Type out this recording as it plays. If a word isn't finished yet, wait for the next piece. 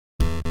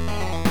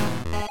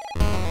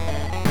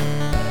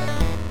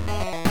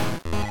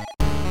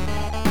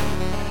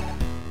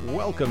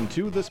Welcome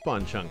to the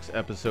Spawn Chunks,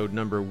 episode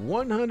number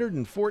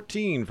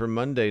 114 for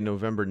Monday,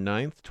 November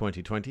 9th,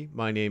 2020.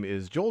 My name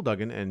is Joel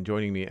Duggan, and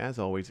joining me, as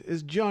always,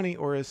 is Jonny,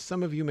 or as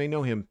some of you may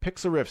know him,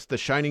 Pixelriffs, the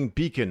shining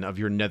beacon of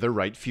your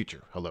netherite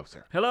future. Hello,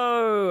 sir.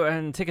 Hello,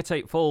 and ticker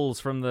tape falls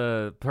from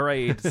the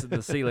parade,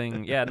 the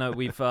ceiling. Yeah, no,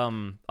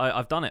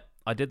 I've done it.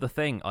 I did the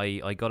thing.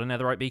 I got a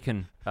netherite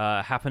beacon.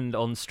 Happened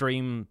on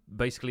stream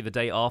basically the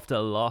day after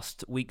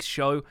last week's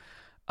show.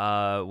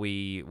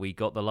 We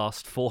got the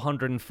last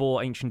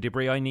 404 ancient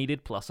debris I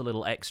needed, plus a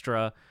little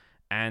extra,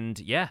 and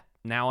yeah,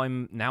 now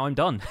I'm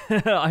done.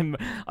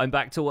 I'm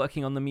back to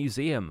working on the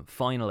museum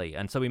finally,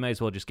 and so we may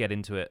as well just get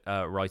into it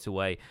right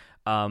away.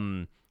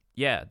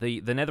 Yeah,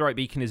 the netherite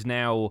beacon is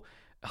now.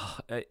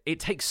 It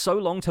takes so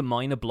long to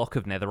mine a block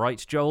of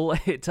netherite, Joel,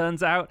 it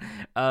turns out.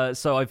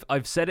 So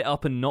I've set it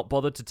up and not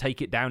bothered to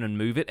take it down and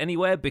move it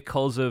anywhere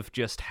because of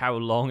just how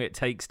long it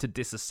takes to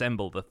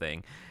disassemble the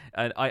thing.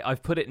 And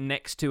I've put it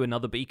next to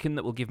another beacon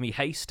that will give me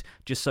haste,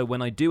 just so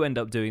when I do end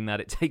up doing that,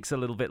 it takes a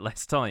little bit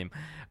less time.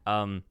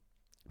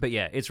 But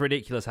yeah, it's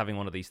ridiculous having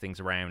one of these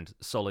things around,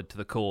 solid to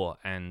the core,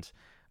 and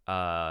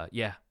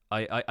yeah.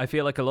 I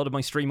feel like a lot of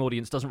my stream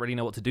audience doesn't really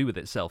know what to do with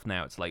itself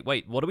now. It's like,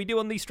 wait, what do we do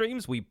on these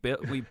streams? We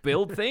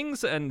build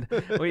things and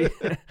we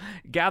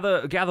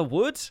gather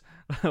wood?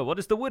 What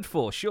is the wood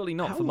for? Surely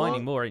not for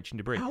mining more ancient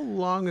debris. How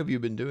long have you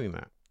been doing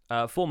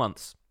that? 4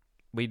 months.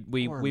 We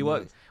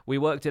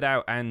worked it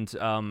out, and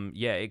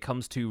yeah, it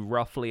comes to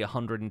roughly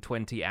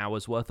 120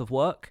 hours worth of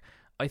work,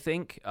 I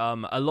think.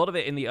 A lot of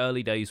it in the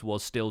early days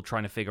was still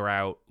trying to figure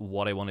out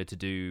what I wanted to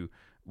do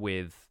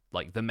with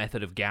like the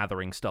method of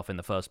gathering stuff in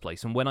the first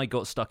place. And when I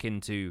got stuck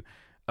into,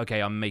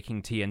 okay, I'm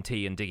making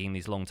TNT and digging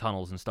these long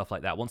tunnels and stuff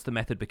like that, once the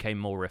method became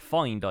more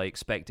refined, I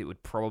expect it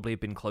would probably have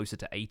been closer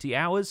to 80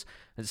 hours.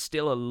 It's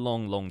still a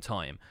long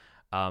time.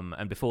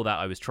 And before that,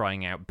 I was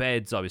trying out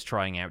beds. I was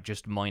trying out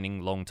just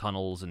mining long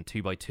tunnels and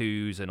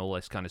 2x2s and all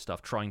this kind of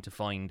stuff, trying to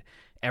find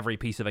every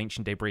piece of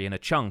ancient debris in a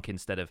chunk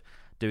instead of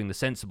doing the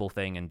sensible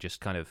thing and just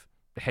kind of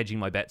hedging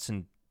my bets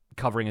and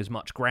covering as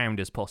much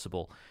ground as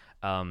possible.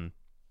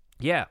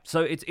 Yeah, so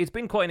it's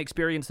been quite an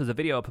experience. There's a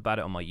video up about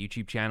it on my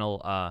YouTube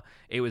channel.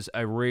 It was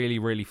a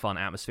really fun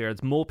atmosphere.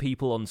 It's more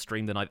people on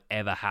stream than I've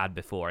ever had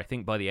before. I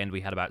think by the end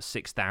we had about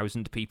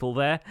 6,000 people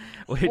there,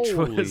 which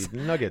Holy was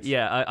nuggets.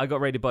 Yeah, I got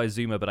raided by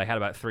Zuma, but I had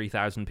about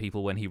 3,000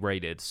 people when he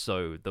raided,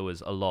 so there was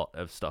a lot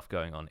of stuff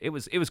going on. It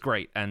was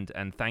great, and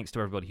thanks to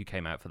everybody who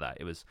came out for that.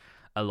 It was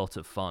a lot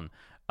of fun.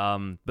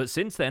 But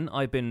since then,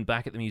 I've been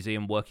back at the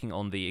museum working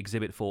on the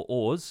exhibit for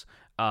ores,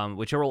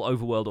 which are all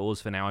overworld ores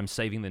for now. I'm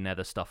saving the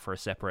nether stuff for a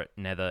separate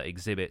nether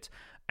exhibit.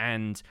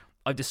 And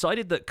I've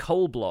decided that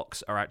coal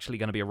blocks are actually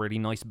going to be a really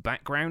nice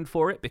background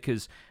for it,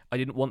 because I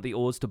didn't want the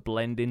ores to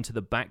blend into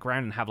the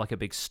background and have like a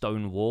big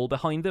stone wall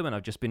behind them. And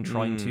I've just been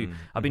trying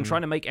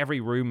to make every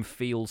room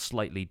feel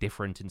slightly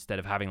different instead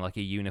of having like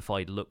a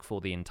unified look for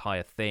the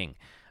entire thing.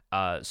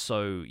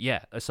 So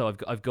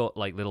I've got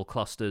like little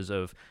clusters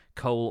of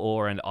coal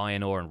ore and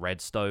iron ore and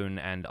redstone,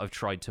 and I've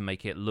tried to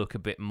make it look a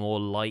bit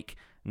more like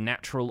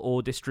natural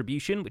ore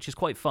distribution, which is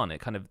quite fun.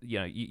 It kind of,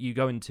 you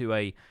go into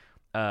a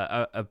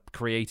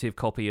creative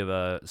copy of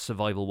a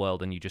survival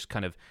world, and you just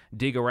kind of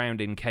dig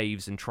around in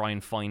caves and try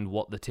and find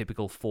what the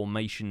typical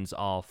formations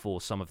are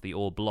for some of the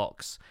ore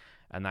blocks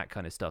and that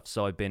kind of stuff.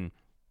 So I've been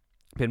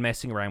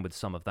messing around with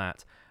some of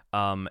that.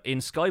 In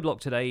Skyblock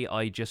today,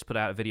 I just put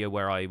out a video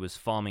where I was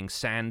farming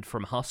sand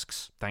from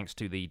husks, thanks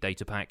to the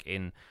data pack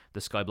in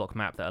the Skyblock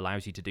map that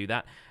allows you to do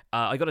that.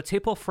 I got a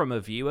tip-off from a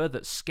viewer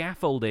that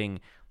scaffolding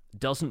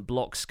doesn't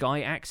block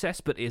sky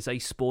access, but is a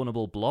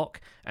spawnable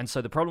block. And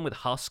so the problem with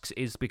husks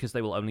is because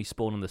they will only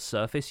spawn on the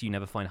surface. You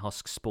never find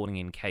husks spawning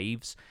in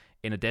caves.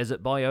 In a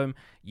desert biome,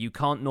 you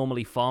can't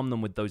normally farm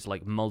them with those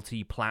like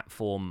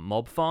multi-platform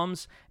mob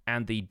farms,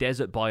 and the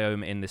desert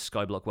biome in this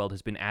Skyblock world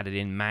has been added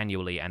in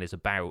manually and is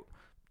about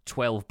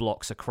 12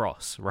 blocks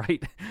across,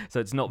 right? So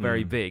it's not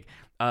very big.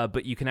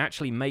 But you can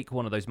actually make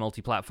one of those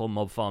multi-platform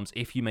mob farms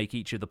if you make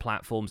each of the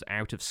platforms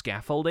out of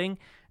scaffolding,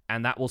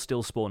 and that will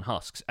still spawn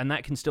husks. And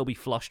that can still be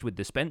flushed with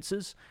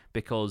dispensers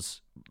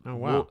because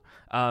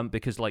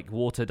because like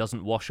water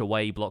doesn't wash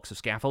away blocks of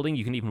scaffolding.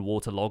 You can even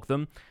waterlog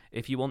them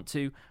if you want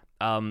to.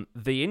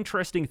 The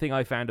interesting thing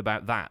I found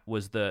about that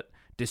was that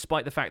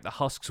despite the fact that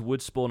husks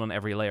would spawn on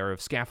every layer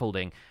of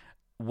scaffolding,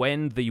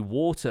 when the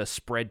water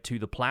spread to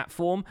the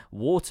platform,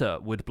 water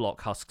would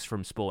block husks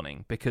from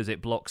spawning because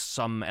it blocks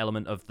some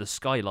element of the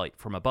skylight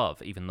from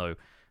above, even though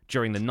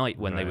during the night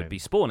when they would be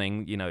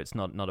spawning, it's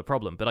not a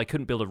problem. But I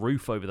couldn't build a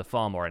roof over the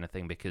farm or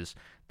anything because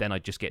then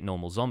I'd just get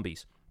normal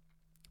zombies.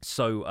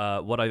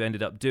 So what I've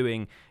ended up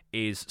doing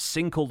is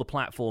sync all the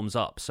platforms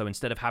up. So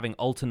instead of having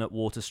alternate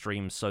water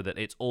streams so that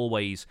it's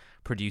always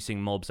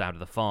producing mobs out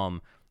of the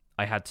farm,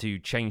 I had to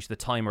change the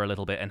timer a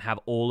little bit and have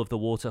all of the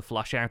water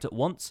flush out at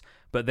once.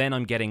 But then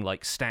I'm getting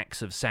like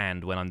stacks of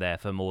sand when I'm there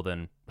for more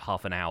than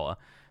half an hour.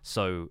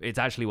 So it's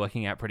actually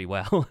working out pretty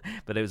well.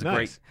 But it was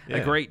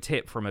a great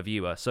tip from a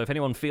viewer. So if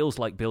anyone feels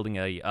like building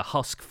a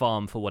husk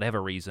farm for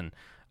whatever reason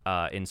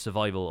in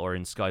survival or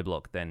in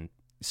Skyblock, then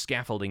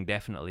scaffolding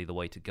definitely the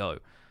way to go.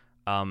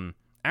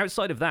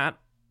 Outside of that,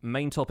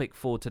 main topic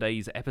for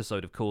today's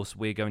episode, of course,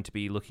 we're going to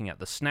be looking at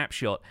the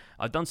snapshot.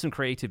 I've done some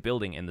creative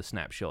building in the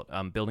snapshot.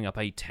 I'm building up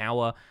a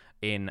tower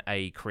in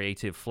a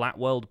creative flat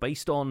world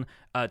based on,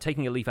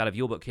 taking a leaf out of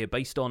your book here,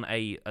 based on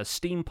a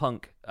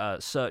steampunk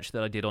search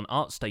that I did on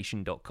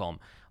artstation.com.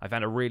 I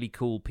found a really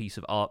cool piece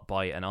of art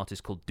by an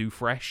artist called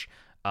Doofresh,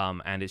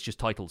 and it's just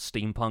titled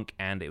Steampunk,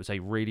 and it was a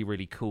really,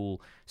 really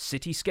cool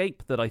cityscape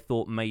that I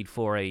thought made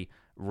for a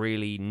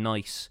really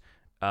nice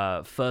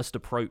first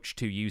approach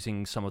to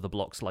using some of the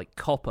blocks like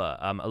copper.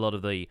 A lot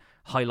of the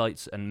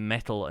highlights and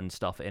metal and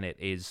stuff in it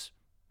is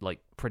like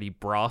pretty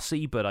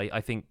brassy, but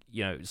I think,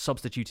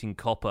 substituting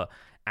copper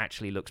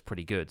actually looks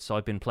pretty good. So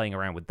I've been playing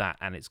around with that,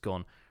 and it's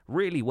gone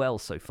really well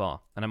so far.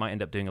 And I might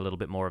end up doing a little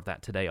bit more of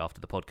that today after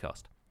the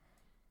podcast.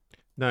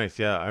 Nice.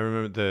 Yeah, I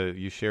remember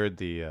you shared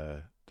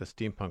the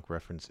steampunk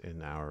reference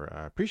in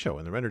our pre-show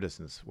in the Render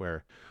Distance,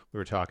 where we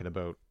were talking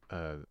about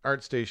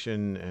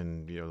ArtStation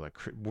and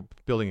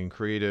building in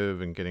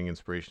creative and getting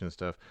inspiration and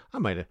stuff. I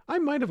might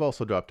have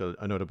also dropped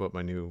a note about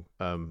my new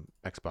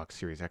Xbox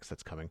Series X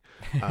that's coming.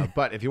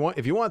 But if you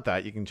want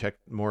that, you can check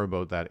more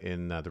about that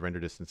in the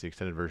Render Distance, the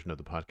extended version of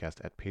the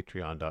podcast at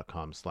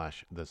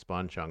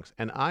patreon.com/thespawnchunks.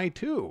 And I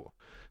too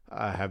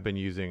have been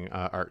using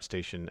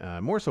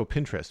ArtStation, more so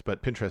Pinterest,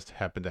 but Pinterest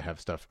happened to have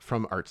stuff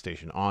from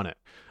ArtStation on it.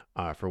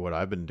 For what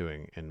I've been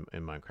doing in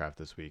Minecraft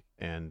this week.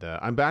 And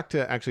I'm back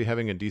to actually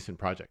having a decent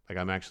project. Like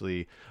I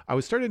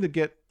was starting to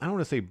get, I don't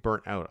want to say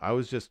burnt out. I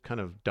was just kind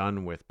of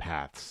done with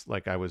paths.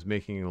 Like I was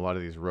making a lot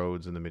of these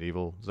roads in the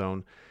medieval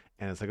zone.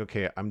 And it's like,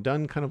 okay, I'm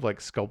done kind of like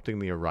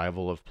sculpting the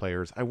arrival of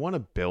players. I want to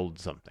build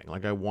something.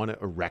 Like I want to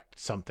erect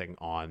something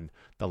on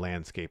the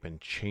landscape and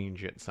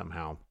change it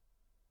somehow.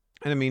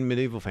 And I mean,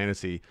 medieval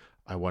fantasy,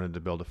 I wanted to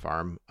build a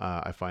farm.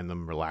 I find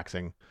them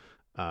relaxing.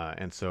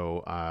 And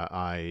so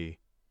I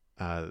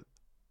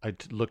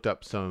looked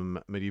up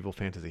some medieval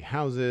fantasy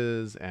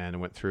houses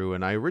and went through,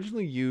 and I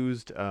originally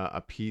used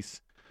a piece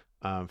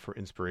for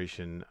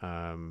inspiration,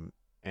 and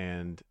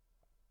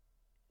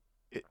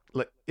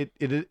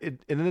it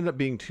ended up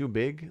being too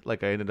big. Like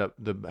the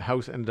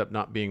house ended up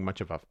not being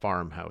much of a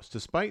farmhouse,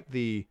 despite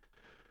the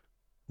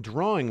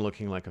drawing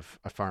looking like a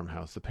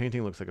farmhouse. The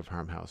painting looks like a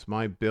farmhouse.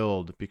 My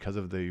build, because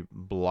of the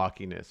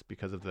blockiness,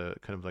 because of the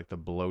kind of like the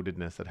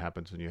bloatedness that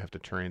happens when you have to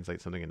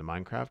translate something into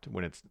Minecraft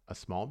when it's a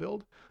small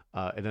build,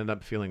 it ended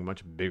up feeling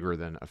much bigger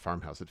than a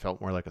farmhouse. It felt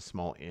more like a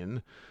small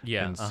inn.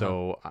 Yeah. And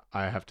so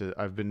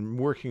I've been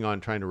working on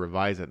trying to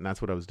revise it, and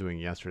that's what I was doing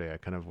yesterday. I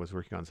kind of was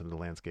working on some of the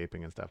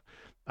landscaping and stuff.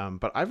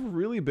 But I've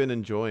really been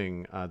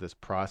enjoying this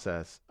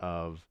process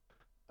of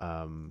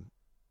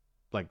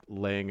like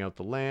laying out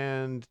the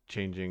land,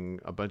 changing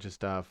a bunch of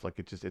stuff. Like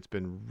it's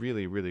been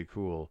really, really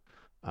cool.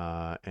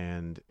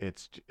 And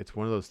it's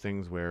one of those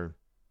things where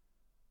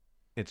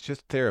it's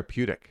just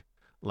therapeutic.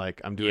 Like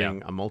I'm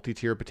doing a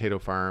multi-tier potato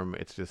farm.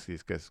 It's just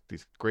these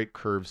great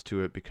curves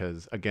to it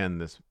because again,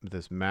 this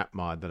map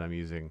mod that I'm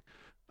using,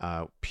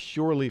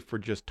 purely for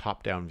just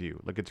top-down view.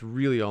 Like it's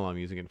really all I'm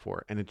using it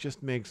for. And it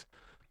just makes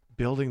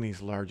building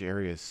these large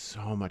areas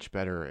so much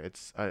better.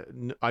 It's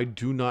I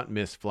do not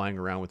miss flying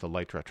around with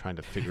Elytra trying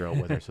to figure out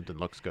whether something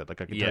looks good.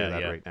 Like I can tell you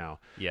that right now.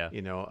 Yeah.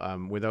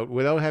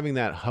 Without having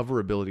that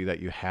hoverability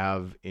that you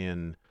have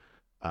in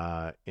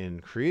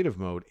creative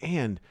mode,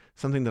 and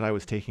something that I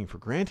was taking for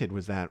granted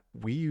was that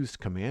we used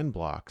command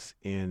blocks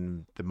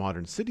in the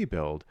modern city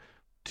build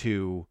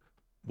to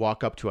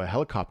walk up to a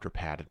helicopter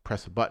pad and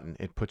press a button.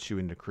 It puts you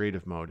into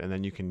creative mode, and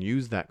then you can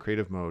use that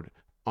creative mode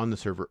on the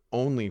server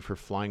only for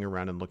flying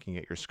around and looking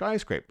at your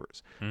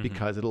skyscrapers,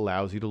 because it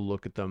allows you to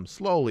look at them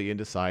slowly and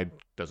decide,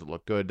 does it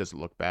look good? Does it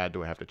look bad?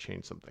 Do I have to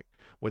change something?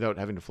 Without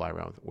having to fly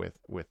around with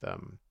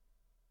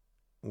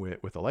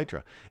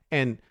Elytra.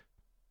 And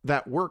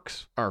that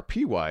works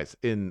RP wise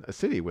in a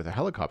city with a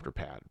helicopter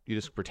pad. You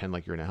just pretend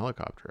like you're in a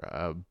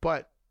helicopter.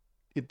 But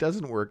it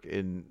doesn't work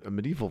in a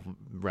medieval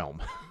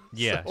realm.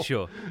 Yeah, so,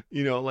 sure.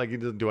 Like,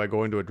 do I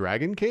go into a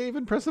dragon cave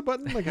and press a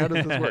button? Like, how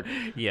does this work?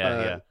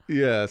 Yeah.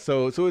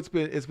 So it's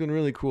been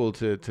really cool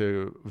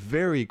to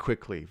very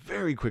quickly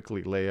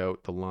lay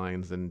out the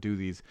lines and do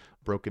these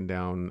broken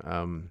down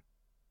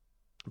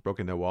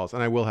walls.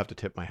 And I will have to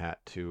tip my hat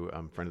to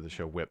friend of the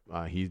show, Whip.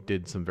 He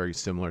did some very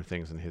similar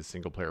things in his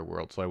single player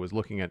world. So I was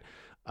looking at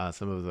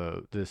some of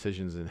the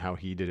decisions and how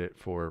he did it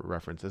for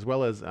reference, as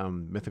well as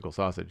Mythical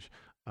Sausage.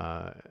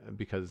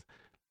 Because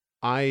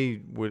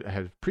I would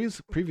have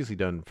previously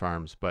done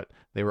farms, but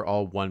they were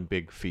all one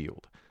big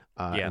field.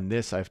 And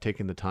this, I've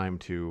taken the time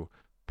to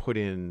put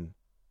in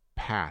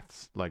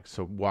paths,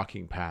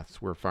 walking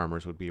paths where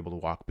farmers would be able to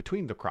walk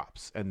between the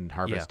crops and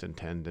harvest and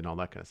tend and all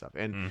that kind of stuff.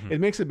 And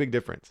it makes a big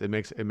difference. It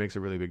makes a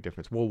really big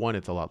difference. Well, one,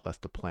 it's a lot less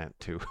to plant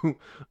too,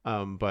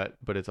 but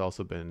it's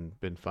also been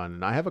fun.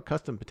 And I have a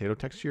custom potato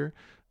texture.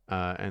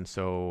 And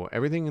so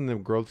everything in the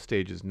growth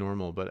stage is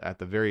normal, but at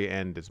the very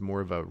end, it's more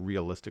of a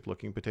realistic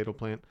looking potato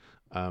plant,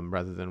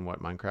 rather than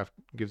what Minecraft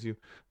gives you.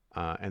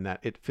 And that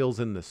it fills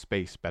in the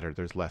space better.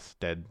 There's less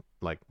dead,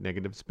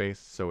 negative space.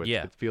 So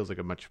it feels like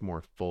a much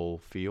more full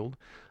field.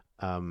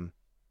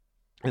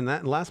 And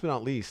that, last but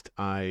not least,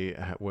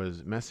 I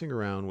was messing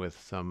around with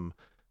some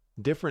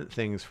different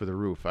things for the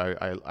roof.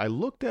 I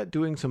looked at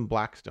doing some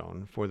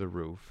blackstone for the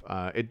roof.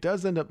 It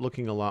does end up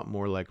looking a lot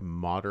more like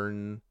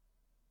modern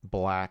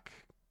black,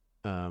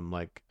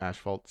 like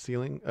asphalt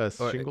ceiling Or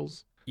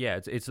shingles. yeah,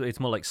 it's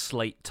more like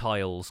slate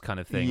tiles kind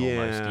of thing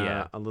almost. Yeah,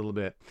 Yeah. a little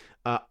bit.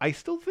 I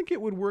still think it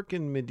would work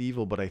in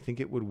medieval, but I think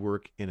it would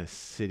work in a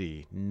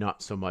city,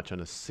 not so much on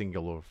a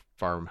singular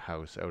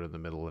farmhouse out in the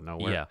middle of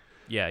nowhere. Yeah.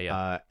 Yeah,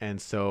 yeah. And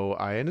so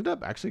I ended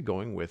up actually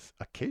going with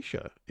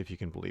acacia, if you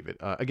can believe it.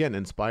 Again,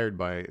 inspired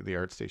by the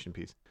ArtStation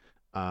piece,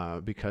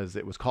 because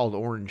it was called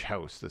Orange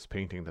House, this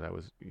painting that I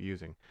was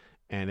using.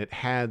 And it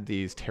had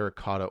these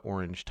terracotta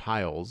orange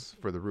tiles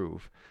for the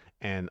roof.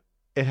 And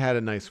it had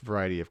a nice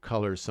variety of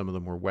colors. Some of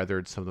them were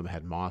weathered, some of them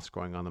had moss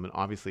growing on them. And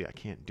obviously, I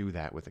can't do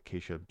that with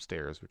acacia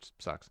stairs, which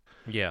sucks.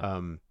 Yeah.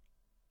 Um,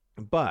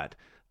 but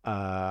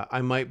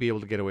I might be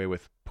able to get away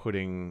with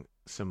putting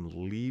some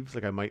leaves.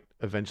 Like I might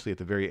eventually at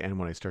the very end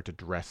when I start to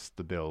dress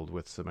the build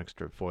with some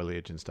extra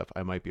foliage and stuff,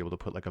 I might be able to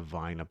put like a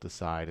vine up the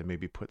side and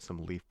maybe put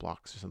some leaf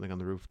blocks or something on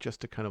the roof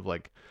just to kind of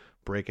like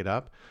break it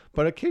up.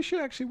 But acacia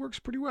actually works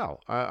pretty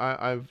well.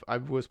 I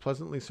was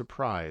pleasantly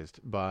surprised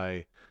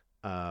by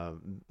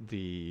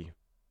the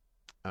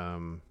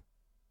um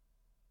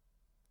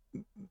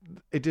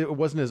it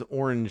wasn't as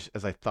orange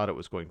as I thought it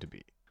was going to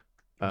be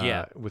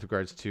Yeah. with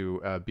regards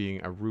to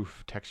being a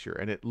roof texture,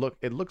 and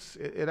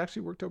it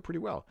actually worked out pretty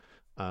well.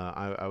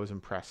 I was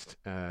impressed.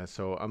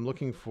 So I'm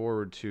looking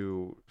forward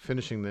to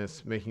finishing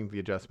this, making the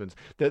adjustments.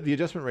 The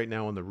adjustment right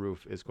now on the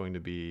roof is going to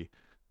be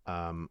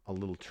a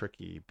little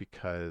tricky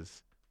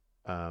because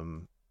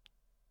um,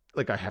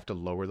 like I have to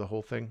lower the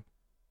whole thing.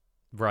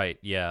 Right.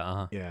 Yeah.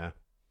 Uh-huh. Yeah.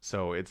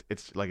 So it's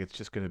like it's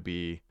just going to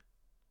be.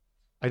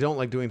 I don't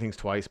like doing things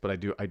twice, but I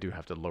do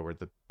have to lower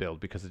the build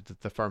because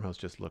the farmhouse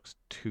just looks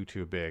too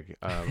big.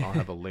 I'll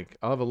have a link.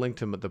 I'll have a link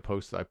to the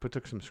post.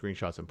 Took some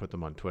screenshots and put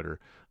them on Twitter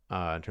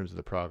in terms of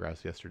the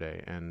progress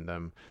yesterday. And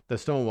the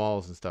stone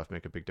walls and stuff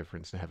make a big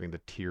difference in having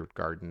the tiered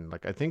garden.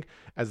 Like I think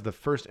as the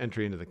first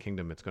entry into the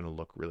kingdom, it's going to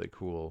look really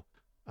cool.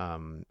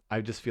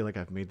 I just feel like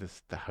I've made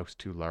the house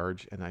too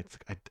large, and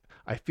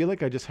I feel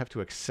like I just have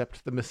to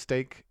accept the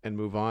mistake and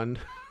move on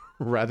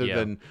rather Yeah.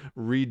 than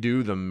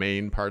redo the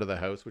main part of the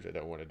house, which I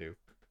don't want to do.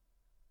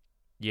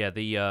 Yeah,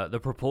 the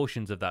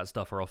proportions of that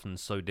stuff are often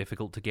so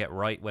difficult to get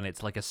right when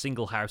it's like a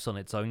single house on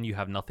its own, you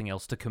have nothing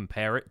else to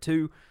compare it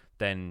to.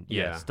 Then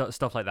yeah, Yeah.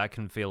 stuff like that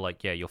can feel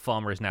like your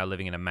farmer is now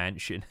living in a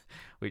mansion,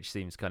 which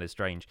seems kind of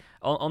strange.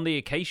 On the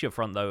acacia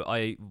front though,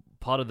 I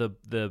part of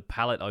the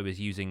palette I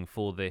was using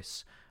for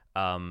this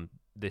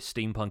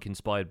steampunk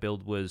inspired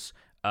build was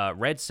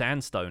red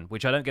sandstone,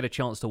 which I don't get a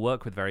chance to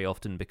work with very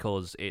often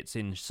because it's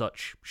in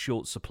such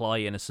short supply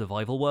in a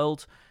survival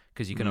world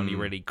because you can only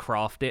really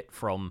craft it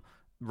from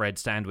red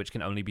sand, which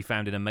can only be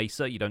found in a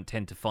mesa. You don't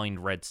tend to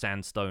find red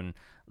sandstone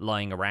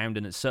lying around,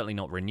 and it's certainly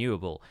not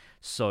renewable.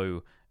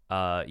 So,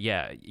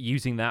 yeah,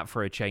 using that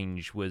for a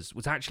change was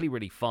actually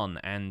really fun,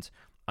 and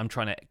I'm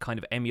trying to kind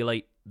of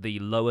emulate the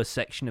lower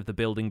section of the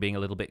building being a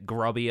little bit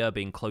grubbier,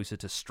 being closer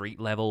to street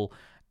level,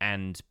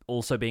 and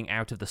also being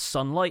out of the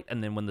sunlight.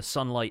 And then when the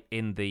sunlight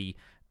in the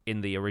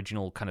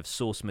original kind of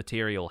source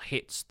material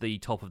hits the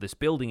top of this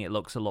building, it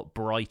looks a lot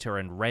brighter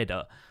and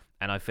redder.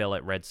 And I feel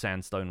like red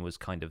sandstone was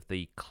kind of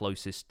the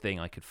closest thing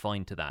I could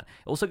find to that.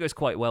 It also goes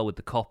quite well with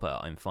the copper,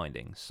 I'm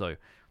finding. So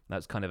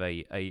that's kind of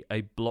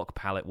a block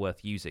palette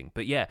worth using.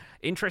 But yeah,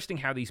 interesting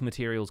how these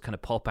materials kind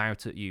of pop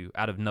out at you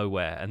out of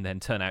nowhere and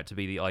then turn out to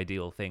be the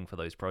ideal thing for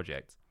those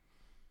projects.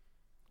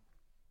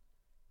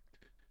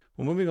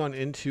 Well, moving on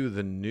into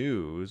the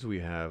news, we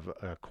have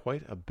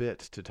quite a bit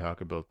to talk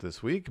about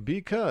this week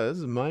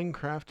because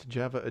Minecraft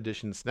Java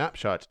Edition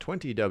Snapshot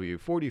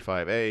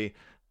 20W45A,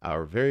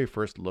 our very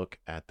first look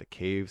at the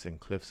Caves and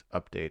Cliffs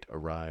update,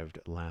 arrived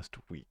last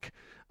week.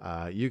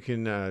 You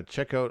can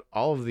check out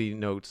all of the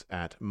notes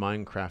at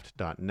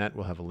minecraft.net.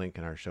 We'll have a link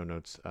in our show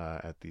notes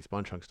at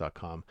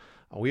thespawnchunks.com.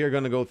 We are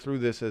going to go through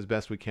this as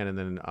best we can, and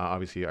then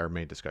obviously our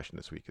main discussion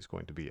this week is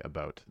going to be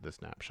about the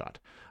snapshot.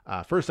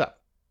 First up,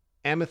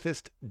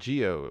 amethyst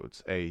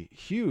geodes. A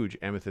huge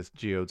amethyst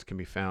geodes can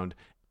be found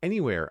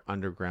anywhere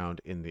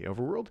underground in the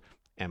overworld.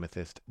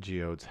 Amethyst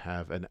geodes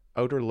have an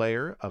outer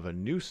layer of a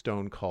new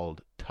stone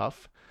called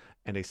tuff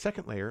and a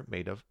second layer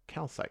made of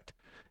calcite.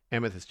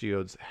 Amethyst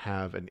geodes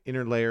have an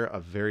inner layer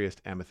of various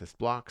amethyst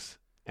blocks.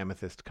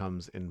 Amethyst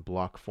comes in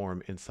block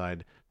form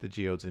inside the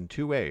geodes in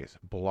two ways: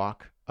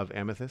 block of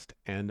amethyst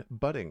and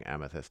budding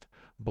amethyst.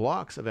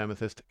 Blocks of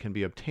amethyst can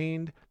be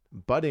obtained,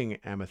 budding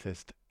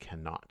amethyst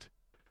cannot.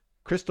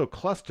 Crystal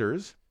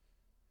clusters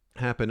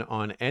happen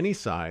on any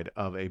side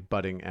of a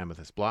budding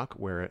amethyst block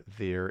where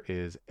there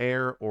is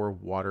air or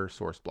water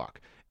source block.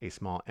 A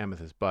small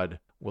amethyst bud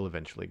will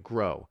eventually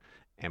grow.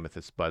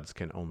 Amethyst buds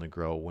can only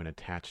grow when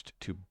attached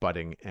to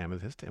budding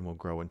amethyst and will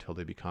grow until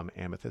they become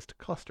amethyst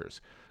clusters.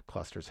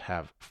 Clusters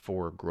have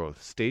 4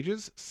 growth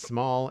stages: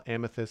 small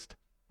amethyst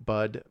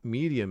bud,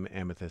 medium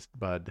amethyst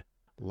bud,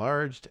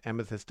 large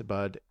amethyst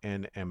bud,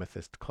 and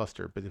amethyst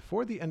cluster. But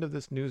before the end of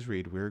this news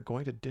read, we're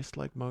going to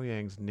dislike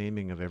Mojang's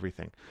naming of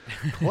everything.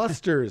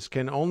 Clusters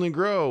can only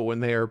grow when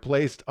they are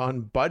placed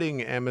on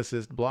budding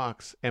amethyst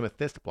blocks,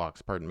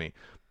 pardon me.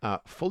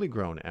 Fully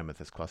grown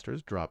amethyst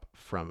clusters drop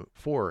from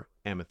 4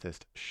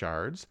 amethyst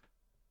shards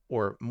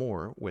or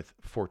more with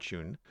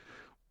fortune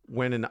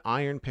when an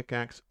iron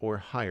pickaxe or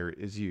higher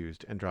is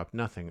used, and drop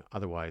nothing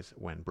otherwise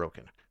when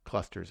broken.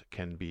 Clusters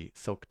can be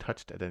silk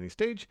touched at any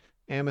stage.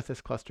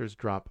 Amethyst clusters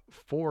drop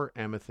 4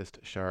 amethyst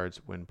shards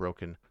when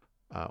broken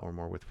or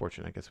more with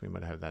fortune. I guess we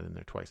might have that in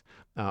there twice.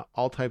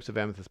 All types of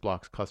amethyst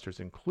blocks clusters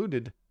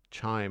included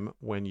chime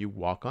when you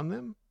walk on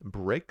them,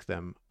 break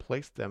them,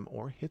 place them,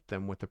 or hit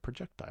them with a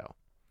projectile.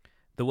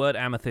 The word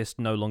amethyst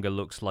no longer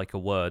looks like a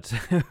word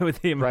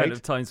with the amount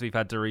of times we've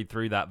had to read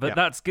through that. But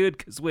that's good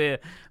because we're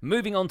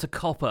moving on to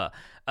copper.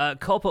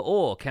 Copper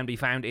ore can be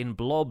found in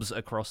blobs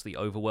across the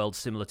overworld,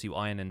 similar to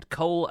iron and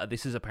coal.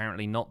 This is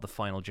apparently not the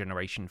final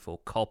generation for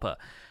copper.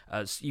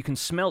 You can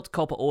smelt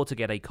copper ore to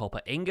get a copper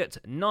ingot.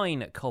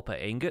 9 copper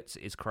ingots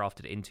is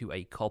crafted into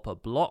a copper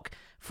block,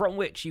 from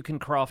which you can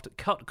craft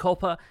cut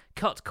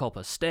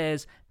copper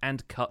stairs,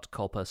 and cut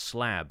copper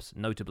slabs.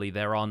 Notably,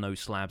 there are no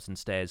slabs and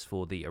stairs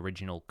for the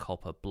original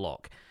copper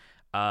block.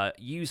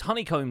 Use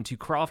honeycomb to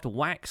craft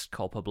waxed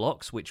copper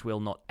blocks, which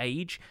will not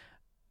age.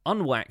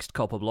 Unwaxed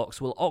copper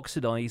blocks will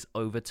oxidize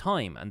over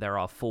time, and there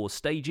are 4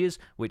 stages,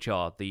 which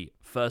are the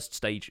first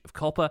stage of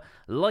copper,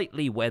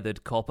 lightly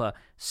weathered copper,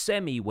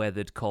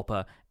 semi-weathered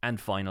copper, and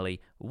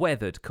finally,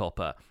 weathered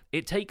copper.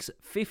 It takes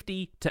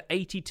 50 to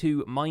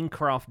 82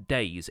 Minecraft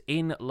days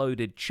in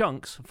loaded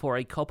chunks for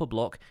a copper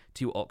block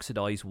to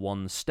oxidize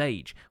 1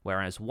 stage,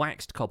 whereas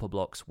waxed copper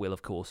blocks will,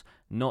 of course,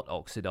 not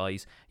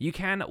oxidize. You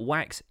can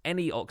wax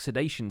any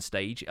oxidation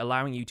stage,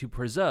 allowing you to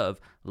preserve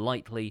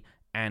lightly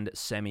and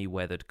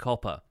semi-weathered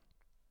copper.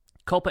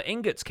 Copper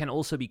ingots can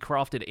also be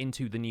crafted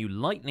into the new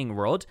lightning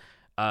rod.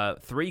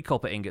 3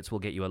 copper ingots will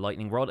get you a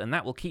lightning rod, and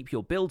that will keep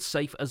your build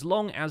safe as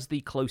long as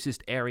the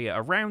closest area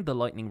around the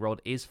lightning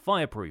rod is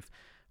fireproof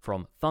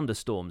from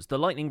thunderstorms. The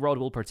lightning rod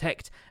will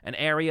protect an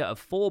area of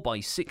 4 by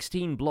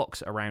 16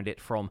 blocks around it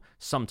from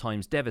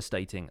sometimes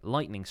devastating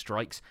lightning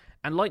strikes,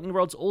 and lightning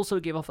rods also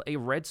give off a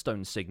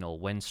redstone signal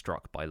when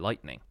struck by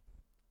lightning.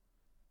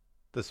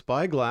 The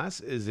spyglass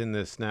is in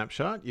this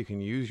snapshot. You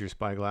can use your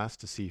spyglass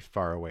to see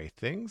faraway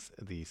things.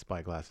 The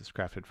spyglass is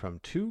crafted from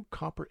 2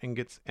 copper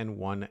ingots and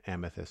 1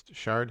 amethyst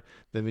shard.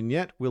 The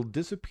vignette will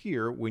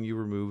disappear when you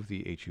remove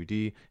the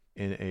HUD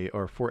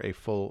for a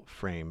full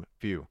frame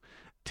view.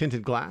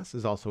 Tinted glass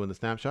is also in the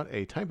snapshot,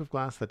 a type of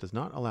glass that does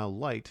not allow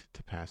light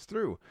to pass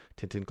through.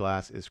 Tinted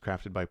glass is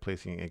crafted by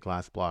placing a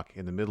glass block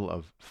in the middle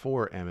of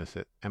 4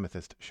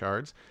 amethyst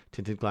shards.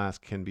 Tinted glass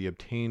can be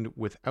obtained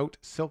without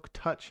silk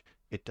touch.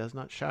 It does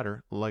not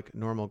shatter like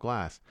normal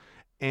glass.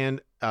 And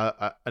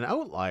an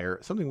outlier,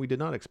 something we did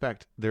not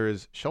expect, there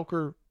is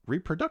shulker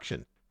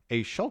reproduction.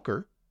 A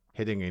shulker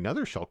hitting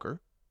another shulker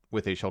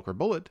with a shulker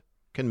bullet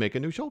can make a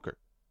new shulker.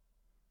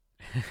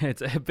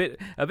 It's a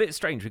bit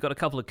strange. We've got a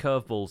couple of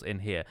curveballs in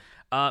here.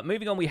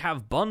 Moving on, we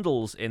have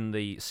bundles in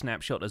the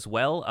snapshot as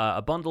well.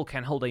 A bundle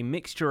can hold a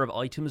mixture of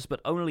items,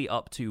 but only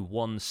up to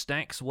 1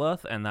 stack's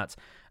worth, and that's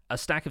a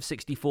stack of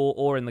 64,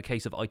 or in the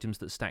case of items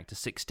that stack to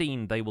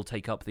 16, they will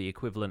take up the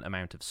equivalent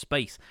amount of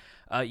space.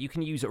 You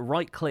can use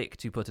right-click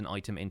to put an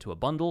item into a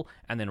bundle,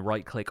 and then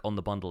right-click on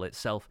the bundle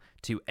itself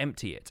to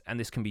empty it. And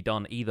this can be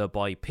done either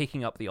by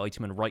picking up the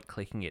item and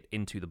right-clicking it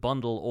into the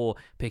bundle, or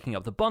picking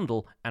up the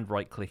bundle and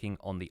right-clicking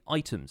on the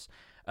items.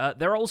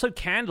 There are also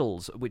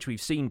candles, which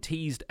we've seen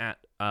teased at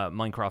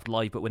Minecraft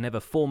Live, but were never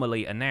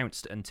formally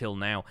announced until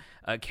now.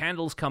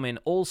 Candles come in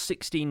all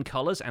 16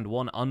 colors and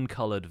 1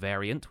 uncolored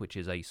variant, which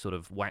is a sort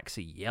of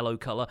waxy yellow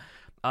color.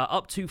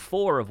 Up to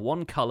 4 of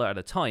 1 color at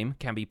a time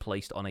can be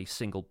placed on a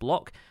single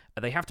block.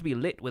 They have to be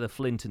lit with a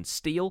flint and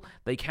steel.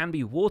 They can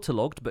be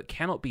waterlogged, but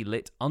cannot be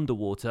lit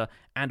underwater.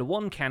 And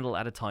 1 candle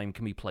at a time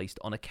can be placed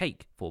on a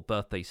cake for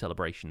birthday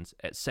celebrations,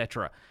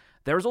 etc.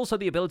 There is also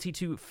the ability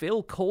to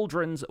fill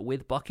cauldrons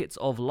with buckets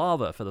of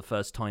lava for the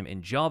first time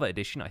in Java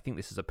Edition. I think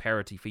this is a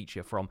parity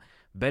feature from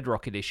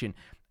Bedrock Edition,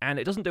 and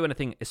it doesn't do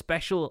anything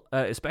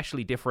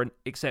especially different,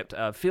 except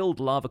filled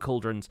lava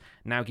cauldrons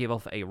now give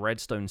off a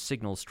redstone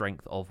signal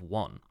strength of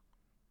 1.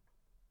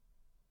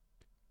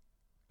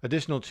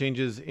 Additional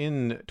changes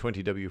in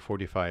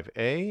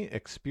 20W45A.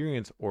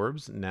 Experience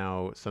orbs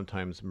now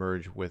sometimes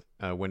merge with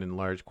when in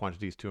large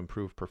quantities to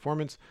improve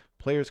performance.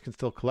 Players can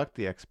still collect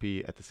the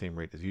XP at the same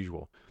rate as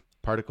usual.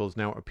 Particles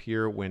now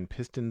appear when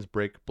pistons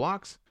break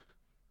blocks.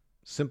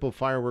 Simple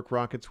firework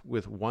rockets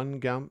with 1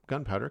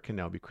 gunpowder can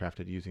now be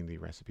crafted using the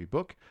recipe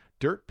book.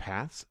 Dirt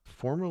paths,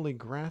 formerly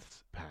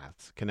grass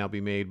paths, can now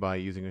be made by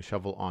using a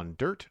shovel on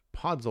dirt,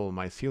 podzol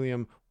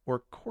mycelium,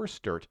 or coarse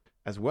dirt,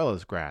 as well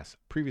as grass.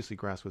 Previously,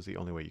 grass was the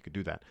only way you could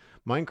do that.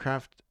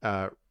 Minecarts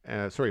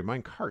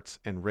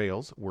and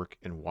rails work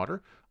in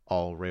water.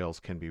 All rails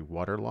can be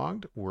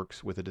waterlogged,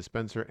 works with a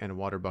dispenser and a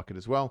water bucket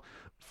as well.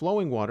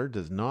 Flowing water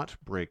does not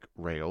break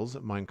rails.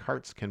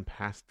 Minecarts can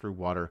pass through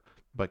water,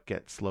 but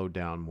get slowed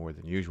down more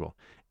than usual.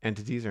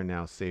 Entities are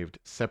now saved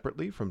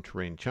separately from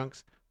terrain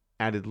chunks.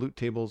 Added loot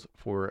tables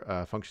for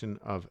a function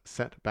of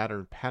set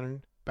banner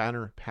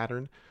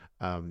pattern.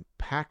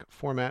 Pack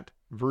format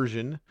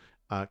version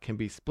can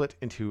be split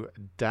into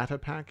data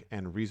pack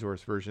and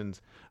resource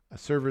versions.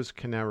 Servers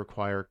can now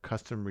require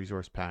custom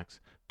resource packs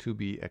to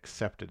be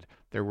accepted.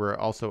 There were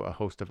also a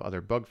host of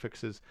other bug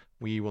fixes.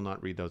 We will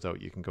not read those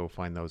out. You can go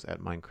find those at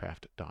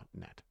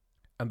minecraft.net.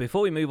 And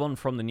before we move on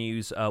from the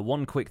news,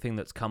 one quick thing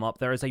that's come up.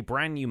 There is a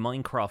brand new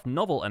Minecraft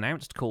novel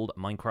announced called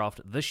Minecraft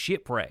The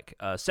Shipwreck.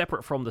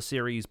 Separate from the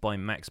series by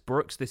Max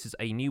Brooks, this is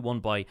a new one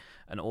by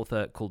an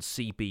author called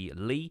C.B.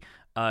 Lee.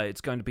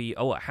 It's going to be,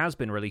 it has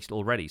been released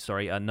already,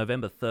 sorry.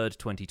 November 3rd,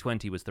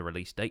 2020 was the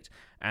release date.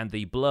 And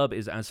the blurb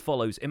is as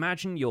follows.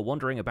 Imagine you're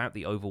wandering about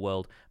the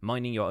overworld,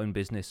 minding your own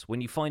business,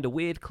 when you find a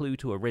weird clue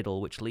to a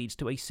riddle which leads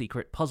to a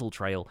secret puzzle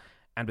trail.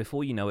 And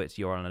before you know it,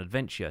 you're on an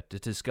adventure to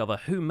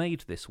discover who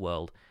made this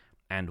world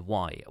and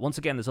why. Once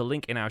again, there's a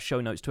link in our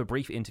show notes to a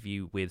brief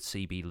interview with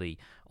C.B. Lee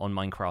on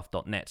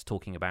Minecraft.net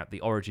talking about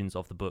the origins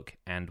of the book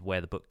and where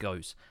the book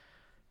goes.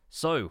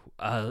 So,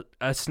 a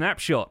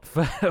snapshot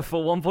for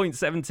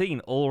 1.17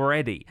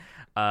 already.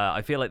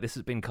 I feel like this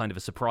has been kind of a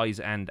surprise,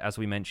 and as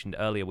we mentioned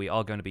earlier, we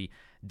are going to be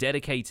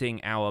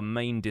dedicating our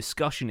main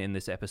discussion in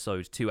this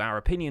episode to our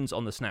opinions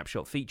on the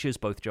snapshot features.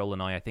 Both Joel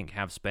and I think,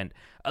 have spent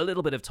a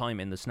little bit of time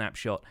in the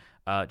snapshot,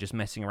 just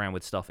messing around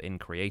with stuff in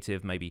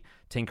creative, maybe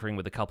tinkering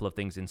with a couple of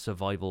things in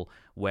survival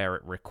where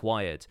it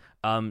required.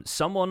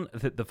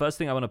 The first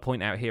thing I want to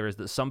point out here is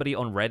that somebody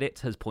on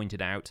Reddit has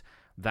pointed out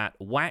that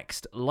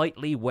waxed,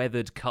 lightly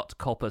weathered cut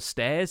copper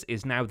stairs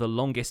is now the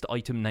longest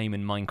item name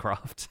in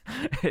Minecraft.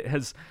 It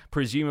has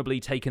presumably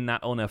taken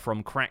that honor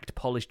from cracked,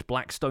 polished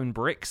blackstone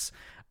bricks,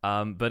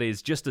 but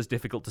is just as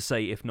difficult to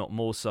say, if not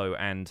more so,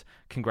 and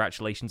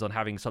congratulations on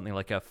having something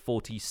like a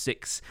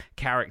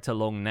 46-character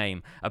long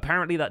name.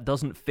 Apparently that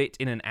doesn't fit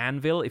in an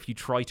anvil if you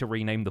try to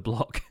rename the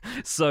block.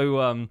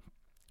 So,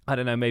 I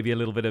don't know, maybe a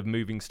little bit of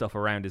moving stuff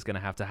around is going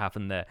to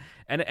happen there.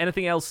 And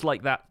anything else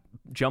like that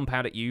jump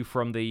out at you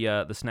from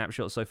the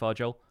snapshot so far,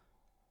 Joel?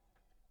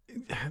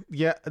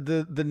 Yeah,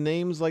 the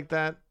names like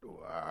that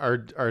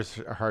are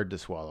hard to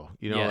swallow,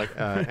 Yeah.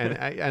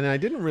 and I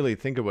didn't really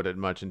think about it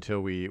much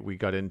until we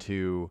got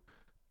into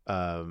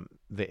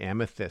the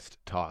amethyst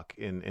talk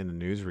in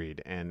the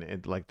newsread, and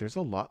there's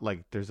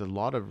a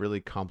lot of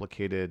really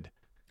complicated.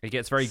 It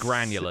gets very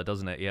granular,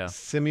 doesn't it? Yeah.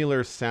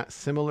 Similar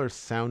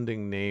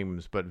sounding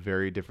names, but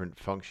very different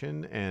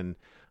function. And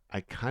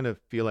I kind of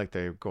feel like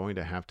they're going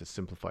to have to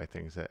simplify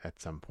things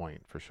at some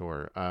point, for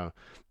sure.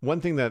 One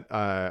thing that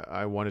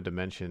I wanted to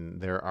mention,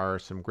 there are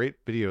some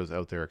great videos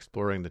out there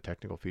exploring the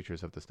technical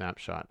features of the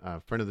snapshot. A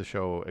friend of the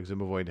show,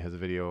 Exumavoid, has a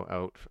video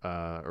out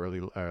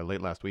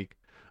late last week.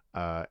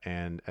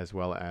 And as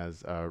well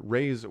as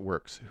Ray's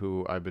Works,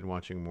 who I've been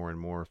watching more and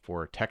more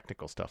for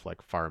technical stuff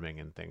like farming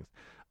and things.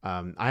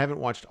 I haven't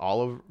watched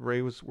all of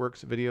Ray's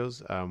Works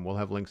videos. We'll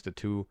have links to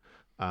two,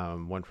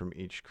 one from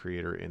each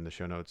creator in the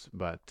show notes.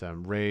 But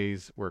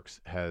Ray's Works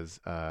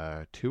has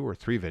 2 or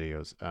 3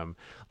 videos. A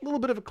little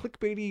bit of a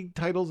clickbaity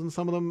titles in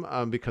some of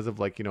them because of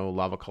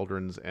lava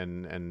cauldrons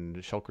and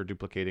shulker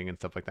duplicating and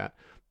stuff like that.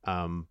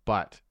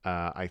 But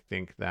I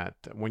think that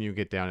when you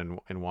get down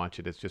and watch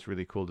it, it's just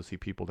really cool to see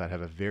people that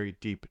have a very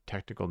deep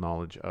technical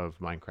knowledge of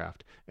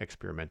Minecraft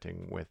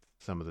experimenting with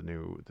some of the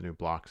new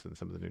blocks and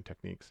some of the new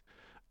techniques.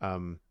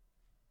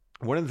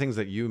 One of the things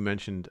that you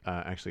mentioned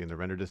actually in the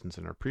render distance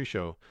in our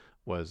pre-show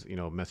was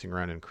messing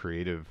around in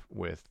creative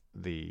with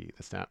the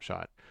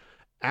snapshot.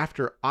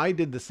 After I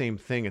did the same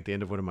thing at the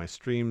end of one of my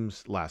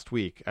streams last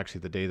week,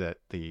 actually the day that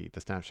the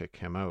snapshot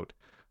came out,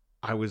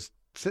 I was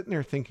sitting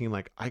there thinking,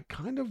 I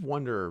kind of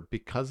wonder,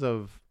 because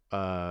of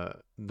the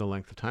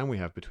length of time we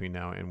have between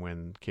now and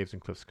when Caves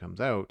and Cliffs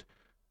comes out,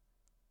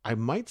 I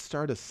might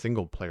start a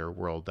single player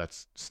world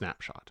that's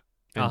snapshot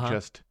and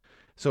just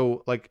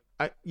so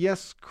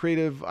yes,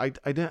 creative. I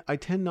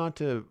tend not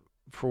to,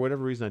 for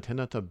whatever reason, I tend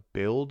not to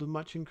build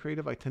much in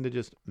creative. I tend to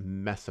just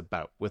mess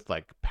about with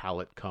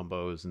palette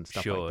combos and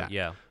stuff like that.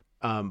 Yeah.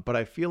 But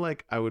I feel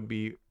like I would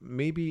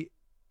maybe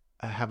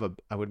have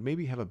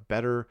a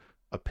better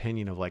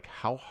opinion of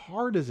how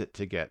hard is it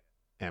to get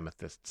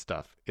amethyst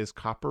stuff? Is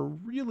copper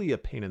really a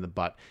pain in the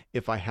butt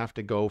if I have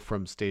to go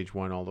from stage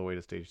 1 all the way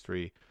to stage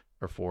 3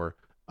 or 4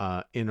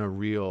 in a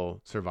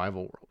real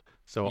survival world?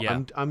 So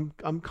yeah.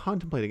 I'm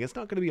contemplating. It's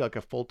not going to be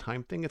a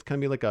full-time thing. It's going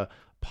to be a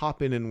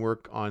pop in and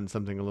work on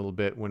something a little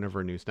bit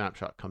whenever a new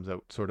snapshot comes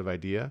out sort of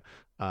idea.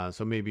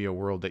 So maybe a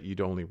world that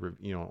you'd only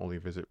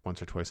visit once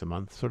or twice a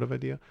month sort of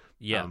idea.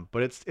 Yeah.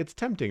 But it's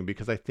tempting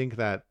because I think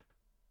that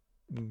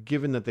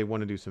given that they want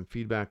to do some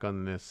feedback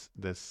on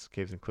this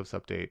Caves and Cliffs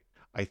update,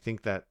 I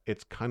think that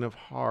it's kind of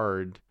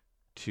hard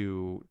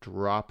to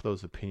drop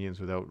those opinions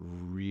without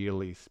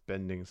really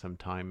spending some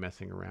time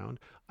messing around.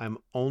 I'm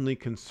only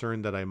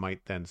concerned that I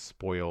might then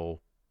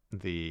spoil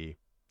the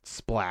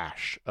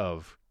splash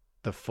of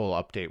the full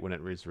update when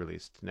it is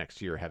released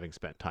next year, having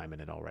spent time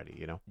in it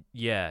already,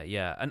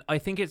 Yeah. And I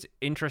think it's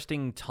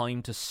interesting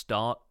time to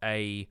start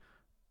a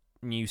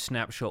new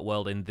snapshot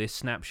world in this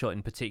snapshot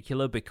in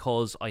particular,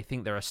 because I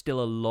think there are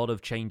still a lot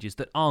of changes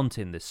that aren't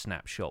in this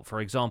snapshot. For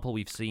example,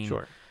 we've seen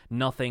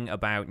nothing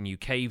about new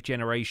cave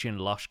generation,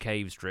 lush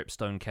caves,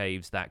 dripstone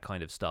caves, that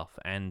kind of stuff.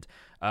 And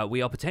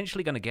we are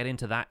potentially going to get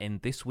into that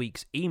in this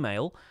week's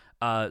email.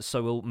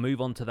 So we'll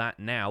move on to that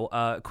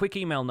now. Quick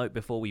email note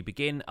before we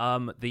begin.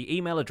 The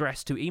email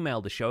address to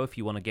email the show, if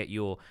you want to get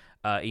your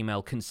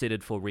email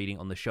considered for reading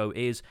on the show,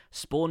 is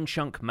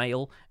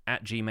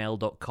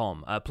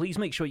spawnchunkmail@gmail.com. Please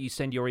make sure you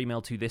send your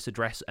email to this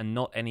address and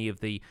not any of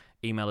the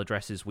email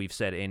addresses we've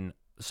said in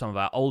some of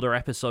our older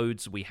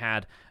episodes. We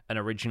had an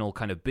original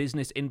kind of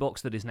business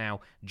inbox that is now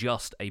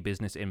just a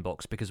business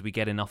inbox because we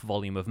get enough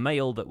volume of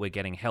mail that we're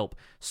getting help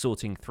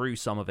sorting through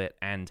some of it,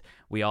 and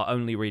we are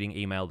only reading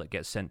email that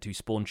gets sent to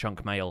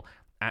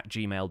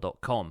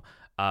spawnchunkmail@gmail.com.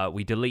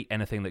 We delete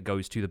anything that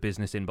goes to the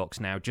business inbox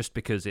now just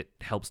because it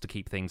helps to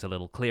keep things a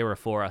little clearer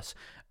for us.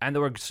 And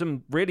there were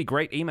some really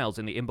great emails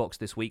in the inbox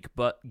this week,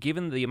 but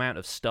given the amount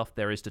of stuff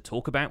there is to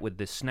talk about with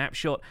this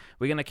snapshot,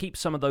 we're going to keep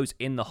some of those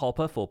in the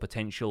hopper for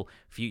potential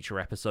future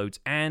episodes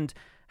and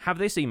have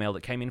this email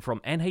that came in from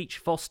NH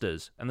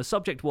Fosters, and the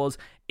subject was,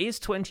 is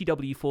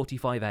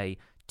 20W45A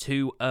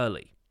too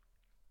early?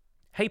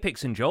 Hey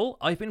Pix and Joel,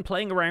 I've been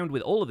playing around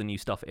with all of the new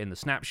stuff in the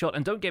snapshot,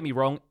 and don't get me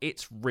wrong,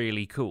 it's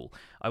really cool.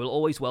 I will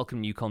always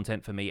welcome new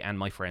content for me and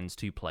my friends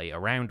to play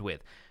around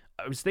with.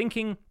 I was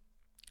thinking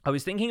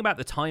about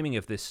the timing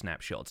of this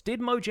snapshot. Did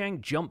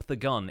Mojang jump the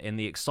gun in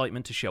the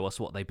excitement to show us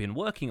what they've been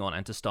working on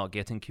and to start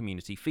getting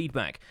community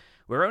feedback?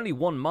 We're only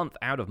 1 month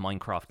out of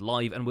Minecraft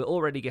Live, and we're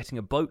already getting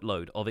a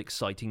boatload of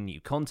exciting new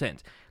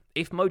content.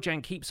 If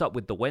Mojang keeps up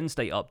with the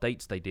Wednesday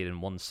updates they did in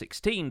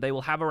 1.16, they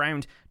will have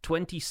around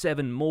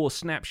 27 more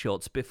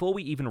snapshots before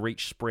we even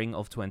reach spring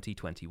of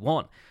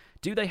 2021.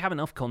 Do they have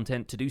enough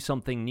content to do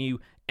something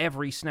new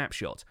every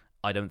snapshot?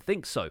 I don't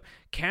think so.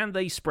 Can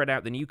they spread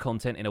out the new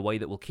content in a way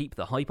that will keep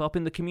the hype up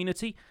in the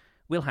community?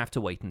 We'll have to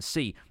wait and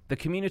see. The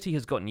community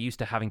has gotten used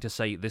to having to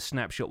say this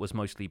snapshot was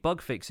mostly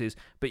bug fixes,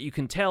 but you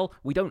can tell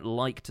we don't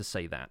like to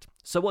say that.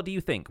 So what do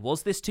you think?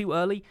 Was this too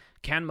early?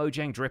 Can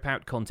Mojang drip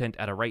out content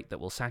at a rate that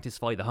will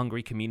satisfy the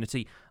hungry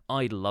community?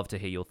 I'd love to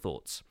hear your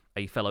thoughts.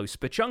 A fellow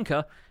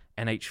Spachunka,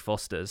 NH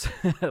Fosters.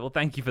 Well,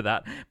 thank you for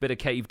that. Bit of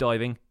cave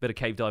diving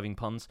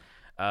puns.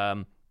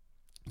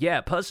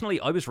 Yeah, personally,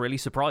 I was really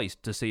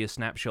surprised to see a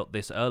snapshot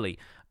this early.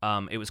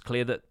 It was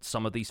clear that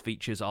some of these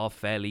features are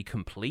fairly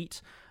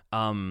complete.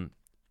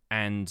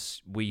 And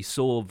we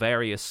saw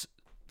various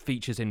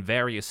features in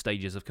various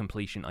stages of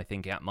completion, I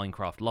think, at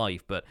Minecraft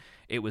Live, but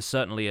it was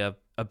certainly a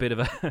bit of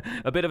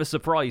a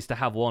surprise to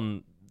have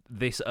one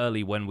this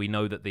early when we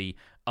know that the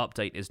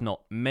update is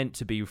not meant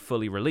to be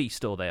fully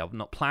released, or they are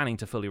not planning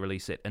to fully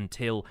release it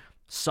until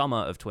summer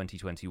of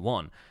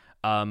 2021.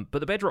 But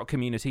the Bedrock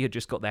community had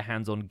just got their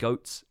hands on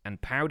goats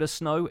and powder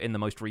snow in the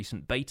most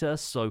recent beta,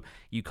 so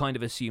you kind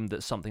of assumed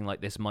that something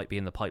like this might be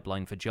in the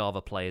pipeline for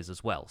Java players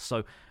as well.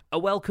 So a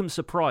welcome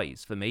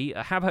surprise for me.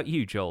 How about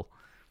you, Joel?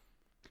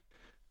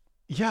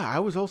 Yeah, I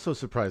was also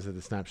surprised that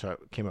the snapshot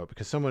came out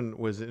because someone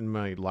was in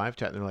my live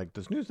chat and they're like,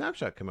 "Does new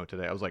snapshot come out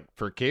today?" I was like,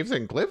 "For caves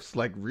and cliffs?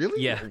 Like,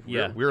 really? Yeah,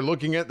 yeah. We're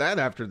looking at that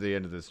after the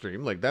end of the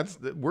stream. Like,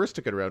 we're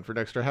sticking around for an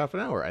extra half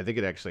an hour." I think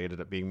it actually ended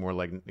up being more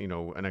like,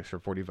 an extra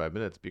 45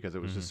 minutes because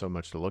it was just so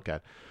much to look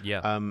at.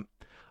 Yeah.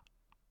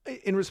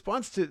 In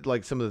response to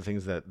like some of the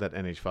things that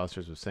NH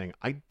Fosters was saying,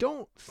 I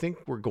don't think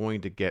we're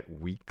going to get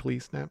weekly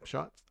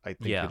snapshots. I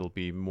think it'll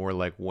be more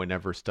like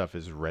whenever stuff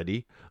is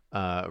ready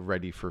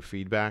for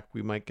feedback,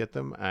 we might get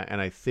them. And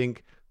I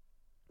think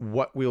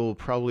what we'll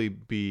probably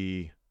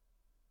be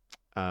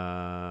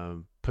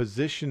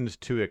positioned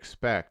to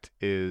expect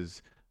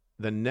is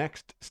the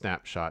next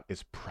snapshot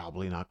is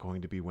probably not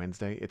going to be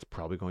Wednesday. It's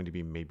probably going to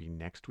be maybe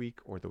next week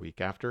or the week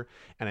after.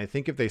 And I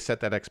think if they set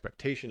that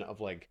expectation of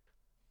like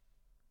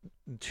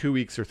 2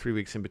 weeks or 3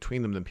 weeks in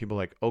between them, then people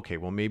are like, okay,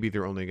 well, maybe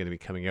they're only going to be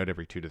coming out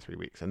every 2 to 3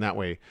 weeks. And that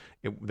way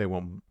they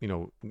won't,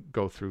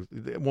 go through,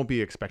 it won't be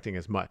expecting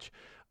as much.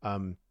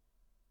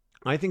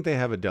 I think they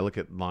have a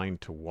delicate line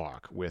to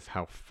walk with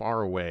how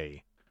far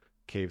away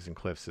Caves and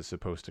Cliffs is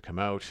supposed to come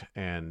out.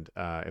 And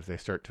if they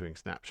start doing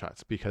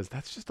snapshots, because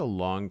that's just a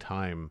long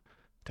time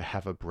to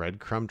have a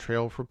breadcrumb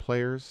trail for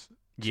players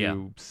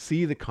to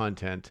see the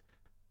content,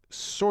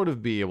 sort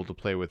of be able to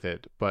play with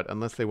it. But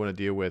unless they want to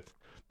deal with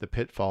the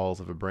pitfalls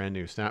of a brand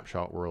new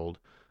snapshot world,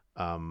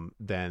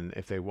 then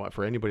if they want,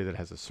 for anybody that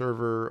has a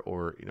server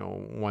or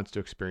wants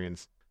to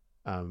experience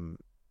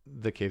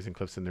the Caves and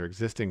Cliffs in their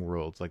existing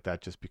worlds, like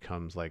that just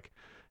becomes like,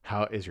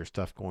 how is your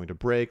stuff going to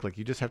break? Like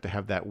you just have to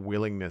have that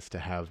willingness to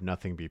have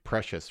nothing be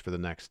precious for the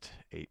next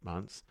 8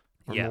 months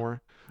or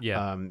more.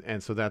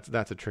 And so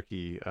that's a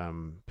tricky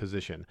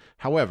position.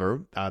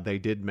 However, the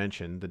devs did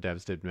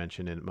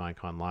mention in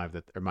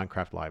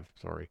Minecraft Live,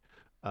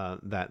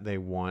 that they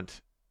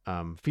want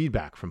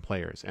feedback from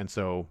players, and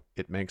so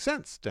it makes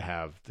sense to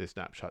have the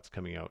snapshots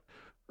coming out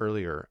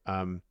earlier.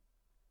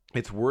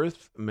 It's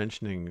worth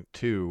mentioning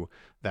too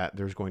that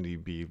there's going to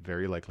be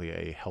very likely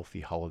a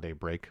healthy holiday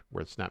break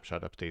where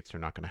snapshot updates are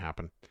not going to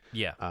happen.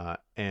 Yeah.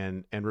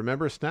 And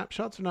remember,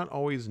 snapshots are not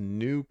always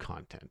new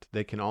content.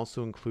 They can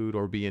also include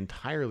or be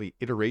entirely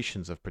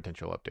iterations of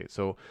potential updates.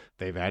 So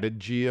they've added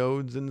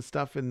geodes and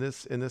stuff in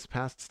this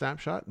past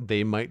snapshot.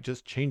 They might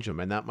just change them,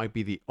 and that might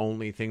be the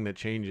only thing that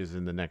changes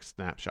in the next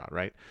snapshot,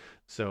 right?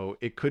 So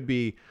it could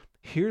be,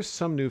 here's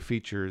some new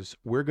features.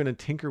 We're going to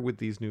tinker with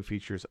these new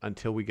features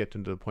until we get to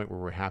the point where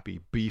we're happy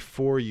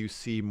before you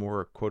see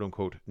more quote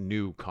unquote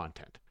new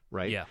content,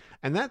 right? Yeah.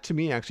 And that to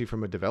me, actually,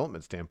 from a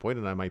development standpoint,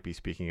 and I might be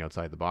speaking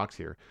outside the box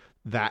here,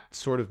 that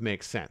sort of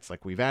makes sense.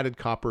 Like, we've added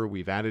copper,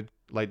 we've added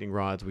lightning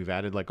rods, we've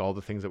added like all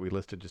the things that we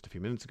listed just a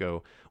few minutes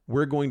ago.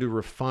 We're going to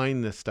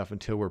refine this stuff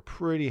until we're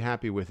pretty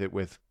happy with it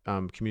with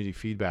community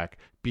feedback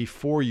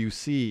before you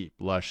see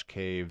lush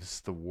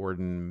caves, the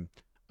warden,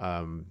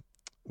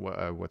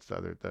 what's the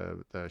other,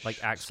 the Like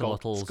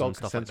skulk axolotls and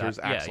stuff like sensors,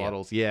 that. Yeah,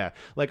 axolotls, yeah.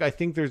 Like, I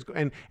think there's,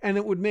 and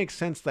it would make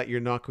sense that you're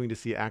not going to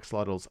see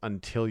axolotls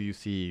until you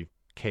see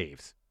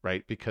caves,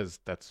 right? Because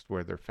that's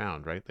where they're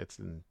found, right?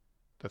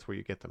 That's where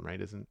you get them, right?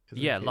 Isn't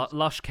Yeah, caves?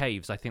 lush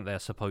caves. I think they're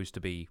supposed to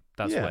be.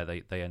 That's Yeah. where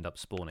they end up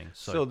spawning.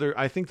 So there,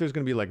 I think there's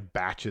going to be like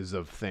batches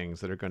of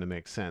things that are going to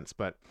make sense.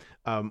 But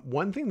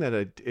one thing that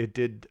it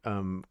did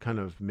kind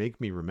of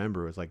make me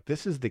remember was like,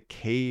 this is the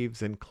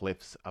caves and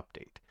cliffs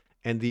update.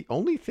 And the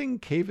only thing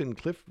cave and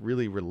cliff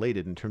really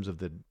related in terms of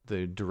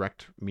the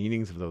direct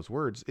meanings of those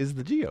words is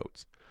the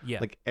geodes. yeah,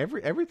 Like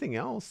everything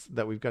else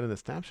that we've got in the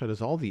snapshot is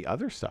all the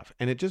other stuff.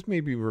 And it just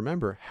made me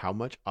remember how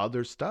much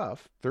other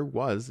stuff there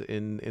was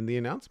in the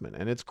announcement.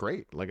 And it's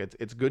great. Like,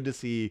 it's good to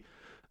see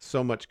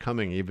so much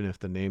coming, even if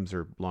the names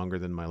are longer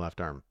than my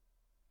left arm.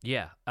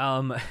 yeah.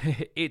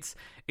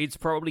 It's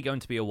probably going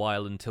to be a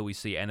while until we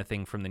see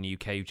anything from the new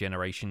cave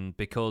generation,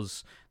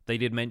 because they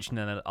did mention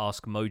in an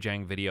Ask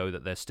Mojang video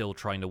that they're still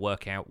trying to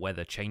work out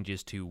whether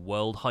changes to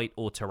world height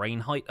or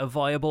terrain height are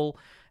viable.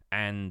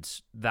 And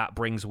that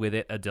brings with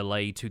it a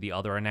delay to the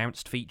other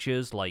announced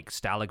features like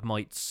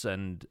stalagmites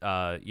and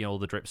all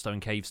the dripstone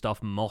cave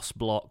stuff, moss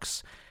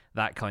blocks,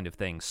 that kind of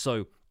thing.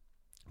 So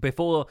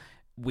before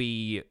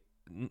we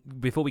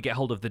get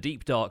hold of the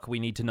deep dark, we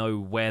need to know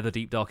where the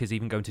deep dark is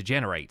even going to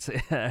generate,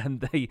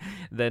 and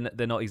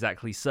they're not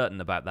exactly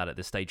certain about that at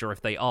this stage, or if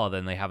they are,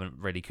 then they haven't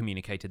really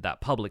communicated that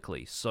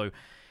publicly. So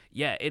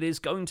yeah, it is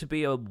going to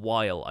be a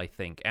while, I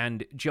think.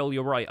 And Joel,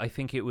 you're right. I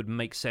think it would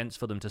make sense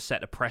for them to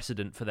set a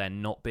precedent for there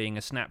not being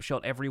a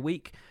snapshot every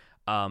week.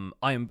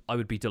 I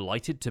would be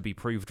delighted to be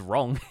proved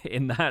wrong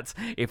in that.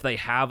 If they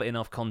have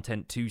enough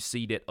content to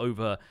seed it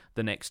over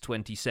the next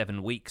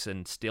 27 weeks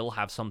and still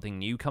have something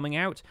new coming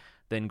out,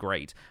 then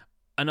great.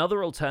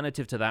 Another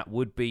alternative to that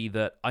would be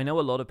that I know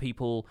a lot of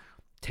people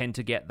tend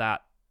to get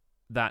that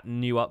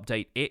new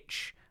update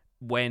itch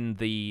when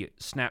the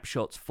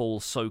snapshots fall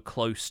so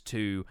close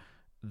to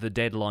the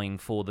deadline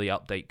for the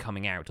update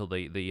coming out, or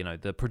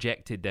the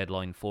projected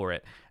deadline for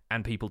it,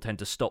 and people tend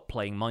to stop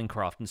playing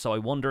Minecraft. And so I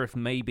wonder if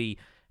maybe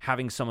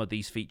having some of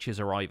these features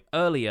arrive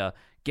earlier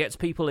gets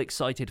people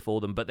excited for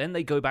them, but then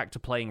they go back to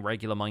playing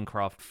regular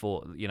Minecraft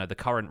for, the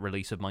current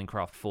release of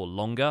Minecraft for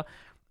longer,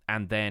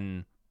 and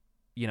then,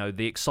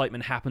 the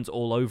excitement happens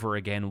all over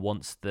again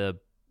once the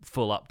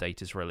full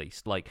update is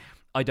released. Like,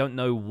 I don't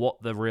know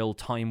what the real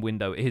time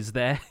window is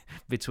there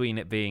between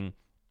it being,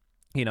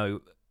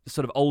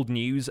 sort of old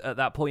news at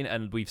that point,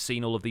 and we've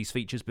seen all of these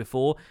features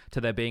before, to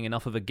there being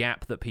enough of a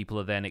gap that people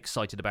are then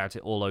excited about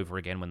it all over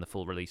again when the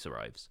full release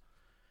arrives.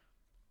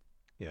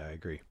 Yeah, I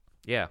agree.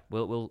 Yeah,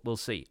 we'll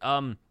see.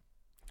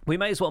 We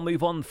may as well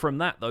move on from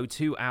that though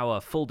to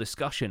our full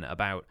discussion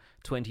about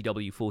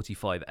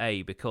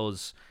 20W45A,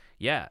 because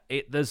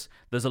there's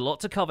a lot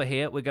to cover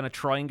here. We're going to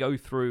try and go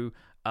through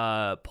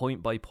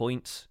point by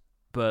point,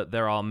 but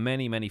there are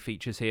many, many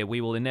features here.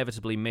 We will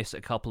inevitably miss a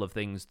couple of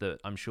things that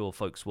I'm sure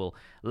folks will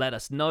let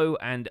us know.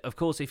 And, of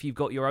course, if you've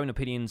got your own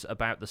opinions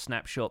about the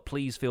snapshot,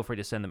 please feel free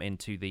to send them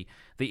into the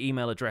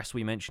email address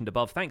we mentioned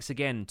above. Thanks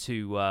again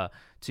to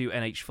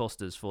NH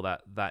Fosters for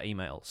that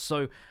email.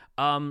 So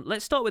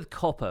let's start with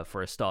copper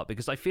for a start,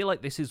 because I feel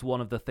like this is one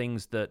of the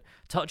things that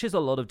touches a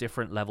lot of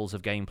different levels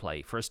of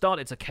gameplay. For a start,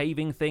 it's a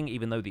caving thing,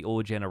 even though the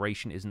ore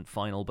generation isn't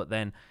final, but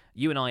then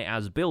you and I,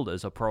 as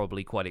builders, are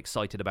probably quite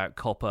excited about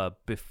copper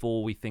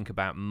before we think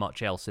about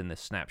much else in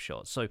this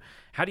snapshot. So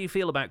how do you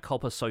feel about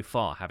copper so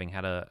far, having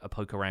had a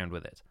poke around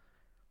with it?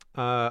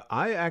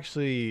 I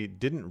actually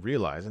didn't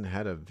realize, and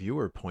had a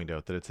viewer point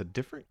out, that it's a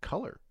different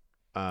color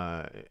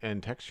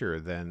and texture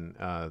than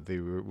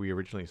we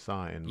originally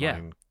saw in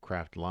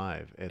Minecraft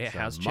Live. It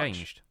has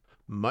changed.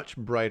 Much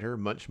brighter,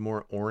 much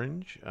more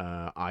orange.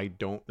 I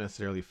don't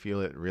necessarily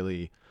feel it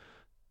really.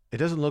 It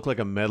doesn't look like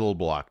a metal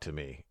block to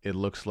me. It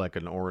looks like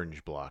an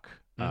orange block.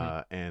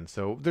 And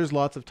so there's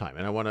lots of time,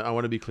 and I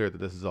want to be clear that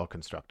this is all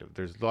constructive.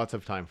 There's lots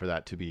of time for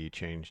that to be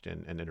changed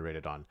and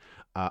iterated on.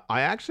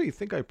 I actually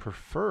think I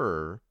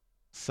prefer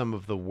some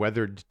of the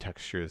weathered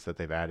textures that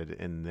they've added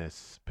in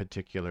this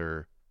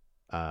particular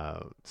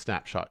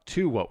snapshot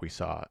to what we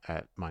saw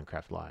at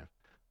Minecraft Live.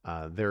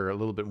 they're a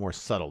little bit more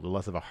subtle. They're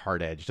less of a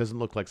hard edge. It doesn't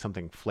look like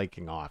something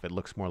flaking off. It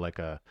looks more like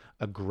a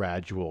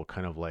gradual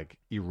kind of like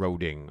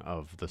eroding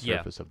of the Yeah.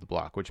 surface of the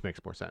block, which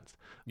makes more sense.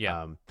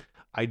 Yeah. Um,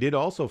 I did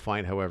also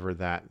find, however,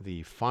 that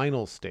the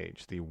final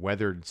stage, the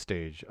weathered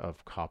stage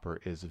of copper,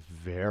 is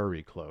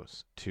very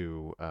close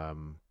to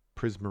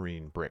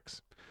prismarine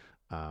bricks,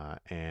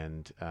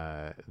 and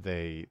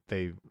they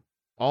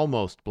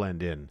almost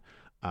blend in.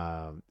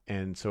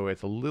 And so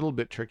it's a little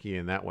bit tricky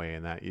in that way,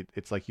 in that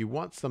it's like you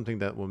want something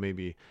that will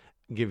maybe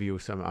give you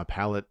a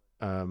palette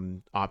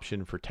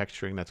option for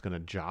texturing that's going to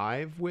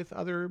jive with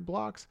other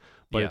blocks,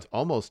 but Yeah. it's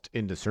almost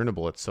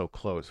indiscernible. It's so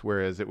close.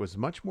 Whereas it was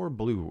much more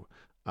blue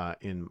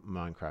in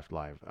Minecraft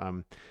Live.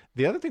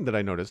 The other thing that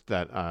I noticed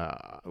that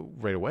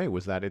right away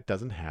was that it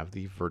doesn't have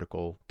the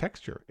vertical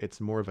texture. It's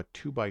more of a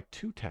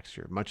 2x2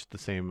 texture, much the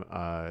same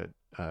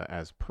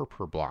as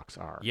purpur blocks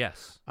are.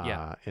 Yes.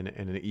 Yeah. In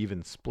an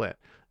even split.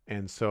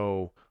 And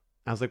so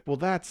I was like, well,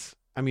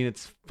 I mean,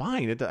 it's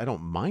fine. I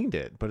don't mind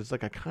it, but it's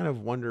like, I kind of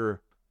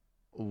wonder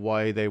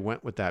why they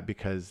went with that,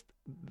 because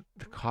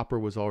the copper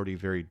was already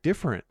very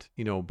different,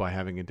 by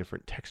having a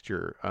different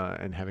texture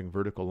and having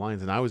vertical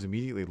lines. And I was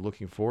immediately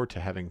looking forward to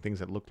having things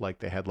that looked like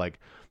they had like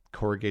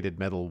corrugated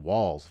metal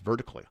walls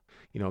vertically,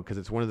 because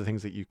it's one of the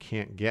things that you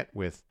can't get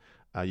with.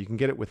 You can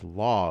get it with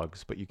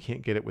logs, but you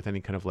can't get it with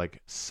any kind of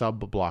like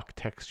sub-block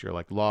texture.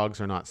 Like logs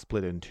are not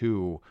split in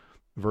two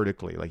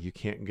vertically. Like you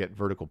can't get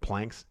vertical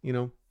planks.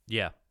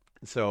 Yeah.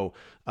 So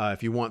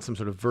if you want some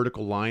sort of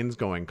vertical lines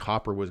going,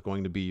 copper was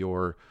going to be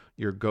your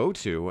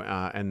go-to,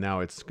 and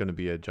now it's going to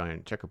be a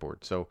giant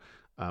checkerboard. So,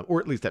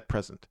 or at least at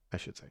present, I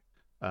should say.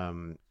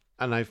 And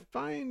I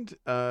find,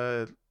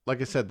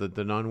 like I said,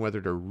 the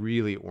non-weathered are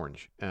really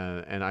orange,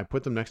 and I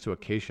put them next to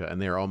acacia,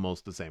 and they're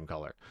almost the same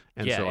color.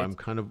 And Yeah. so I'm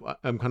kind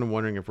of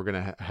wondering if we're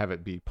going to have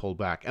it be pulled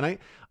back. And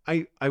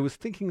I was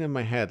thinking in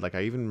my head, like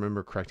I even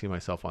remember correcting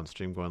myself on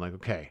stream, going like,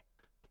 okay,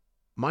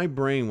 my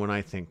brain, when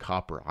I think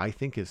copper, I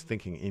think is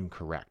thinking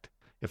incorrect.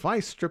 If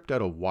I stripped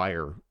out a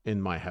wire in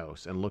my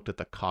house and looked at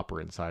the copper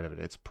inside of it,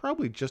 it's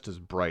probably just as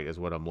bright as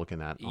what I'm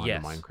looking at on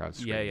Yes. the Minecraft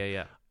screen. Yeah. Yeah.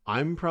 Yeah.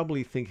 I'm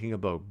probably thinking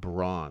about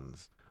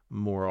bronze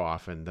more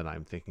often than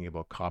I'm thinking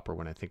about copper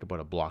when I think about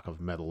a block of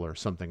metal or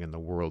something in the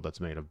world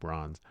that's made of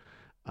bronze.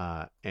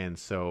 And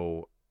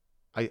so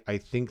I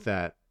think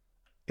that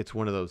it's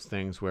one of those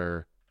things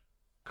where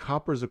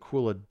copper's a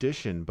cool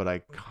addition, but I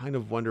kind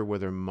of wonder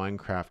whether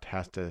Minecraft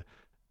has to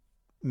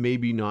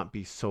maybe not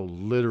be so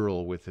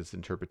literal with its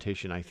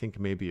interpretation. I think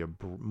maybe a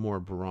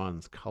more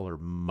bronze color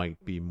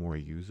might be more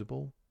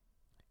usable.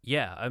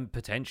 Yeah,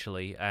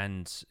 potentially.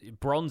 And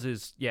bronze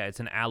is, it's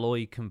an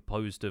alloy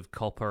composed of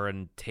copper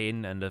and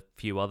tin and a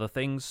few other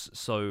things.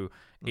 So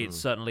it's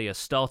certainly a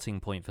starting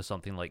point for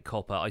something like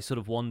copper. I sort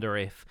of wonder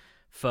if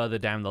further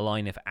down the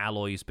line, if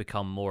alloys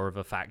become more of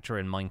a factor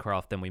in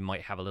Minecraft, then we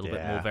might have a little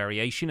bit more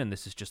variation, and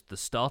this is just the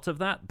start of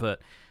that.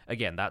 But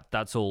again,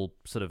 that's all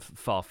sort of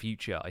far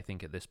future, I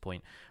think, at this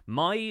point.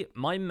 My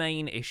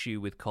main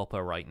issue with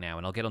copper right now,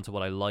 and I'll get onto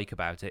what I like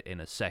about it in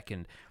a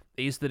second,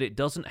 is that it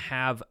doesn't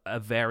have a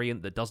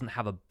variant that doesn't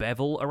have a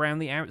bevel around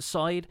the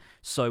outside,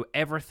 so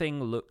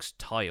everything looks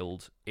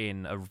tiled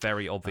in a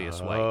very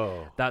obvious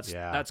way.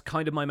 That's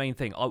kind of my main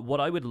thing. What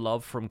I would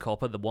love from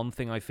copper, the one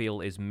thing I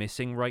feel is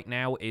missing right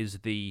now, is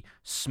the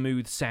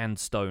smooth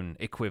sandstone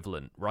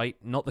equivalent, right?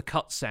 Not the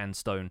cut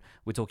sandstone.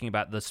 We're talking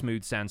about the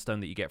smooth sandstone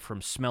that you get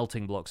from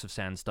smelting blocks of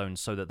sandstone,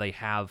 so that they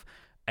have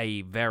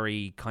a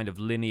very kind of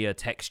linear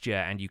texture,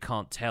 and you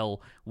can't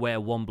tell where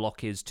one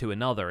block is to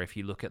another if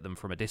you look at them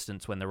from a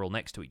distance when they're all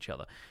next to each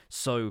other.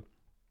 So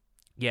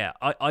yeah,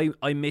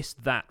 I miss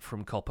that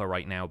from copper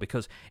right now,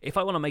 because if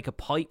I want to make a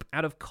pipe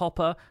out of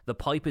copper, the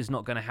pipe is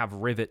not going to have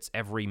rivets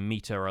every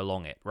meter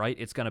along it, right?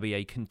 It's going to be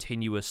a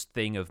continuous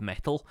thing of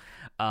metal.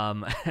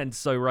 And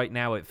so right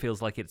now it feels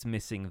like it's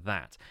missing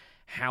that.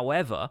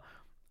 However,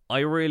 I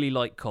really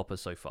like copper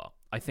so far.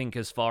 I think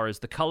as far as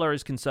the color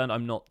is concerned,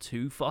 I'm not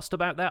too fussed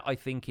about that. I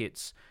think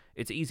it's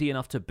easy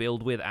enough to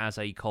build with as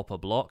a copper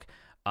block.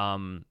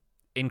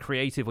 In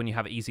creative, when you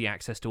have easy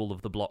access to all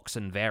of the blocks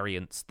and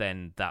variants,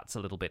 then that's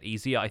a little bit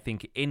easier. I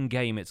think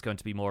in-game it's going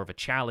to be more of a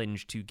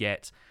challenge to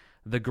get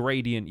the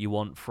gradient you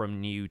want from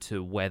new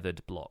to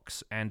weathered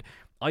blocks. And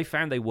I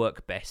found they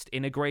work best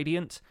in a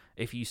gradient.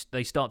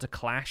 They start to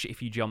clash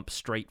if you jump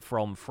straight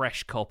from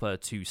fresh copper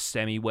to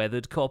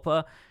semi-weathered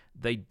copper.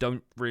 They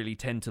don't really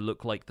tend to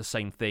look like the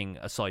same thing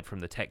aside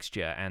from the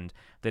texture, and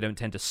they don't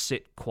tend to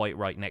sit quite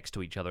right next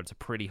to each other. It's a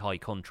pretty high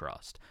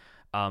contrast.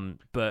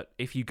 But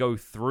if you go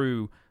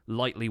through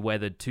lightly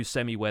weathered to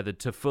semi-weathered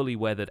to fully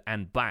weathered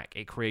and back,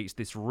 it creates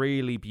this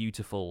really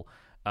beautiful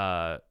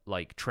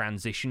like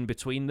transition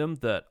between them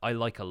that I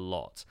like a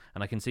lot,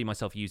 and I can see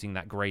myself using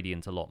that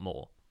gradient a lot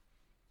more.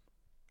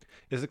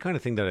 It's the kind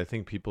of thing that I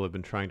think people have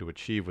been trying to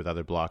achieve with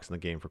other blocks in the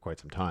game for quite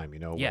some time,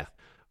 with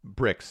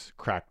bricks,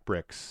 cracked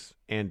bricks,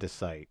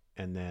 andesite,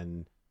 and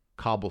then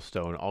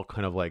cobblestone, all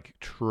kind of like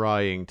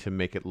trying to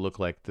make it look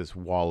like this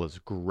wall is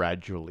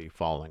gradually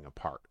falling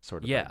apart,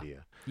 sort of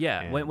idea.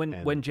 Yeah,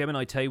 And when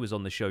Gemini Tay was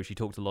on the show, she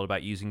talked a lot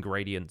about using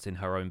gradients in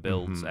her own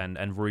builds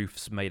and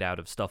roofs made out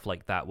of stuff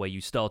like that, where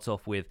you start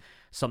off with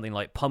something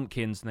like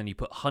pumpkins, and then you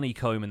put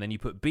honeycomb, and then you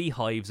put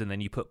beehives, and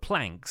then you put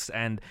planks,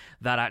 and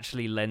that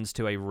actually lends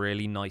to a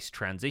really nice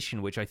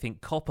transition, which I think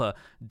Copper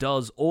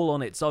does all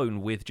on its own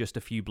with just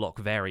a few block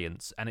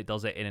variants, and it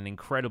does it in an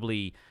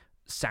incredibly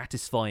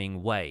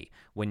satisfying way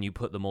when you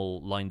put them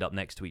all lined up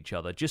next to each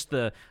other. Just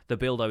the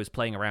build I was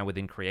playing around with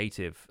in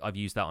creative, I've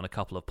used that on a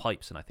couple of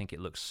pipes and I think it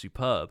looks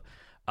superb.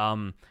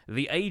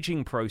 The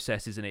aging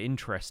process is an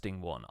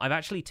interesting one. I've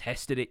actually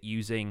tested it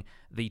using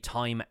the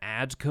time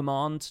add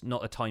command,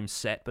 not a time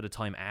set but a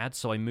time add,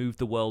 so I moved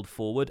the world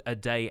forward a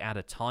day at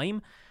a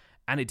time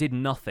and it did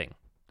nothing.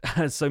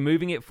 So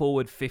moving it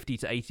forward 50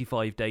 to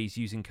 85 days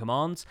using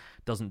commands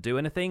doesn't do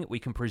anything. We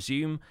can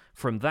presume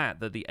from that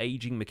the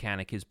aging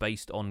mechanic is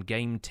based on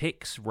game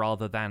ticks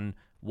rather than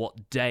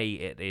what day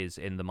it is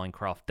in the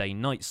Minecraft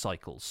day-night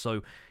cycles.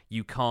 So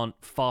you can't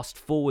fast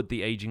forward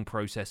the aging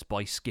process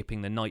by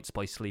skipping the nights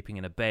by sleeping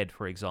in a bed,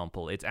 for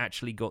example. It's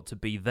actually got to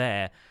be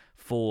there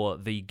for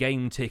the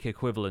game tick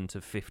equivalent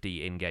of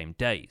 50 in-game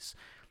days,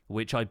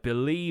 which I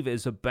believe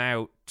is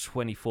about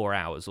 24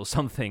 hours or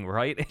something,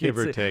 right? Give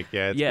or take,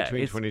 yeah. It's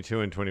between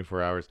 22 and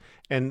 24 hours.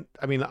 And,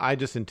 I mean, I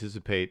just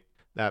anticipate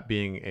that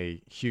being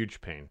a huge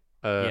pain.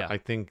 I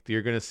think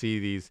you're going to see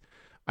these...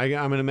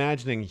 I'm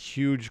imagining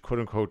huge,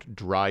 quote-unquote,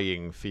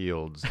 drying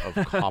fields of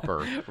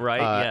copper.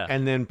 Right, yeah.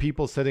 And then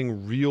people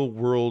setting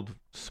real-world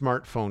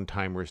smartphone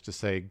timers to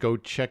say, go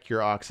check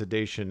your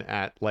oxidation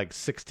at like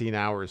 16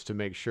 hours to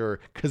make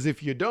sure. Because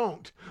if you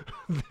don't,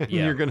 then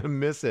you're going to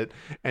miss it.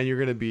 And you're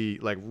going to be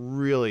like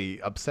really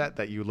upset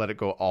that you let it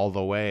go all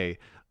the way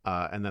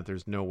and that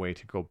there's no way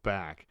to go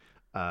back.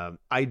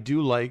 I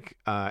do like,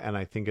 and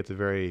I think it's a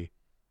very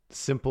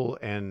simple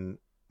and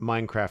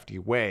Minecrafty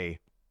way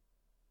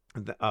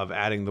of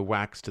adding the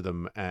wax to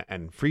them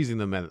and freezing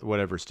them at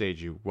whatever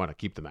stage you want to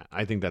keep them at.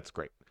 I think that's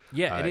great.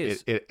 Yeah, it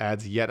is. It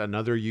adds yet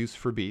another use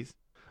for bees.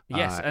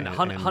 Yes, and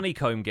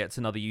honeycomb gets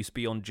another use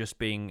beyond just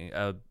being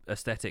a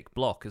aesthetic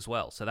block as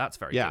well. So that's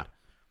very good.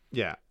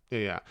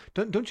 Yeah.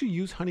 Don't you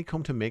use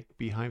honeycomb to make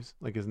beehives?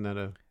 Like, isn't that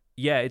a...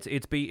 Yeah,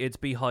 it's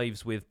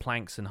beehives with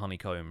planks and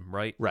honeycomb,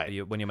 right?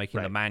 Right. When you're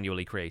making the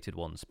manually created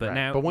ones. But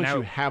but once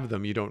you have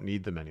them, you don't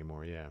need them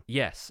anymore. Yeah.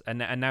 Yes, and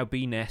now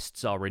bee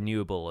nests are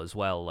renewable as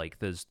well. Like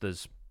there's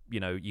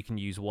you can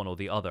use one or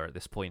the other at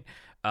this point.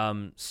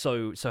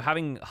 So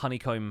having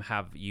honeycomb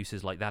have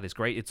uses like that is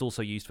great. It's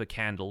also used for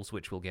candles,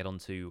 which we'll get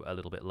onto a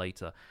little bit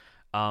later.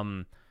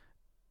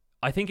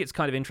 I think it's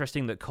kind of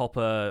interesting that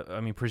copper,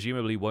 I mean,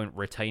 presumably won't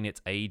retain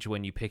its age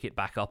when you pick it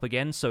back up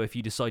again. So if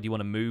you decide you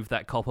want to move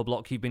that copper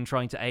block you've been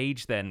trying to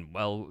age, then,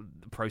 well,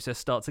 the process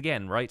starts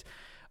again, right?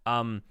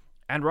 And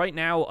right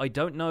now, I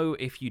don't know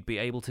if you'd be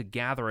able to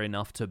gather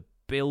enough to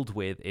build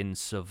with in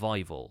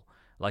survival.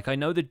 Like, I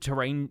know the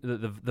terrain,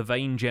 the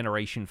vein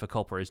generation for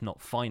copper is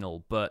not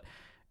final, but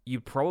you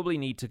probably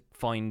need to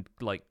find,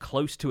 like,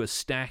 close to a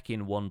stack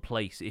in one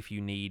place if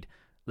you need...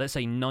 let's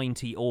say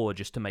 90 ore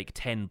just to make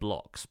 10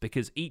 blocks,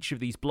 because each of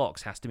these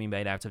blocks has to be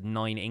made out of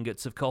 9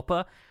 ingots of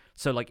copper.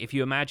 So, like, if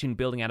you imagine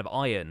building out of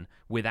iron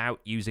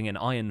without using an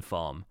iron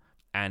farm,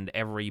 and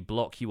every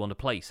block you want to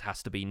place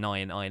has to be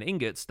 9 iron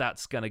ingots,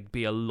 that's going to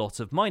be a lot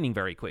of mining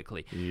very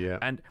quickly. Yeah.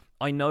 And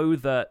I know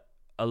that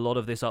a lot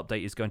of this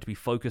update is going to be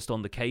focused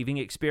on the caving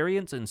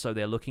experience, and so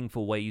they're looking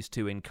for ways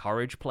to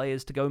encourage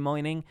players to go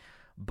mining,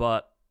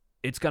 but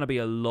it's going to be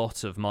a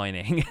lot of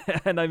mining,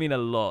 and I mean a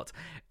lot,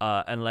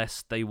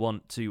 unless they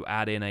want to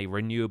add in a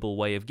renewable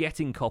way of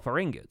getting copper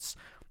ingots.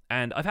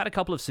 And I've had a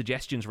couple of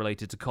suggestions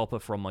related to copper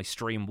from my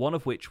stream, one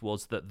of which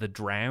was that the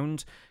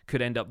drowned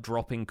could end up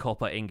dropping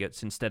copper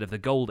ingots instead of the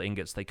gold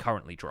ingots they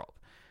currently drop,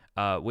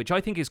 which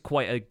I think is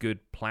quite a good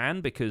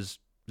plan, because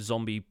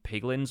zombie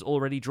piglins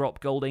already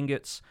drop gold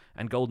ingots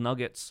and gold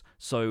nuggets,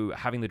 so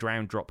having the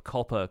drowned drop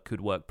copper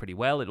could work pretty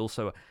well. It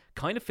also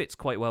kind of fits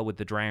quite well with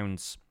the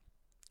drowned's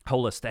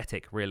whole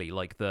aesthetic, really,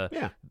 like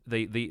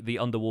the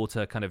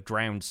underwater kind of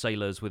drowned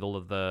sailors with all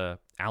of the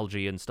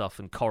algae and stuff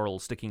and coral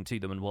sticking to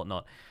them and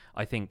whatnot.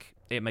 I think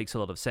it makes a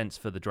lot of sense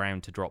for the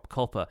drowned to drop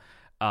copper.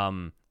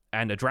 And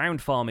a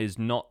drowned farm is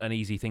not an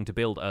easy thing to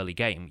build early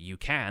game. You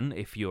can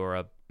if you're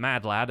a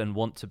mad lad and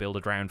want to build a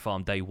drowned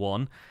farm day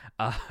one,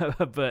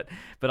 but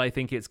I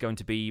think it's going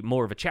to be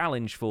more of a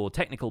challenge for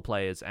technical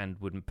players, and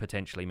would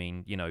potentially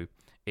mean,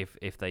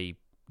 if they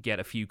get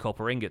a few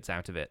copper ingots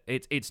out of it.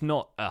 It's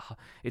not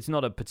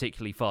a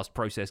particularly fast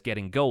process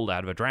getting gold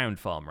out of a drowned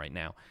farm right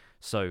now,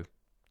 so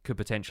could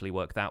potentially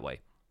work that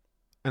way.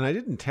 And I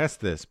didn't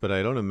test this, but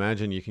I don't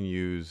imagine you can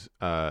use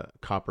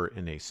copper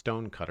in a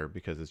stone cutter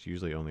because it's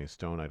usually only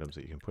stone items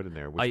that you can put in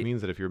there, which I means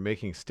that if you're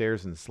making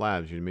stairs and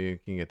slabs, you're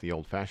making it the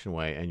old-fashioned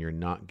way, and you're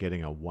not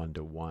getting a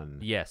one-to-one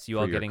Yes, you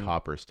for are your getting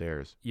copper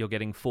stairs. you're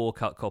getting 4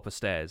 cut copper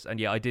stairs. And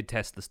yeah, I did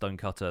test the stone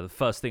cutter. The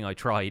first thing I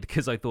tried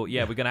because I thought,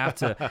 yeah, we're gonna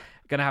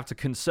have to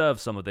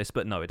conserve some of this,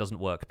 but no, it doesn't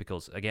work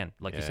because again,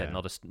 like you said,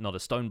 Yeah. not a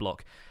stone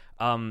block.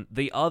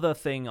 The other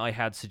thing I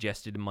had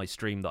suggested in my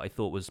stream that I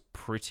thought was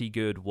pretty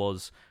good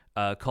was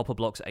copper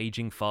blocks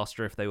aging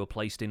faster if they were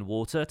placed in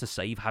water to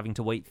save having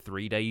to wait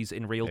 3 days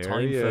in real There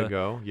time you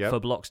go. Yep. for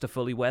blocks to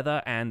fully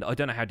weather. And I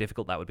don't know how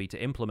difficult that would be to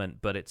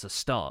implement, but it's a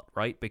start,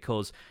 right?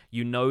 Because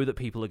you know that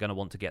people are going to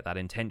want to get that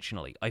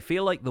intentionally. I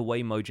feel like the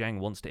way Mojang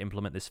wants to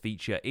implement this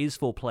feature is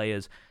for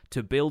players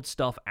to build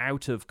stuff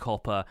out of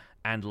copper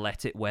and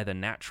let it weather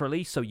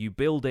naturally. So you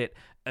build it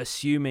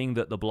assuming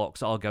that the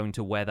blocks are going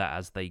to weather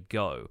as they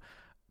go.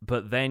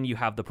 But then you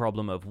have the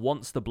problem of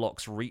once the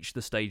blocks reach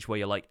the stage where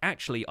you're like,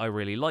 actually, I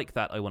really like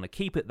that, I want to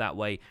keep it that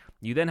way,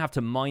 you then have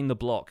to mine the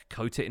block,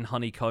 coat it in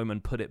honeycomb,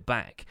 and put it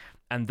back.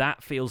 And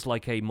that feels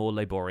like a more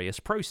laborious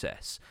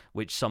process,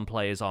 which some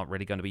players aren't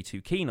really going to be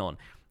too keen on.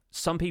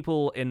 Some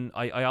people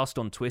I asked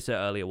on Twitter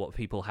earlier what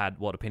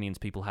opinions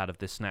people had of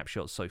this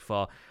snapshot so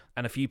far,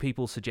 and a few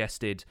people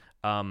suggested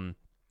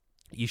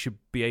you should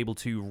be able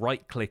to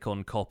right-click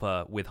on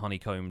copper with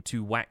honeycomb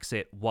to wax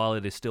it while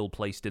it is still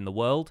placed in the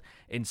world,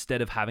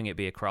 instead of having it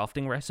be a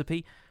crafting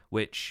recipe,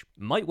 which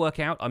might work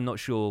out. I'm not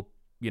sure,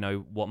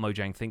 what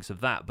Mojang thinks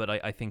of that, but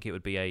I think it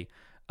would be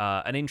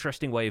an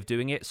interesting way of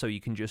doing it, so you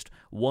can just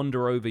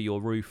wander over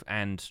your roof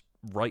and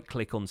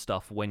right-click on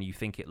stuff when you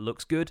think it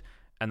looks good,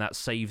 and that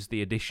saves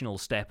the additional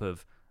step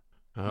of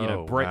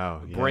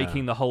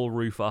breaking the whole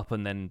roof up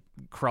and then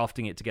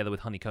crafting it together with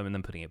honeycomb and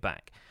then putting it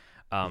back.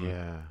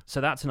 So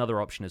that's another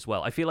option as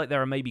well. I feel like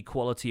there are maybe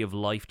quality of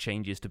life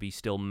changes to be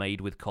still made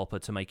with copper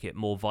to make it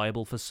more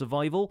viable for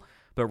survival,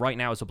 but right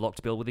now as a block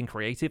to build within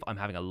creative, I'm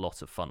having a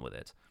lot of fun with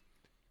it.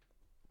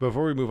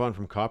 Before we move on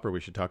from copper, we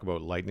should talk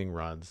about lightning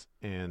rods.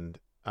 And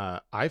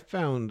I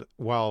found,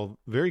 while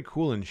very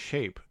cool in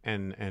shape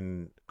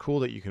and cool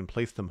that you can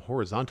place them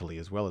horizontally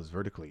as well as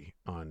vertically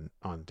on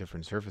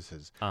different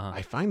surfaces,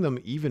 I find them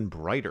even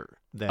brighter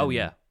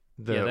than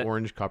the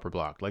orange copper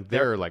block. Like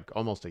they're like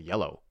almost a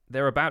yellow.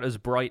 They're about as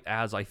bright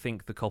as I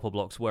think the copper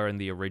blocks were in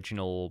the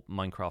original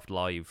Minecraft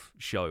Live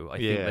show. I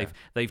think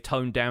they've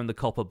toned down the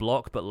copper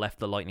block but left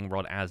the lightning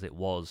rod as it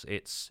was.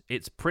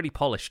 It's pretty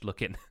polished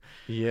looking.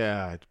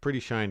 Yeah, it's pretty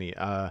shiny.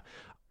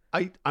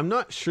 I'm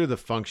not sure the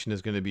function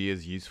is going to be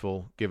as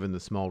useful given the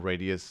small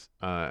radius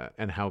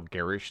and how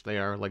garish they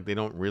are. Like they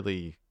don't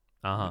really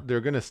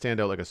they're going to stand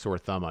out like a sore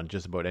thumb on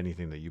just about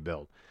anything that you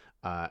build.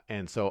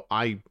 And so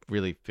I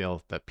really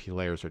feel that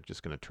players are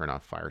just going to turn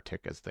off fire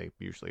tick as they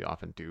usually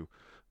often do.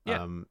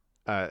 Yeah.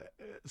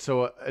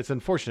 So it's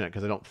unfortunate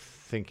because I don't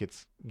think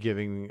it's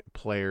giving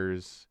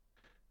players,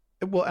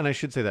 well, and I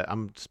should say that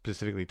I'm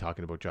specifically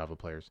talking about Java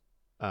players,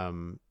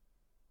 an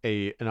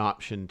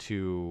option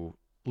to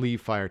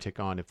leave fire tick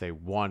on if they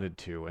wanted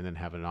to, and then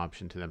have an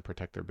option to then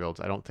protect their builds.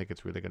 I don't think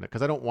it's really going to,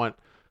 because I don't want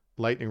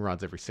lightning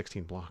rods every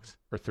 16 blocks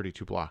or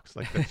 32 blocks.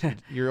 Like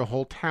your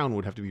whole town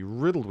would have to be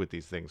riddled with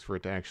these things for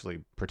it to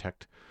actually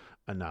protect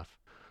enough.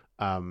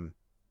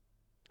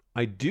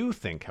 I do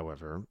think,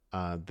 however,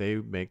 they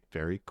make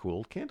very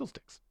cool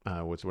candlesticks.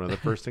 Which one of the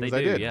first things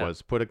I did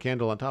was put a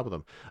candle on top of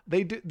them.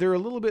 They're a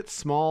little bit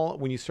small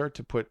when you start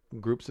to put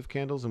groups of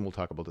candles, and we'll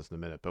talk about this in a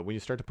minute. But when you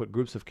start to put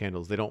groups of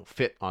candles, they don't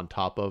fit on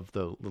top of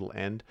the little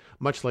end,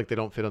 much like they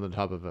don't fit on the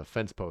top of a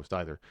fence post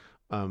either.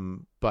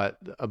 But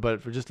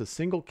for just a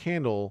single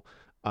candle,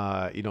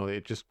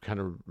 it just kind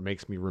of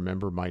makes me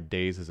remember my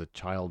days as a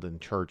child in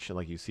church.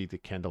 Like you see the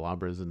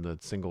candelabras and the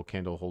single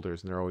candle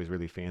holders, and they're always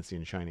really fancy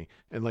and shiny.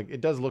 And like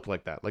it does look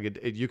like that. Like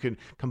you can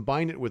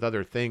combine it with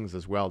other things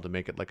as well to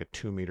make it like a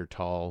 2 meter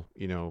tall,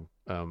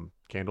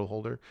 candle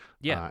holder.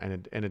 Yeah.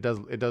 And it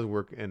does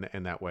work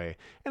in that way.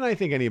 And I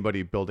think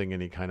anybody building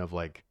any kind of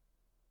like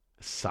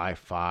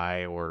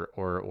sci-fi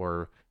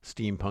or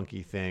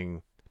steampunky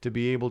thing, to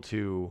be able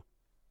to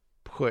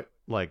put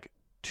like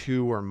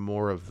 2 or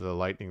more of the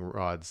lightning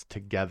rods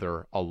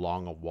together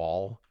along a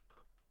wall,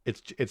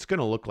 it's going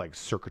to look like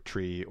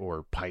circuitry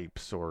or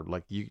pipes, or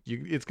like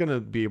it's going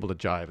to be able to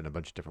jive in a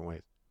bunch of different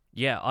ways.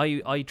 Yeah,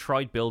 I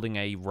tried building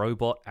a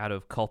robot out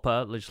of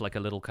copper, just like a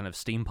little kind of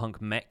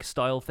steampunk mech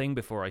style thing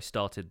before I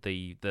started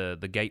the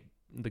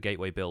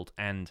gateway build,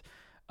 and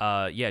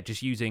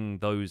just using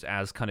those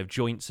as kind of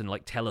joints and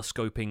like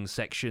telescoping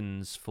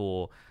sections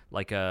for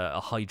like a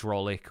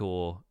hydraulic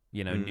or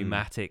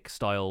pneumatic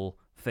style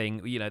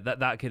thing,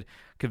 that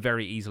could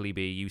very easily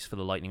be used for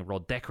the lightning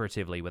rod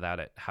decoratively without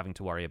it having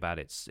to worry about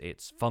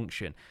its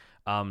function.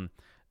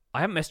 I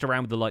haven't messed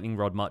around with the lightning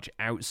rod much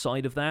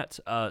outside of that.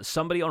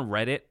 Somebody on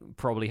Reddit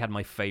probably had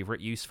my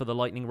favorite use for the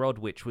lightning rod,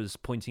 which was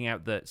pointing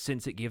out that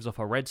since it gives off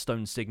a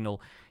redstone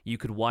signal, you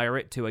could wire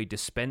it to a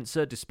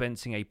dispenser,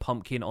 dispensing a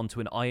pumpkin onto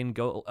an iron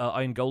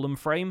golem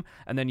frame,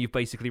 and then you've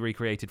basically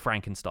recreated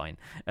Frankenstein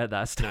at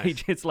that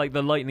stage. Nice. It's like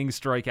the lightning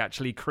strike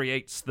actually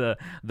creates the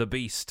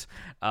beast,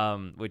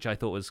 which I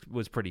thought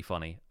was pretty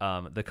funny.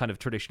 The kind of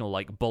traditional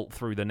like bolt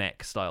through the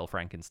neck style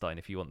Frankenstein,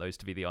 if you want those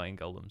to be the iron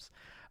golems.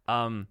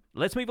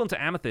 Let's move on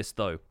to Amethyst,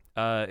 though.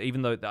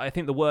 Even though I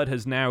think the word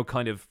has now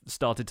kind of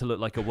started to look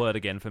like a word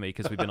again for me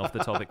because we've been off the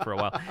topic for a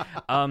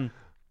while.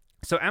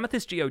 So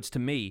Amethyst geodes, to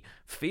me,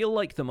 feel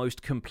like the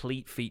most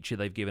complete feature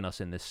they've given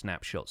us in this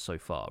snapshot so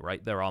far,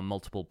 right? There are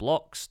multiple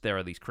blocks. There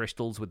are these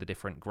crystals with the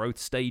different growth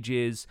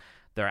stages.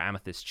 There are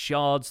amethyst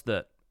shards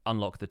that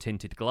unlock the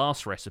tinted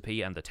glass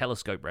recipe and the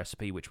telescope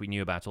recipe, which we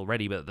knew about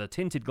already, but the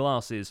tinted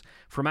glass is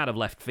from out of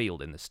left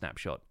field in this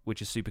snapshot,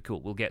 which is super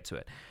cool. We'll get to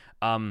it.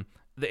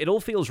 It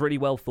all feels really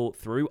well thought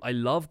through. I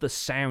love the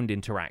sound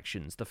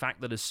interactions. The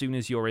fact that as soon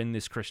as you're in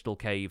this crystal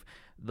cave,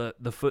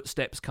 the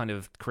footsteps kind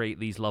of create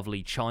these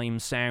lovely chime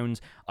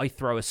sounds. I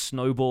throw a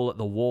snowball at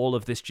the wall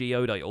of this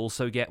geode. I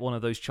also get one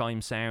of those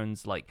chime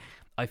sounds. Like,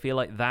 I feel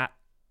like that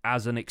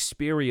as an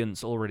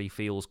experience already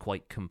feels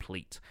quite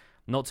complete.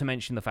 Not to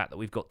mention the fact that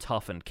we've got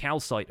tuff and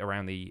calcite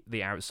around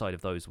the outside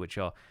of those, which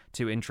are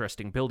two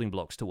interesting building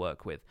blocks to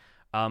work with.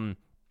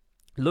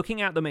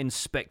 Looking at them in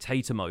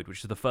spectator mode,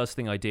 which is the first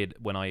thing I did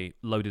when I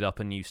loaded up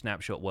a new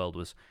snapshot world,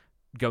 was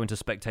go into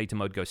spectator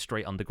mode, go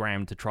straight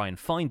underground to try and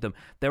find them.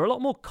 They're a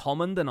lot more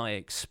common than I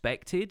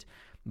expected,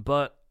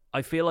 but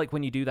I feel like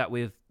when you do that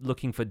with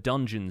looking for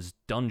dungeons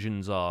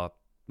are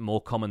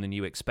more common than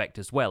you expect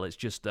as well. It's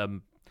just,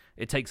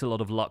 it takes a lot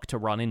of luck to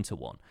run into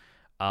one.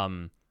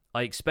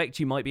 I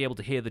expect you might be able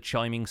to hear the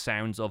chiming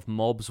sounds of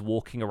mobs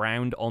walking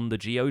around on the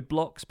geode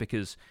blocks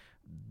because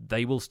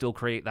they will still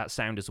create that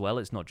sound as well.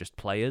 It's not just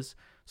players.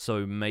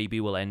 So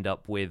maybe we'll end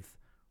up with,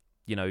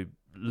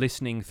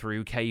 listening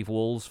through cave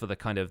walls for the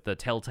kind of the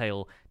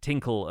telltale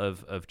tinkle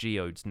of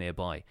geodes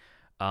nearby.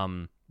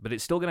 But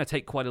it's still going to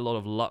take quite a lot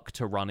of luck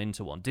to run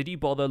into one. Did you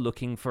bother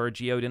looking for a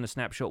geode in a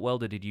snapshot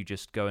world, or did you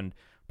just go and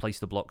place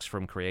the blocks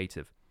from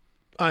creative?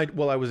 I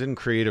was in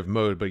creative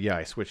mode, but yeah,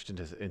 I switched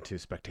into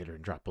spectator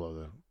and dropped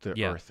below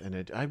the earth, and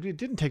it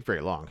didn't take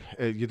very long.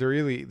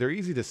 They're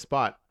easy to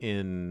spot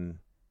in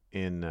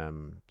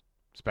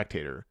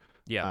spectator.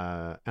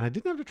 Yeah. And I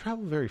didn't have to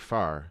travel very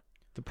far.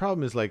 The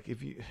problem is, like,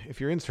 if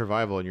you're in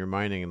survival and you're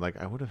mining, and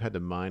like I would have had to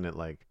mine at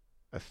like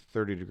a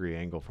 30-degree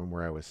angle from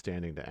where I was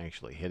standing to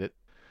actually hit it.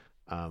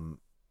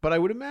 But I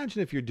would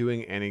imagine if you're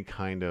doing any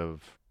kind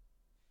of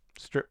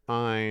strip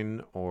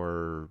mine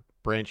or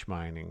branch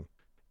mining,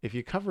 if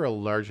you cover a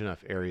large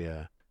enough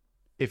area,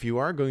 if you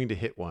are going to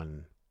hit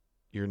one,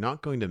 you're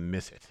not going to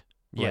miss it.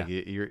 Yeah.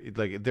 Like you're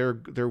like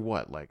they're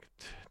what, like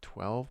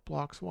 12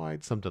 blocks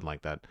wide, something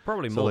like that.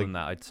 Probably So, more like, than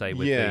that, I'd say,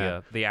 with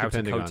the outer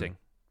depending on- coating.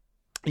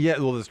 Yeah,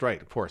 well, that's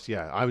right, of course.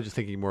 Yeah, I was just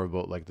thinking more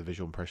about like the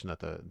visual impression that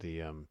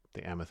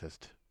the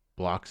amethyst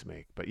blocks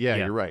make. But yeah,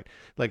 Yeah. you're right.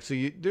 Like, so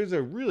there's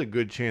a really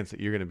good chance that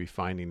you're going to be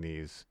finding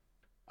these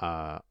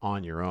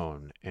on your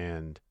own,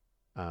 and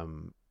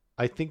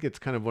I think it's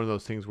kind of one of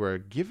those things where,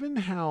 given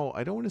how,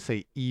 I don't want to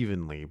say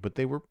evenly, but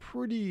they were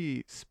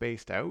pretty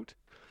spaced out.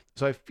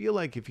 So I feel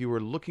like if you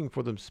were looking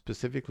for them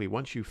specifically,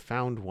 once you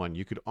found one,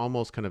 you could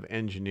almost kind of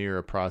engineer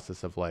a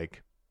process of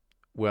like,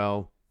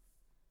 well,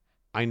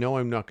 I know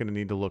I'm not going to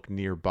need to look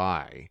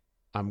nearby.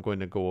 I'm going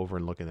to go over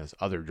and look in this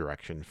other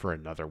direction for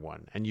another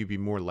one. And you'd be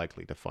more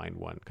likely to find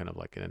one kind of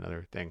like in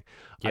another thing.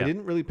 Yeah. I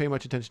didn't really pay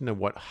much attention to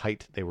what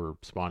height they were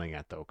spawning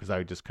at, though, because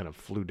I just kind of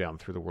flew down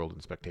through the world in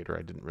spectator.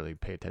 I didn't really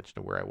pay attention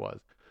to where I was.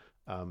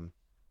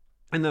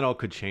 And that all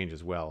could change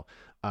as well.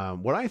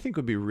 What I think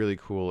would be really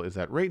cool is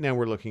that right now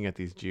we're looking at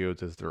these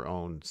geodes as their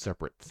own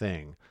separate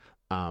thing.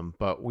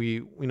 But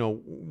we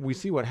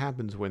see what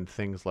happens when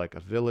things like a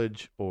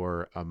village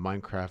or a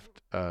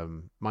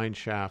Minecraft mine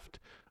shaft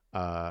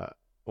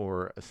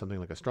or something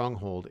like a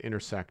stronghold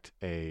intersect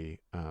a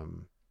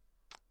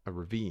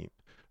ravine,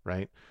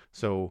 right?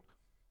 So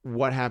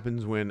what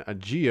happens when a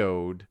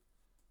geode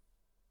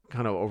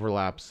kind of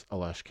overlaps a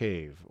lush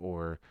cave?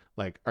 Or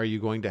like, are you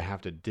going to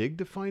have to dig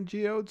to find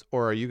geodes,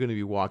 or are you going to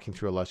be walking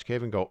through a lush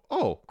cave and go,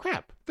 oh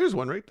crap, there's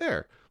one right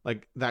there?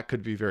 Like, that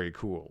could be very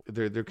cool.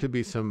 There could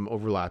be some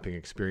overlapping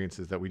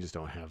experiences that we just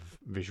don't have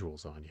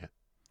visuals on yet.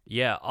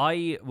 Yeah,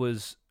 I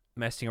was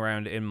messing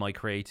around in my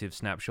creative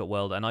snapshot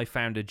world, and I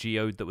found a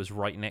geode that was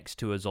right next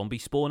to a zombie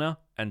spawner.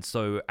 And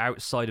so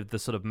outside of the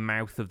sort of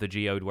mouth of the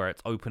geode where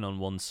it's open on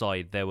one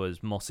side, there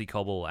was mossy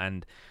cobble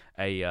and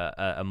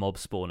a mob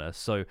spawner.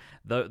 So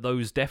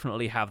those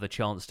definitely have the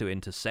chance to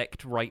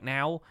intersect right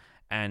now,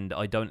 and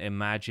I don't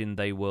imagine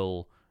they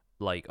will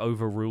like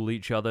overrule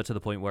each other to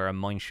the point where a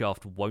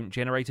mineshaft won't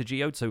generate a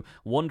geode. So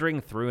wandering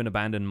through an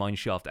abandoned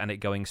mineshaft and it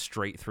going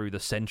straight through the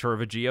center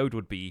of a geode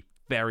would be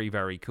very,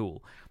 very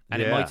cool.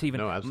 And it might even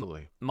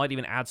absolutely might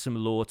even add some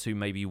lore to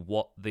maybe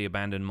what the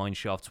abandoned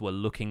mineshafts were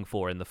looking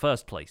for in the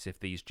first place, if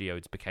these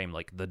geodes became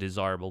like the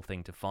desirable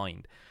thing to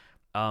find.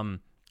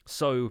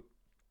 So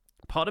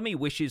part of me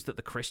wishes that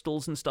the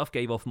crystals and stuff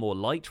gave off more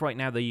light. Right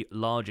now, the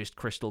largest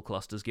crystal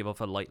clusters give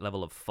off a light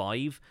level of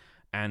 5,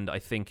 and I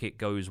think it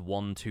goes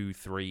 1, 2,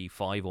 3,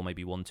 5, or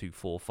maybe 1, 2,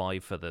 4,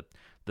 5 for the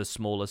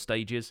smaller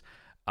stages.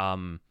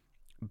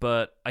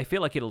 But I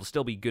feel like it'll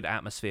still be good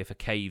atmosphere for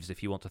caves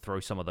if you want to throw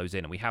some of those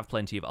in. And we have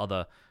plenty of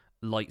other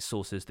light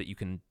sources that you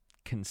can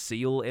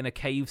conceal in a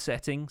cave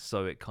setting,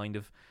 so it kind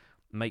of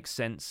makes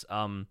sense.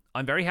 I'm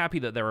very happy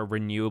that there are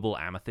renewable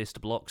amethyst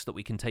blocks that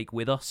we can take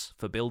with us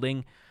for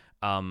building.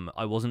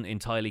 I wasn't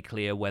entirely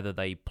clear whether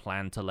they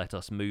plan to let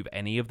us move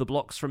any of the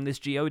blocks from this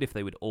geode, if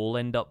they would all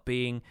end up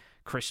being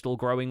crystal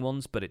growing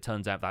ones, but it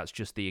turns out that's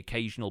just the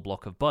occasional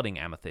block of budding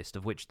amethyst,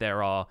 of which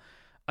there are,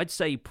 I'd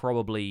say,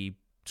 probably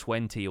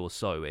 20 or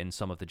so in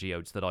some of the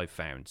geodes that I've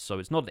found, so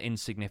it's not an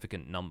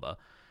insignificant number.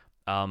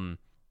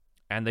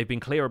 And they've been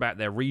clear about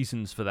their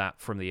reasons for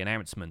that from the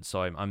announcement,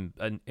 so I'm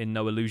in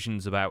no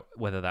illusions about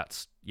whether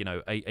that's,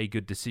 a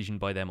good decision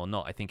by them or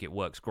not. I think it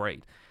works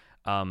great.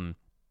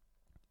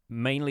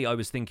 Mainly, I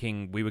was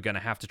thinking we were going to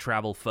have to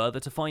travel further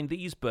to find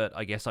these, but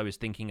I guess I was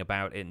thinking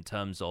about it in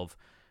terms of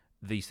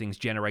these things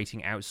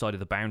generating outside of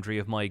the boundary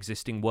of my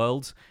existing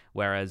worlds,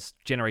 whereas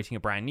generating a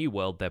brand new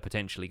world, they're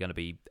potentially going to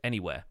be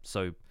anywhere.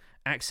 So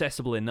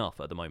accessible enough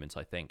at the moment,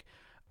 I think.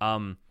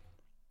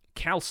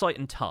 Calcite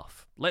and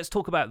tuff. Let's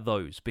talk about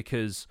those,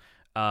 because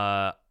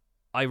I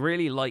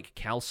really like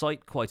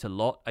calcite quite a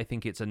lot. I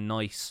think it's a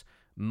nice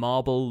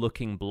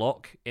marble-looking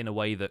block in a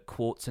way that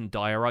quartz and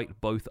diorite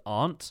both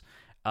aren't.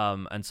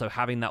 And so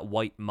having that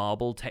white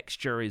marble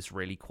texture is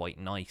really quite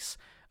nice.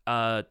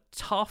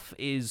 Tuff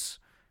is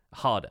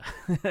harder.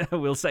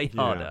 We'll say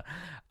harder.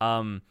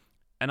 Yeah.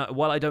 And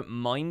while I don't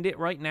mind it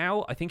right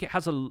now, I think it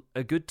has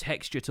a good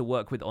texture to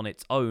work with on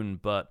its own,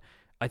 but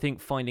I think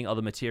finding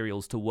other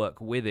materials to work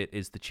with it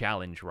is the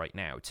challenge right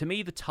now. To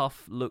me, the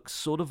tuff looks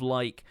sort of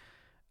like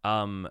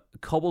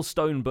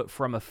cobblestone, but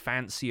from a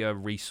fancier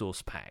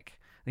resource pack.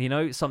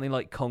 Something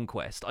like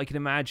Conquest. I can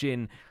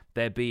imagine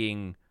there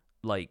being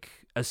like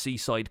a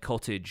seaside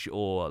cottage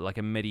or like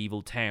a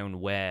medieval town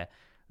where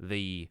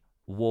the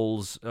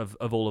walls of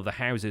all of the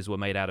houses were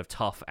made out of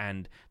tuff,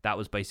 and that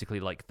was basically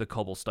like the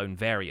cobblestone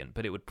variant,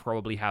 but it would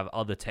probably have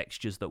other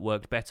textures that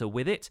worked better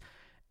with it.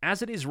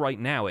 As it is right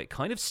now, it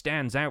kind of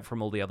stands out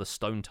from all the other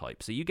stone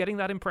types. Are you getting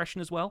that impression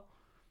as well?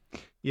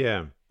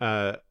 Yeah.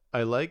 I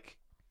like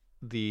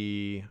how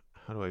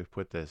do I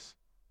put this?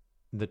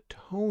 The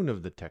tone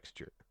of the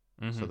texture.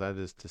 Mm-hmm. So that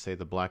is to say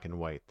the black and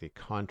white, the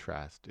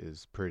contrast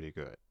is pretty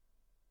good.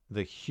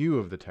 The hue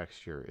of the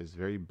texture is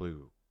very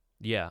blue.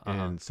 Yeah.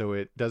 And so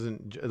it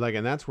doesn't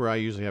and that's where I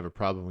usually have a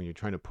problem when you're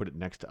trying to put it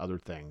next to other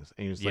things.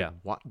 And you're just like,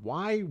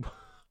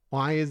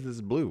 why is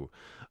this blue?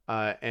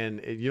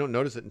 You don't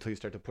notice it until you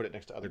start to put it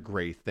next to other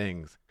gray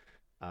things.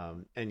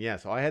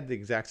 So I had the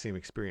exact same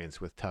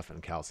experience with tuff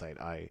and calcite.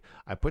 I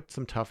put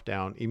some tuff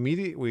down,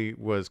 immediately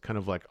was kind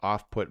of like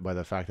off put by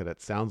the fact that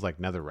it sounds like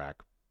netherrack.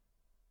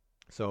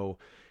 So,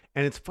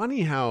 and it's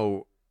funny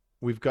how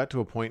we've got to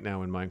a point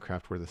now in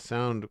Minecraft where the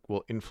sound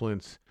will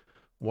influence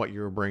what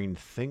your brain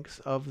thinks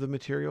of the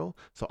material.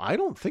 So I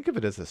don't think of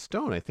it as a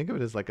stone. I think of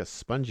it as like a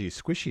spongy,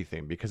 squishy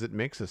thing because it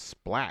makes a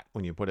splat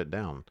when you put it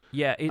down.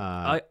 Yeah,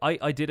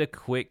 I did a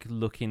quick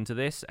look into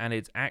this, and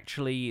it's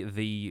actually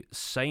the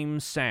same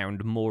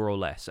sound more or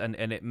less. And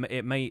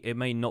it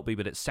may not be,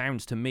 but it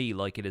sounds to me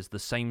like it is the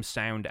same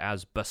sound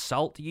as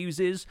basalt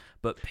uses,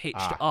 but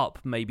pitched up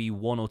maybe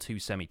 1 or 2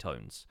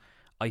 semitones.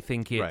 I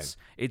think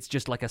it's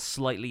just like a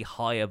slightly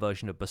higher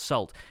version of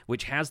basalt,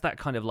 which has that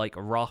kind of like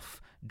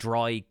rough,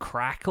 dry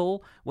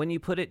crackle when you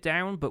put it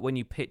down, but when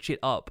you pitch it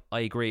up, I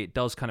agree, it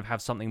does kind of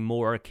have something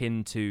more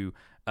akin to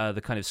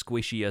the kind of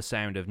squishier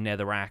sound of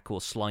netherrack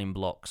or slime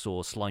blocks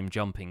or slime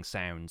jumping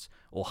sounds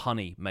or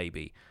honey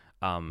maybe.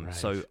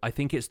 So I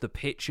think it's the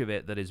pitch of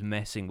it that is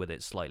messing with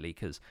it slightly,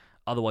 because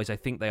otherwise I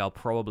think they are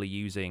probably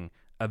using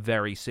a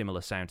very similar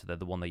sound to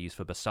the one they use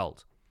for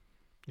basalt.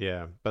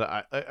 Yeah, but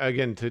I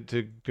again, to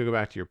go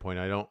back to your point,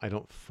 I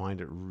don't find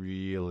it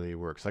really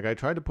works. Like I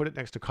tried to put it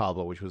next to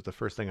cobble, which was the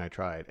first thing I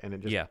tried, and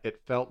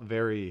it felt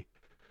very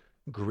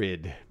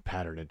grid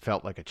pattern. It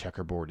felt like a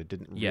checkerboard. It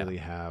didn't really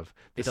have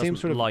the same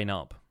sort of line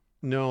up.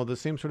 No, the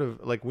same sort of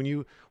like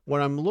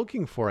what I'm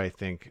looking for, I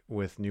think,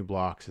 with new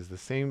blocks is the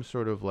same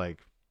sort of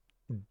like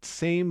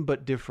same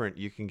but different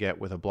you can get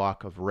with a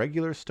block of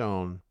regular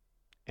stone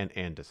and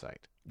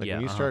andesite. Like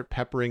when you start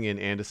peppering in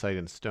andesite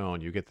and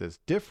stone, you get this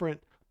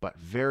different but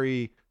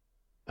very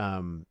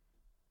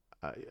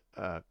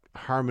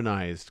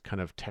harmonized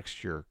kind of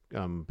texture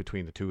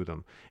between the two of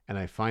them. And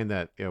I find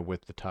that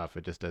with the tuff,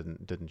 it just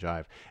didn't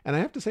jive. And I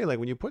have to say, like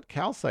when you put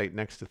calcite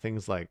next to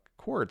things like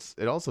quartz,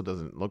 it also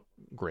doesn't look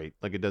great.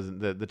 Like it doesn't,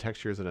 the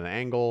texture is at an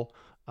angle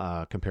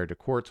compared to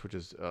quartz, which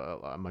is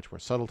a much more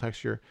subtle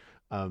texture.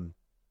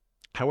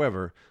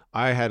 However,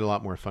 I had a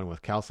lot more fun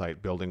with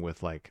calcite building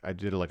with I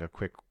did like a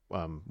quick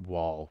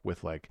wall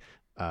with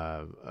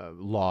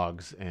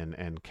logs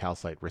and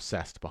calcite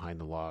recessed behind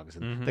the logs,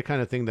 and the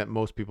kind of thing that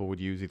most people would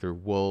use either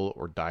wool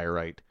or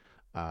diorite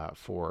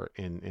for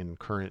in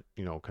current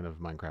kind of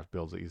Minecraft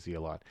builds that you see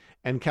a lot.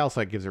 And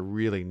calcite gives a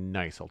really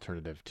nice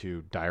alternative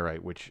to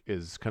diorite, which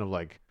is kind of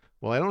like,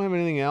 well, I don't have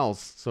anything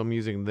else, so I'm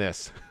using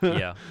this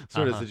Yeah.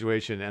 sort of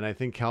situation. And I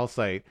think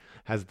calcite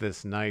has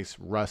this nice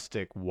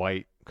rustic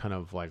white kind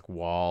of like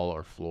wall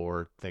or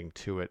floor thing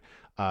to it.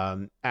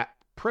 At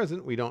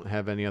present, we don't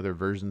have any other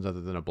versions other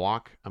than a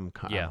block. I'm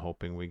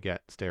hoping we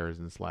get stairs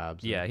and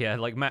slabs. Yeah.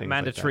 Like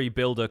mandatory like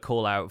builder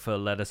call out for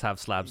let us have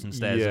slabs and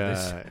stairs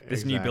in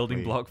this new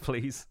building block,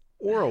 please.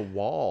 Or a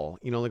wall.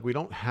 Like we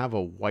don't have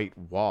a white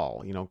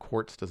wall.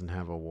 Quartz doesn't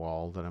have a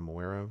wall that I'm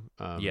aware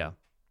of.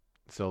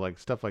 So like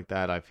stuff like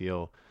that, I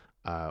feel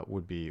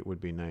would be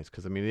nice,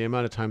 because I mean the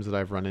amount of times that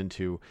I've run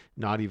into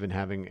not even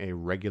having a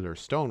regular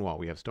stone wall.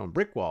 We have stone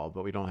brick wall,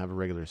 but we don't have a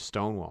regular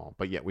stone wall.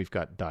 But yet we've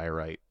got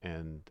diorite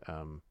and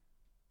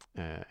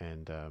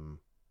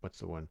what's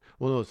the one?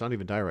 Well, no, it's not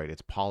even diorite.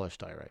 It's polished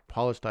diorite,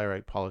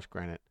 polished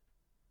granite,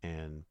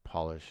 and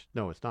polished.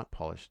 No, it's not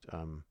polished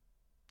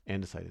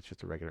andesite. It's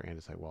just a regular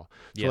andesite wall.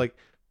 So like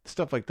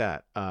stuff like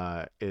that.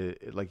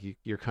 Like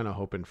you're kind of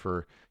hoping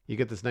for, you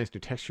get this nice new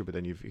texture, but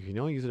then if you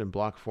only use it in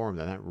block form,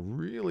 then that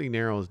really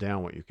narrows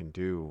down what you can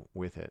do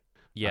with it.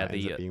 Yeah,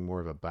 ends up being more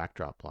of a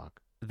backdrop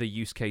block. The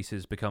use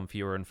cases become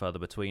fewer and further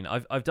between.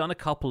 I've done a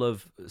couple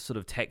of sort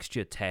of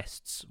texture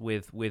tests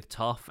with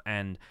Tuff,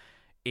 and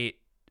it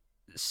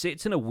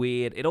sits in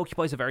it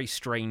occupies a very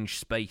strange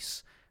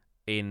space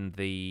in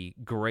the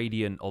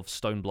gradient of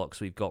stone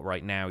blocks we've got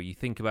right now. You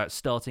think about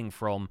starting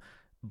from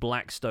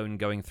black stone,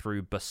 going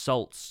through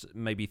basalts,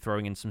 maybe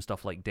throwing in some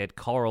stuff like dead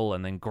coral,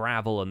 and then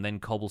gravel, and then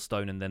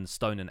cobblestone, and then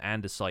stone and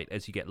andesite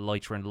as you get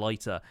lighter and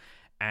lighter.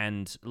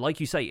 And like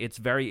you say, it's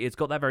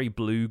got that very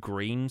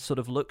blue-green sort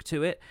of look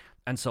to it.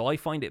 And so I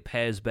find it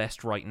pairs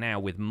best right now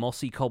with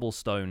mossy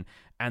cobblestone,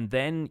 and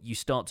then you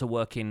start to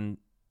work in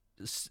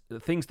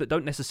things that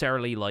don't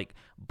necessarily like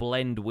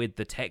blend with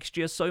the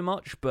texture so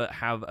much, but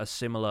have a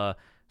similar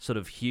sort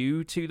of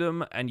hue to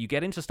them, and you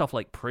get into stuff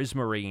like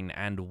prismarine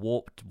and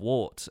warped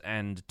wart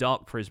and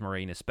dark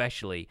prismarine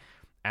especially,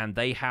 and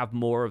they have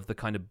more of the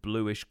kind of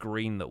bluish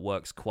green that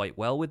works quite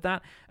well with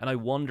that. And I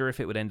wonder if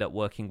it would end up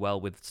working well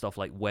with stuff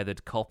like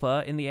weathered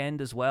copper in the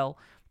end as well.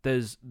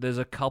 There's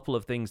a couple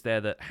of things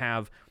there that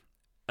have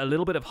a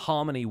little bit of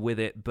harmony with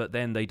it, but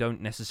then they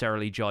don't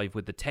necessarily jive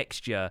with the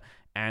texture,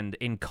 and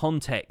in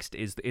context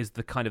is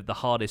the kind of the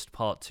hardest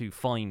part to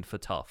find for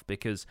Tuff,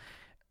 because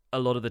a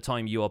lot of the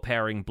time you are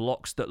pairing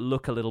blocks that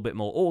look a little bit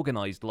more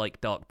organized,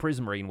 like dark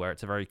prismarine, where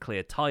it's a very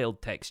clear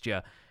tiled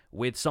texture,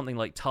 with something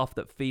like Tuff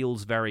that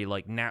feels very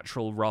like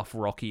natural, rough,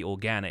 rocky,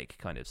 organic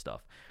kind of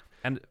stuff.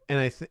 And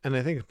I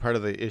think part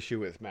of the issue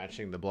with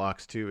matching the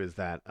blocks too is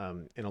that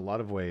in a lot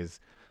of ways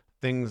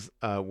things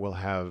will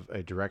have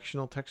a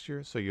directional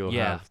texture. So you'll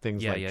have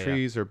things like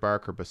trees or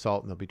bark or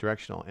basalt, and they'll be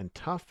directional. And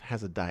Tuff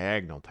has a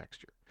diagonal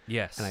texture.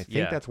 Yes. And I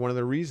think that's one of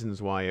the reasons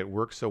why it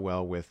works so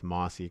well with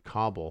mossy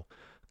cobble.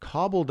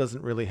 Cobble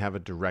doesn't really have a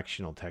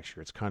directional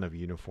texture. It's kind of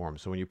uniform.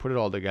 So when you put it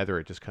all together,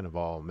 it just kind of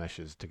all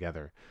meshes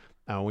together.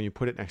 When you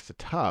put it next to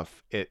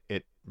Tuff, it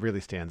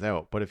really stands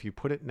out. But if you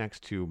put it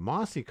next to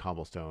mossy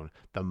cobblestone,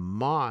 the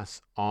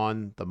moss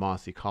on the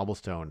mossy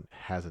cobblestone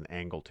has an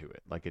angle to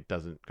it. Like it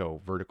doesn't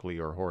go vertically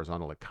or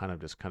horizontal. It kind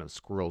of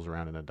swirls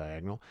around in a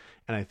diagonal.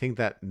 And I think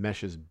that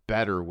meshes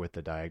better with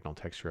the diagonal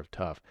texture of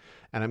Tuff.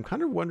 And I'm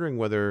kind of wondering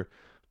whether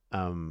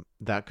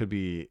that could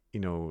be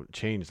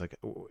changed like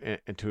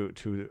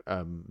to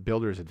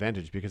builder's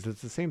advantage, because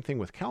it's the same thing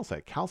with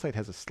calcite. Calcite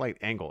has a slight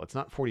angle. It's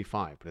not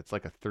 45, but it's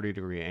like a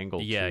 30-degree angle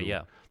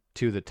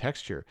to the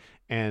texture.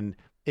 And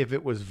if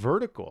it was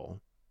vertical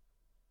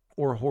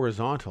or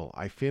horizontal,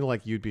 I feel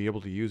like you'd be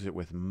able to use it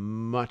with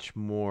much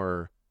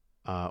more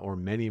or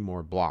many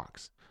more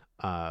blocks.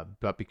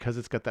 But because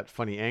it's got that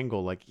funny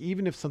angle, like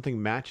even if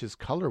something matches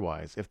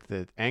color-wise, if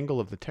the angle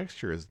of the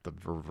texture is the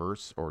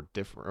reverse or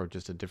different or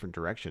just a different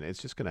direction,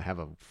 it's just going to have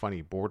a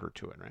funny border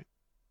to it, right?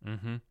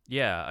 Mm-hmm.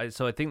 Yeah,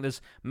 so I think there's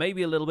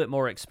maybe a little bit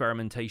more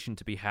experimentation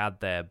to be had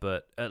there,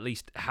 but at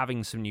least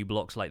having some new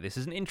blocks like this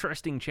is an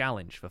interesting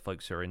challenge for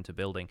folks who are into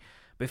building.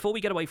 Before we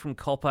get away from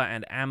copper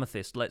and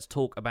amethyst, let's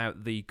talk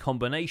about the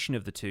combination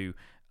of the two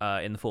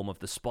in the form of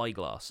the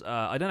spyglass.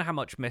 I don't know how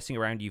much messing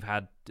around you've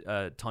had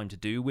time to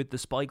do with the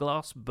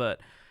spyglass, but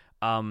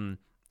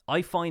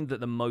I find that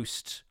the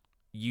most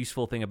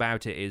useful thing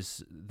about it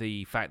is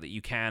the fact that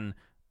you can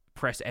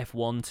press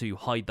F1 to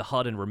hide the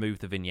HUD and remove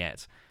the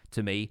vignette,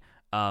 to me.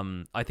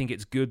 I think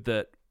it's good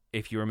that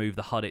if you remove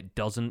the HUD, it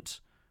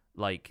doesn't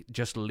like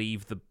just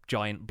leave the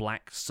giant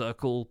black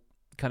circle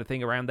kind of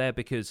thing around there,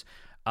 because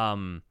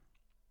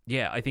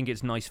I think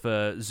it's nice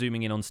for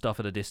zooming in on stuff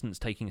at a distance,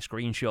 taking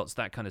screenshots,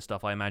 that kind of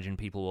stuff. I imagine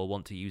people will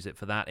want to use it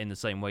for that in the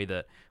same way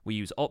that we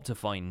use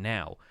Optifine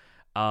now.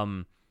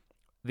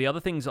 The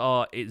other things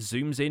are it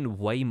zooms in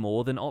way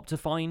more than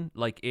Optifine.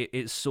 Like,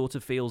 it sort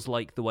of feels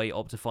like the way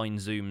Optifine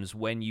zooms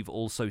when you've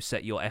also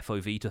set your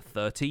FOV to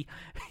 30.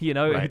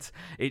 Right.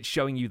 It's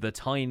showing you the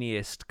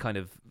tiniest kind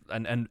of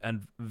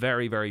and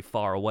very, very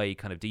far away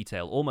kind of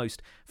detail.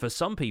 Almost, for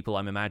some people,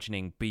 I'm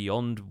imagining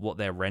beyond what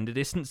their render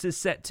distance is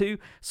set to.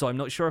 So I'm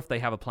not sure if they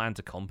have a plan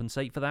to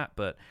compensate for that,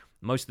 but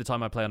most of the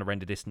time I play on a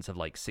render distance of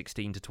like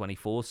 16 to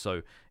 24,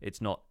 so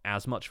it's not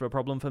as much of a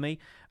problem for me.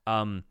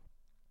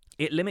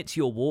 It limits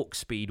your walk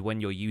speed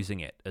when you're using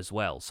it as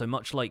well. So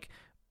much like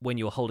when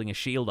you're holding a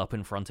shield up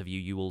in front of you,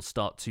 you will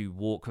start to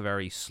walk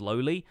very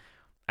slowly.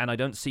 And I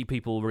don't see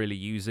people really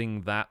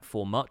using that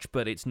for much,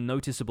 but it's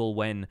noticeable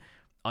when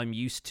I'm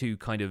used to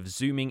kind of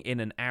zooming in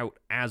and out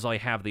as I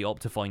have the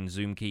Optifine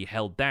zoom key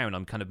held down.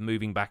 I'm kind of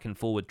moving back and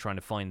forward trying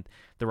to find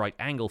the right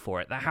angle for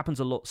it. That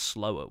happens a lot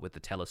slower with the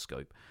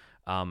telescope.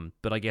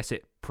 But I guess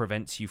it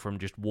prevents you from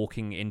just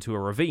walking into a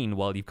ravine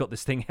while you've got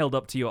this thing held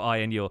up to your eye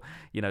and you're,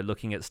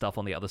 looking at stuff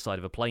on the other side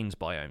of a plains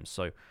biome.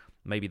 So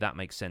maybe that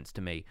makes sense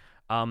to me.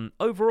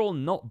 Overall,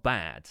 not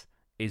bad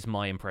is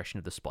my impression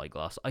of the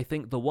Spyglass. I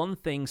think the one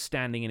thing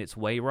standing in its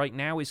way right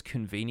now is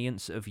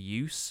convenience of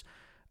use.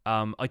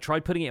 I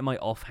tried putting it in my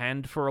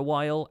offhand for a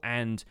while,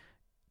 and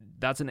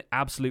that's an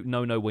absolute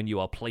no-no when you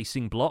are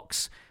placing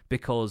blocks,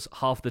 because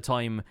half the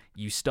time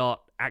you start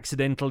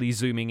accidentally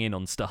zooming in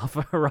on stuff,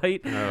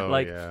 right? Oh,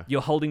 yeah.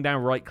 You're holding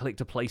down right-click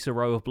to place a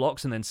row of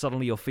blocks, and then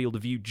suddenly your field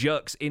of view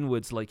jerks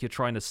inwards like you're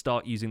trying to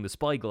start using the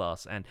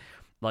Spyglass, and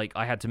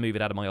I had to move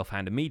it out of my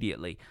offhand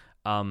immediately.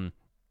 And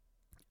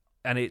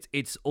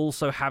it's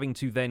also having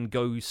to then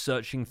go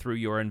searching through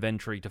your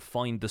inventory to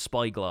find the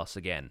Spyglass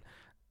again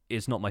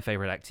is not my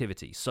favorite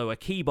activity. So a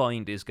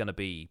keybind is going to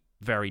be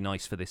very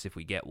nice for this if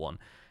we get one.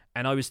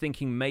 And I was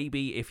thinking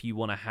maybe if you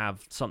want to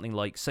have something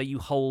like, say you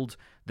hold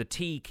the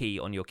T key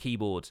on your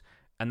keyboard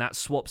and that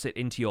swaps it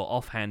into your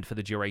offhand for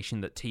the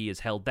duration that T is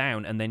held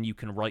down, and then you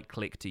can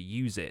right-click to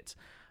use it.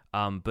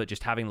 But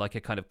just having like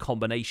a kind of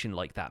combination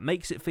like that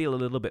makes it feel a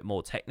little bit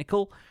more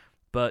technical,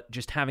 but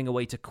just having a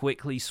way to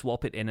quickly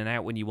swap it in and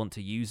out when you want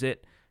to use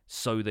it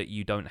so that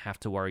you don't have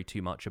to worry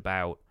too much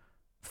about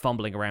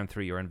fumbling around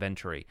through your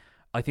inventory.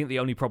 I think the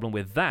only problem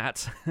with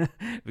that,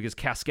 because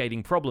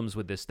cascading problems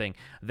with this thing,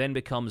 then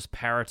becomes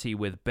parity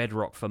with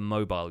Bedrock for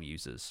mobile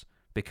users,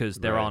 because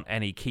there aren't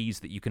any keys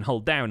that you can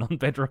hold down on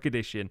Bedrock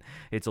Edition.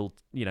 It's all,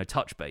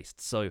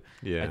 touch-based. So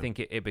I think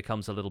it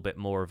becomes a little bit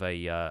more of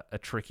a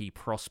tricky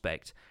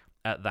prospect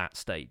at that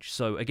stage.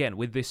 So again,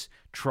 with this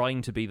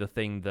trying to be the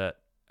thing that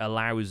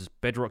allows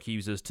Bedrock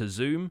users to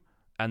zoom,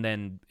 and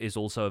then is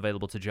also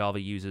available to Java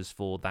users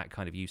for that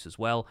kind of use as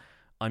well,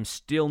 I'm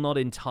still not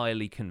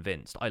entirely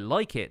convinced. I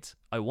like it.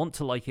 I want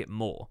to like it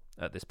more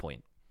at this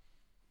point.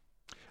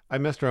 I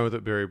messed around with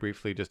it very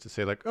briefly just to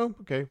say oh,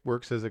 okay,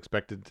 works as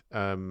expected.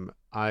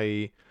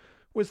 I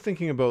was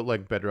thinking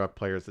about Bedrock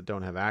players that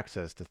don't have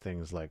access to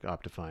things like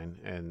Optifine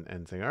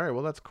and saying, all right,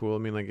 well, that's cool. I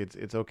mean,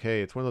 it's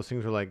okay. It's one of those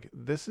things where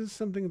this is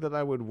something that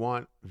I would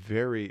want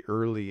very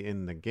early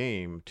in the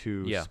game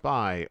to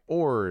spy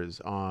ores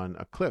on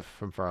a cliff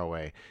from far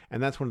away.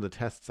 And that's one of the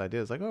tests I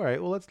did. It's all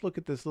right, well, let's look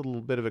at this little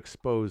bit of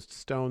exposed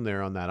stone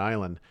there on that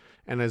island.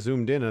 And I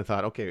zoomed in and I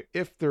thought, okay,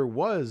 if there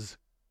was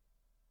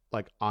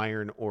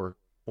iron or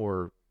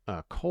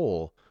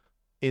coal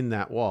in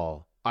that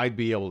wall, I'd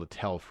be able to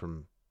tell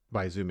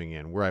by zooming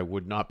in, where I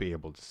would not be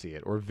able to see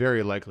it, or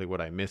very likely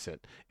would I miss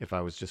it if I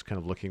was just kind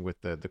of looking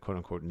with the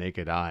quote-unquote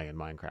naked eye in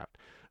Minecraft.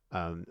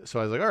 So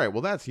I was all right,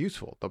 well, that's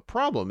useful. The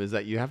problem is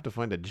that you have to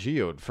find a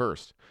geode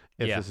first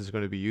if this is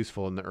going to be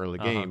useful in the early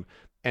game.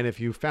 And if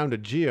you found a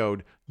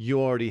geode, you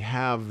already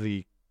have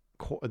the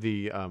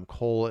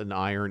coal and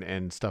iron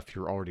and stuff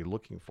you're already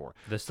looking for.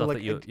 The stuff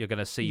that you're going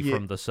to see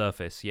from the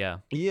surface, yeah.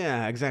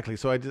 Yeah, exactly.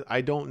 So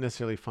I don't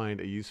necessarily find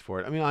a use for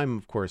it. I mean, I'm,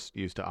 of course,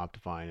 used to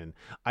Optifine, and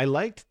I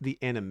liked the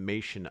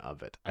animation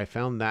of it. I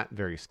found that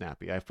very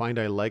snappy. I find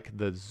I like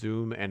the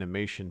zoom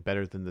animation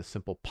better than the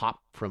simple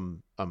pop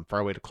from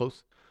far away to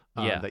close.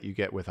 That you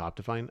get with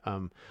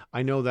Optifine.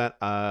 I know that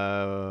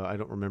I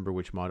don't remember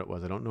which mod it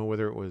was. I don't know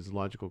whether it was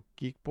Logical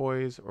Geek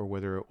Boys or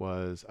whether it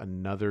was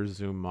another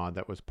zoom mod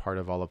that was part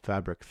of all of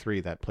Fabric 3,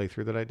 that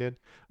playthrough that I did.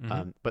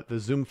 But the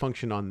zoom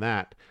function on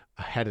that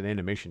had an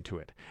animation to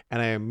it,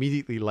 and I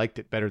immediately liked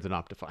it better than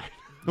Optifine.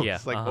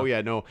 It's oh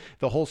yeah, no,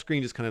 the whole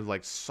screen just kind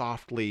of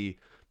softly.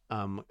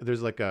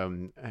 There's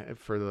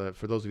for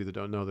those of you that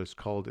don't know, it's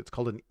called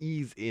an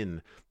ease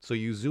in. So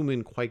you zoom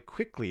in quite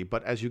quickly,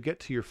 but as you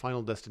get to your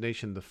final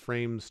destination, the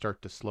frames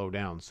start to slow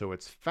down. So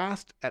it's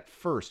fast at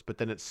first, but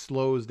then it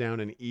slows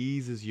down and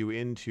eases you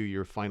into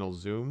your final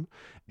zoom.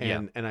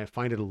 And I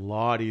find it a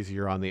lot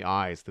easier on the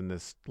eyes than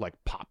this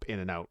pop in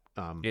and out.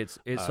 It's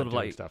sort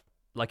of stuff.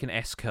 Like an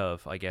S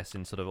curve, I guess,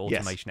 in sort of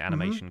automation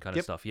animation kind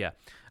of stuff. Yeah.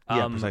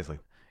 Precisely.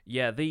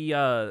 Yeah,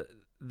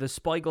 the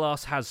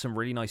Spyglass has some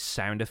really nice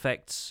sound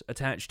effects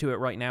attached to it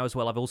right now as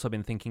well. I've also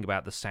been thinking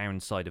about the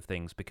sound side of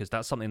things because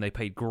that's something they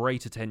paid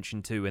great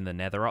attention to in the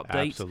Nether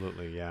update.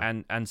 Absolutely,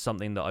 yeah. And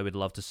something that I would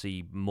love to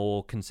see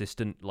more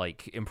consistent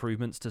like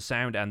improvements to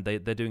sound, and they're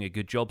doing a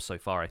good job so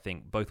far, I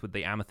think, both with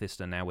the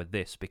Amethyst and now with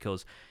this,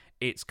 because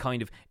it's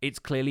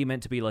clearly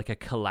meant to be like a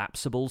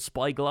collapsible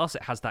spyglass.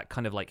 It has that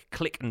kind of like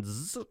click and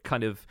zzz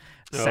kind of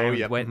sound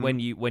when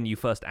you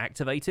first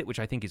activate it, which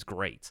I think is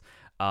great.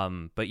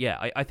 But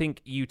yeah, I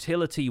think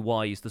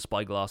utility-wise, the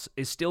spyglass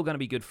is still going to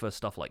be good for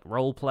stuff like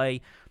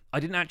roleplay.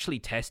 I didn't actually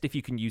test if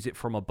you can use it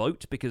from a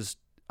boat, because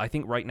I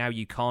think right now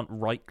you can't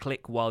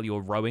right-click while you're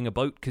rowing a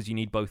boat because you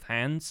need both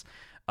hands.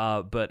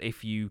 But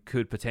if you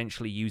could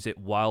potentially use it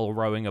while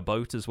rowing a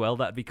boat as well,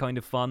 that'd be kind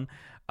of fun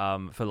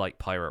for like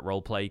pirate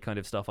roleplay kind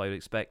of stuff, I would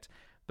expect.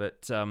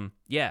 But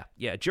yeah,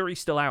 jury's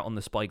still out on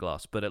the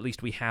spyglass, but at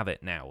least we have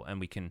it now and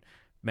we can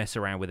mess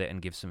around with it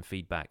and give some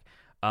feedback.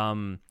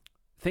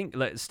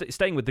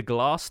 Staying with the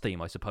glass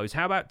theme, I suppose.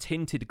 How about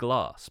tinted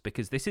glass?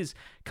 Because this is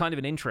kind of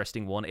an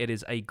interesting one. It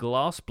is a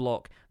glass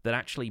block that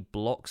actually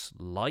blocks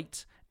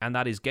light, and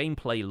that is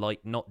gameplay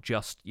light, not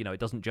just, it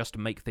doesn't just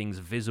make things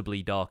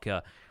visibly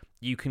darker.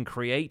 You can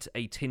create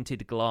a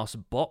tinted glass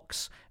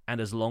box, and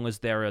as long as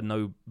there are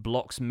no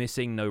blocks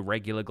missing, no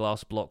regular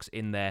glass blocks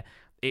in there,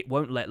 it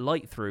won't let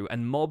light through,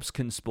 and mobs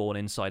can spawn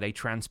inside a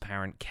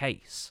transparent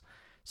case.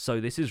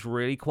 So this is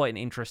really quite an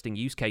interesting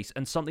use case,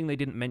 and something they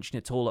didn't mention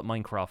at all at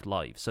Minecraft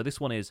Live. So this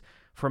one is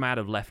from out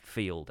of left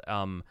field.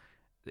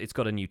 It's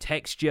got a new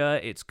texture,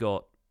 it's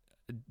got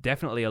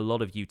definitely a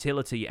lot of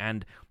utility,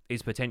 and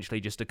is potentially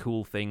just a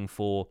cool thing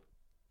for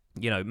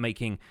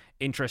making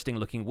interesting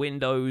looking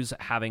windows,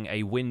 having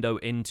a window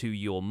into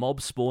your mob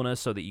spawner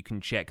so that you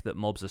can check that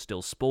mobs are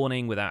still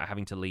spawning without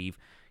having to leave,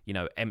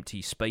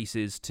 empty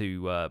spaces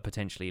to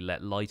potentially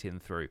let light in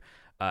through.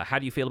 How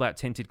do you feel about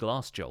tinted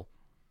glass, Joel?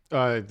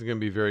 It's going to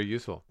be very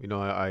useful.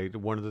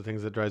 One of the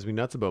things that drives me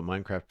nuts about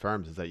Minecraft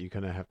farms is that you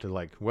kind of have to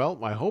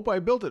I hope I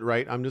built it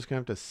right. I'm just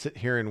going to have to sit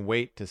here and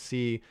wait to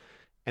see,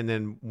 and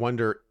then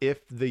wonder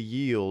if the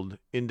yield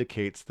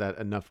indicates that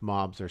enough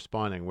mobs are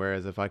spawning.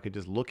 Whereas if I could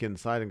just look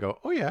inside and go,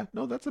 oh yeah,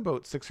 no, that's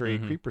about 6 or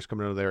 8 creepers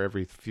coming out of there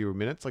every few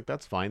minutes.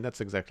 That's fine.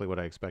 That's exactly what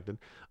I expected.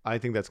 I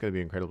think that's going to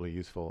be incredibly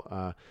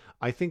useful.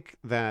 I think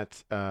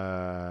that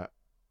I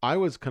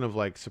was kind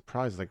of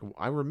surprised.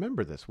 I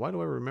remember this. Why do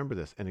I remember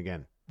this? And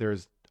again,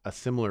 there's a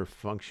similar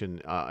function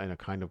in a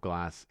kind of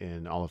glass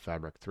in Olive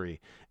Fabric 3.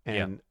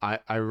 And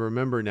I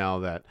remember now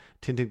that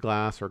tinted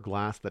glass, or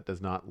glass that does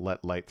not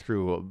let light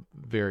through,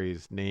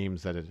 various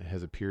names that it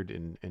has appeared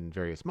in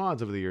various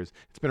mods over the years.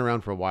 It's been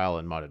around for a while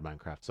in modded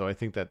Minecraft. So I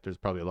think that there's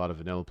probably a lot of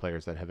vanilla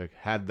players that have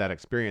had that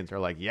experience, are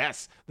like,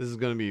 yes, this is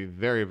going to be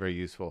very, very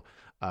useful.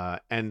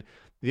 And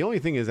the only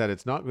thing is that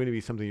it's not going to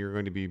be something you're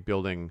going to be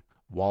building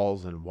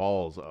walls and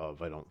walls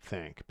of, I don't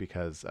think,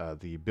 because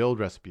the build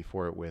recipe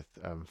for it with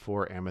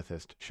 4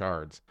 amethyst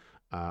shards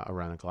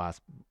around a glass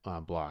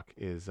block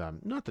is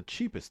not the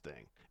cheapest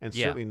thing, and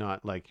certainly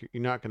not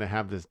you're not going to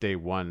have this day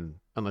one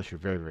unless you're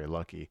very, very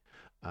lucky.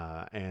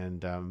 But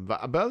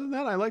other than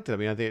that, I liked it. I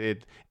mean, I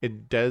think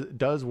it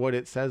does what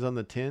it says on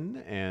the tin,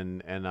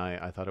 and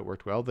I thought it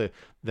worked well.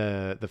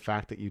 The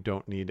fact that you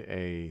don't need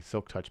a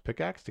silk touch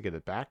pickaxe to get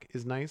it back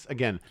is nice.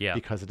 Again,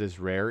 because it is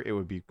rare, it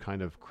would be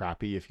kind of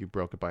crappy if you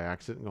broke it by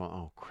accident and go,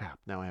 oh crap,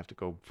 now I have to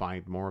go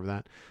find more of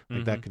that.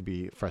 That could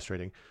be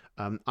frustrating.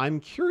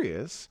 I'm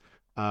curious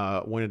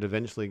when it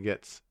eventually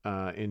gets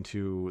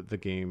into the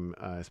game,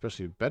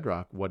 especially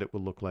Bedrock, what it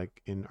will look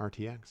like in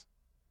RTX.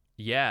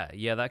 Yeah,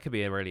 that could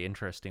be a really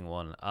interesting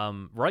one.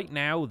 Right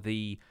now,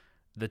 the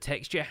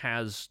texture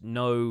has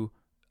no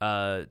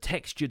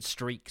textured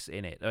streaks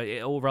in it,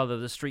 or rather,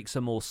 the streaks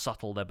are more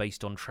subtle. They're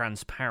based on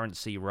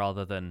transparency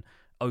rather than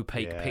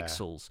opaque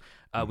pixels,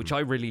 which I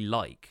really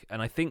like,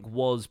 and I think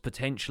was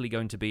potentially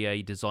going to be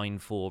a design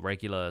for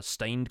regular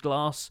stained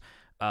glass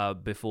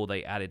before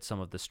they added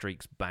some of the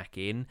streaks back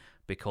in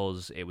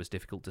because it was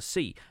difficult to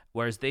see.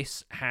 Whereas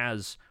this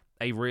has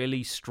a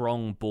really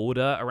strong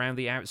border around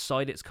the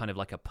outside. It's kind of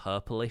like a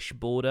purplish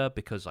border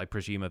because I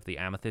presume of the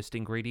amethyst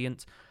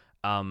ingredient.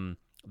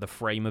 The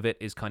frame of it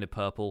is kind of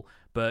purple,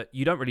 but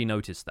you don't really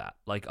notice that.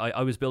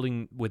 I was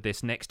building with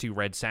this next to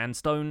red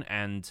sandstone,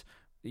 and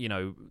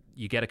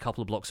you get a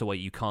couple of blocks away,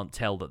 you can't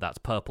tell that that's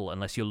purple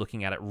unless you're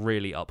looking at it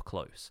really up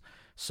close.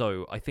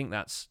 So I think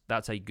that's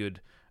a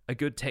good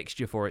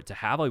texture for it to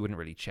have. I wouldn't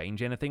really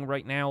change anything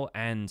right now,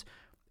 and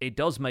it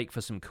does make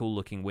for some cool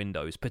looking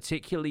windows,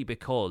 particularly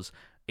because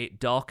it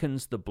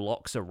darkens the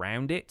blocks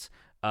around it.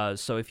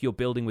 So if you're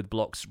building with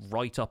blocks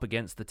right up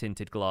against the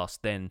tinted glass,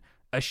 then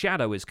a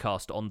shadow is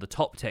cast on the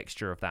top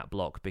texture of that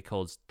block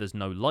because there's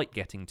no light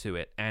getting to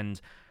it.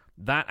 And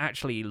that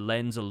actually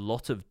lends a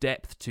lot of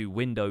depth to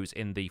windows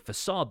in the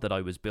facade that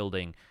I was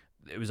building.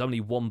 It was only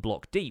 1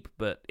 block deep,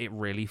 but it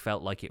really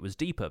felt like it was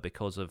deeper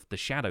because of the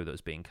shadow that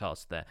was being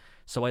cast there.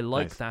 So I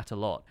like that a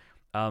lot.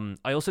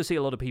 I also see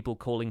a lot of people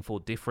calling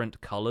for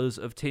different colors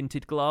of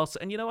tinted glass,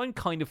 and I'm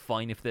kind of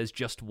fine if there's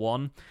just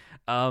one.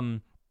 I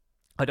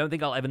don't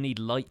think I'll ever need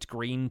light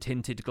green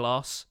tinted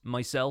glass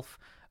myself.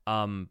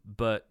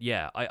 But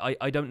yeah,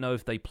 I don't know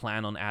if they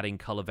plan on adding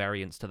color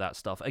variants to that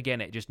stuff.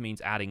 Again, it just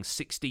means adding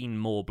 16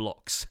 more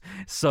blocks.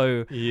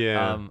 So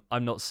Yeah.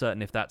 I'm not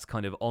certain if that's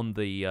kind of on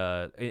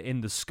the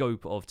in the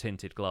scope of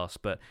tinted glass.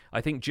 But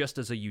I think just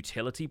as a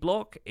utility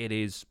block, it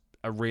is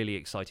a really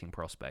exciting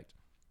prospect.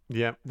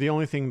 Yeah. The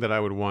only thing that I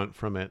would want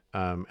from it,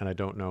 and I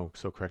don't know,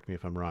 so correct me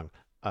if I'm wrong,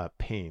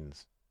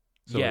 panes.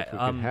 So Yeah, if we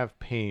could have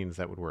panes,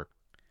 that would work.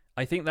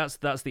 I think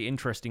that's the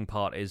interesting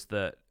part is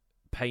that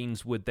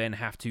panes would then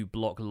have to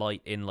block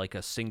light in like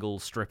a single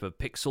strip of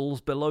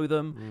pixels below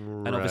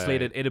them, and obviously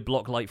Right. it'd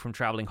block light from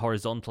traveling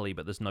horizontally,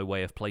 but there's no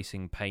way of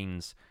placing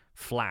panes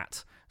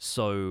flat.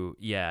 So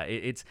yeah,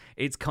 it's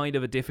kind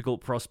of a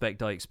difficult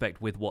prospect, I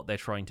expect, with what they're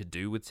trying to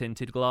do with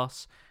tinted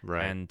glass.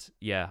 Right. And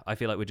yeah, I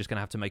feel like we're just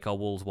gonna have to make our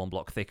walls one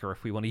block thicker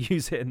if we want to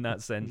use it in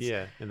that sense.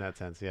 Yeah, in that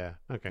sense, yeah.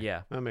 Okay.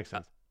 Yeah. That makes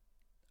sense.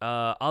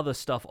 Other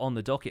stuff on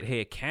the docket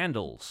here: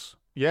 candles.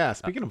 Yeah,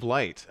 speaking of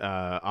light,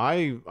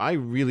 I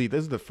really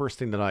this is the first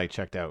thing that I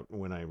checked out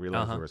when I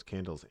realized Uh-huh. there was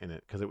candles in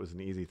it because it was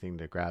an easy thing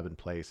to grab and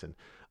place, and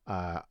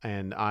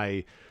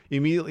I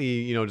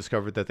immediately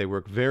discovered that they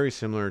work very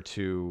similar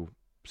to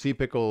sea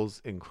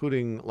pickles,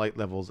 including light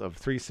levels of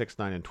 3, 6,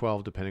 9, and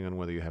 12, depending on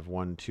whether you have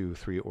 1, 2,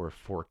 3, or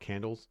 4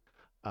 candles.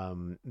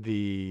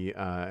 The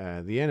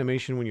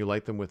animation when you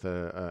light them with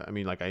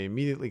I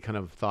immediately kind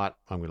of thought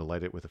I'm going to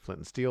light it with a flint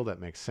and steel. That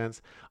makes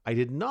sense. I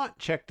did not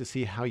check to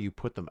see how you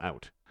put them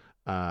out.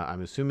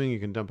 I'm assuming you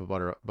can dump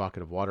a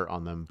bucket of water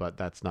on them, but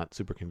that's not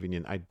super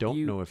convenient. I don't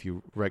You know if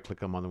you right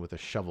click them on them with a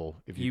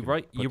shovel. If you you can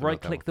right put you them out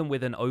right that click way. them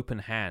with an open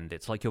hand.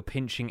 It's like you're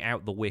pinching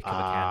out the wick of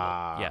a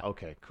candle. Yeah.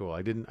 Okay, cool.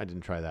 I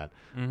didn't try that.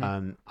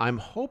 Mhm. I'm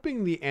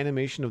hoping the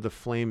animation of the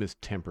flame is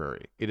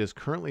temporary. It is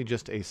currently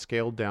just a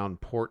scaled down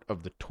port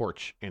of the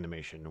torch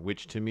animation,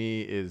 which to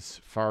me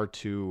is far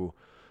too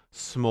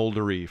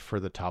smoldery for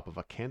the top of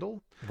a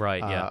candle.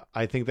 Right. Yeah.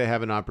 I think they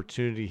have an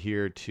opportunity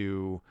here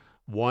to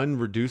one,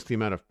 reduce the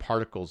amount of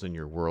particles in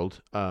your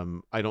world.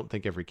 I don't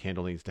think every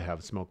candle needs to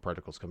have smoke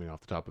particles coming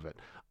off the top of it.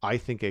 I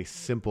think a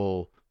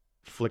simple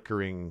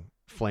flickering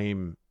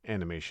flame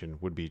animation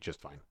would be just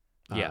fine.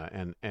 Yeah.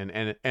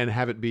 And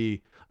have it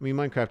be. I mean,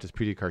 Minecraft is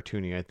pretty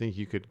cartoony. I think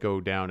you could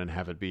go down and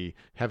have it be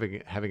having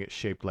it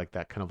shaped like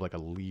that, kind of like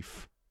a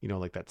leaf.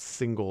 Like that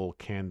single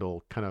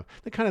candle, kind of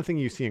the kind of thing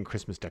you see in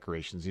Christmas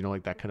decorations.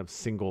 Like that kind of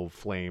single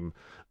flame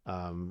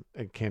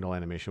candle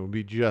animation would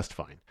be just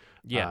fine.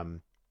 Yeah.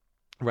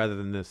 Rather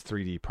than this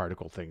 3D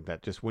particle thing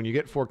that just when you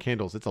get 4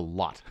 candles, it's a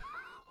lot.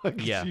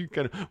 Like Yeah. you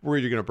kind of worried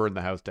you're going to burn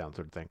the house down,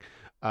 sort of thing.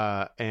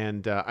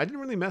 And I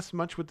didn't really mess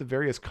much with the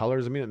various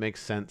colors. I mean, it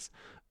makes sense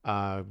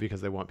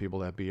because they want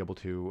people to be able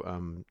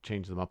to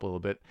change them up a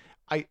little bit.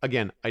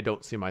 I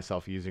don't see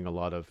myself using a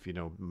lot of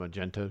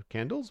magenta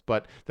candles,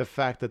 but the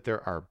fact that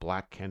there are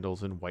black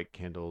candles and white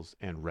candles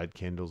and red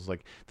candles,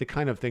 like the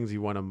kind of things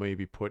you want to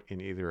maybe put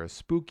in either a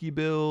spooky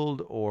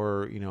build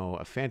or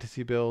a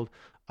fantasy build.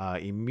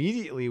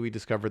 Immediately we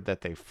discovered that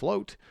they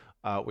float,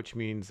 which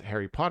means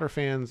Harry Potter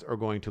fans are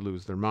going to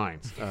lose their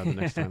minds the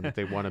next time that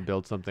they want to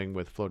build something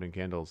with floating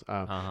candles.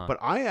 Uh-huh. But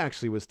I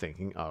actually was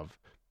thinking of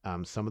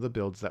some of the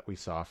builds that we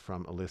saw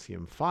from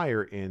Elysium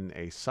Fire in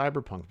a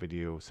Cyberpunk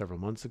video several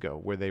months ago,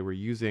 where they were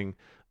using,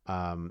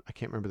 I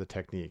can't remember the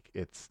technique.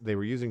 They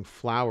were using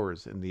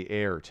flowers in the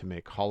air to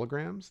make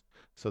holograms.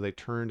 So they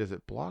turned, is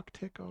it block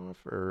tick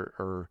off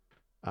or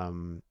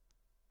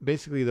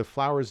basically the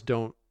flowers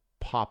don't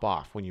pop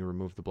off when you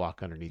remove the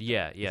block underneath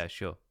them. Yeah,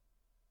 sure.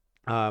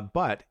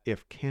 But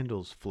if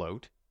candles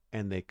float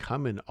and they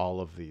come in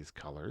all of these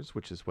colors,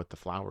 which is what the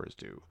flowers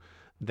do,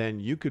 then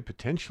you could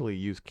potentially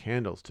use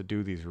candles to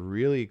do these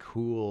really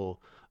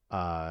cool,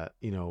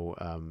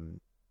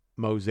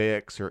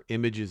 mosaics or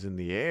images in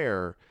the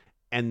air,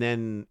 and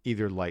then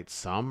either light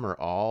some or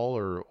all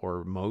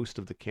or most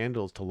of the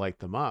candles to light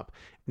them up.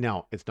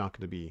 Now, it's not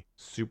going to be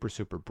super,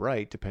 super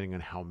bright depending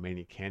on how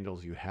many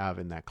candles you have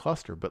in that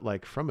cluster, but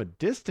like from a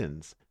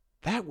distance,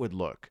 that would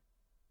look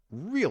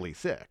really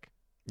sick.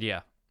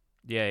 Yeah.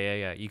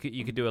 You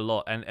could do a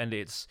lot, and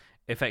it's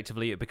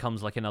effectively it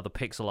becomes like another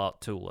pixel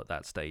art tool at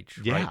that stage,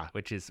 Yeah. right?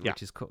 Which is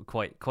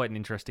quite an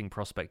interesting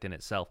prospect in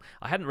itself.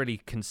 I hadn't really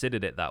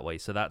considered it that way,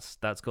 so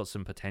that's got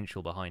some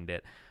potential behind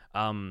it.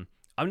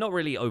 I'm not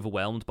really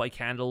overwhelmed by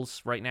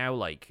candles right now.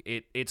 Like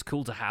it's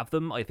cool to have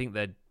them. I think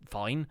they're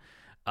fine.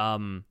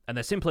 And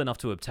they're simple enough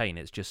to obtain.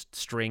 It's just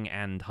string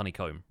and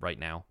honeycomb right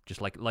now,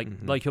 just like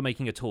you're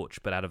making a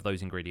torch, but out of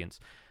those ingredients.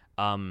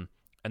 And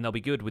they'll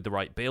be good with the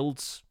right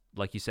builds,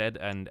 like you said,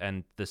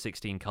 and the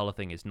 16 color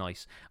thing is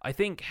nice. I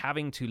think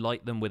having to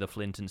light them with a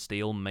flint and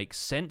steel makes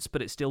sense,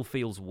 but it still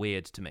feels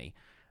weird to me.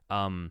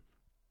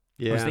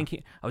 Yeah.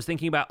 I was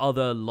thinking about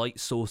other light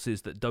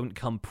sources that don't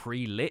come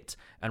pre-lit,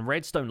 and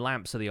redstone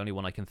lamps are the only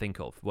one I can think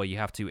of where you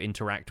have to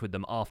interact with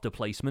them after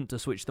placement to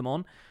switch them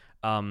on.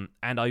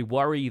 And I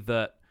worry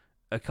that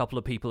a couple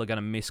of people are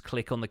going to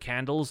misclick on the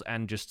candles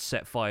and just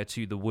set fire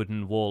to the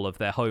wooden wall of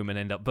their home and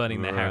end up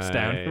burning their house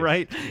down,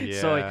 right? Yeah.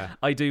 So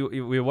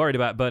we were worried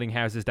about burning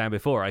houses down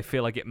before. I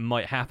feel like it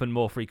might happen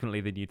more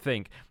frequently than you'd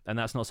think, and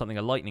that's not something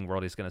a lightning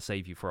rod is going to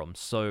save you from.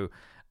 So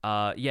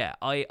Yeah,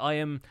 I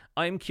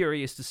am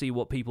curious to see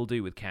what people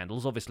do with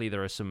candles. Obviously,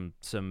 there are some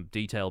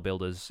detail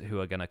builders who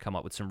are going to come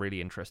up with some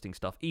really interesting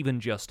stuff. Even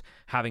just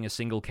having a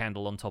single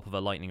candle on top of a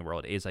lightning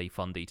rod is a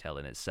fun detail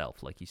in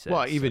itself, like you said.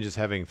 Well, even just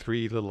having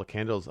 3 little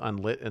candles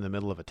unlit in the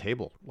middle of a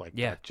table, like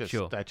yeah,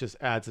 sure. that just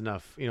adds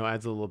enough,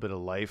 adds a little bit of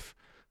life.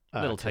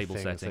 Little To table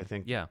things, setting. I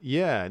think. Yeah.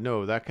 Yeah,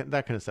 no, that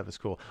kind of stuff is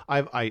cool.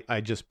 I've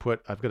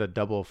got a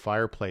double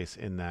fireplace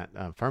in that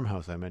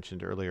farmhouse I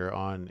mentioned earlier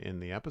on in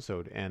the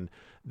episode, and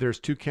there's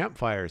 2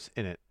 campfires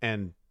in it.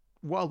 And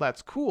while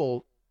that's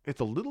cool,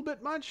 it's a little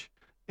bit much,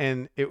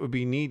 and it would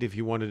be neat if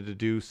you wanted to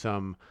do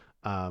some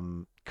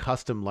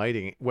custom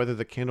lighting, whether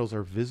the candles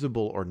are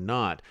visible or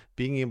not.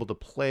 Being able to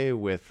play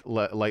with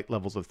light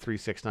levels of 3,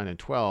 6, 9, and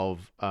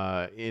 12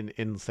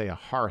 in say a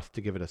hearth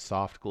to give it a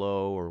soft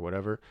glow or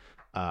whatever.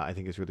 I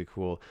think is really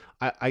cool.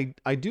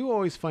 I do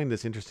always find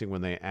this interesting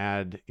when they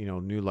add,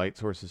 new light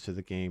sources to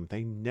the game.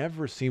 They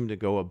never seem to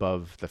go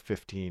above the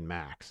 15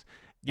 max.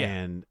 Yeah.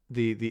 And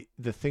the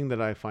thing that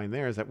I find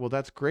there is that, well,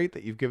 that's great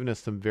that you've given us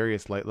some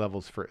various light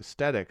levels for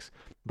aesthetics,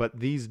 but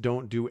these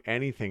don't do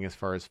anything as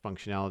far as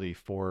functionality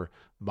for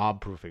mob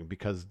proofing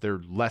because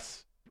they're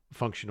less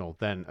functional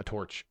than a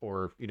torch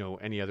or,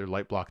 any other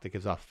light block that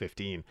gives off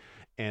 15.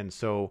 And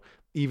so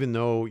even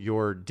though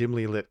your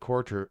dimly lit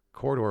corridor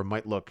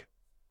might look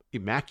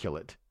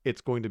immaculate,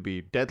 it's going to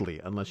be deadly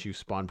unless you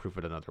spawn proof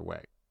it another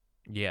way.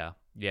 Yeah,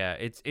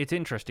 it's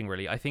interesting,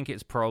 really. I think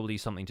it's probably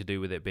something to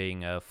do with it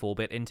being a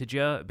 4-bit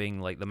integer, being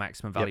like the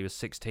maximum value is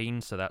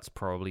 16, so that's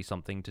probably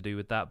something to do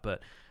with that.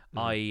 But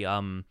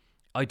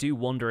I do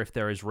wonder if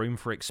there is room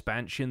for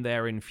expansion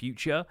there in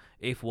future.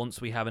 If once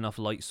we have enough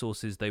light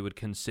sources, they would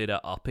consider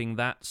upping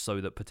that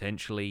so that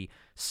potentially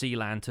sea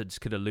lanterns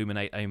could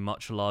illuminate a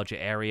much larger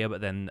area,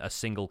 but then a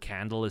single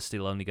candle is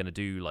still only going to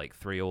do like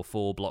 3 or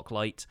 4 block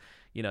light.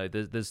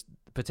 There's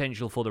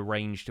potential for the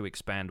range to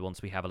expand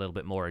once we have a little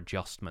bit more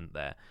adjustment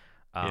there.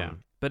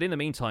 But in the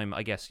meantime,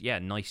 I guess,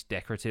 nice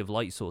decorative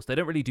light source. They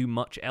don't really do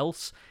much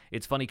else.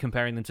 It's funny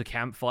comparing them to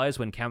campfires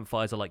when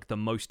campfires are like the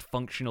most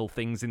functional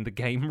things in the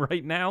game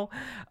right now.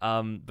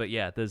 But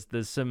yeah,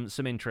 there's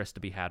some interest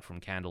to be had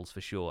from candles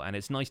for sure. And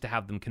it's nice to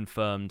have them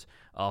confirmed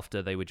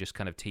after they were just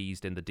kind of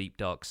teased in the Deep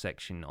Dark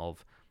section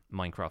of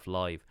Minecraft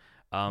Live.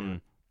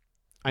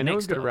 I know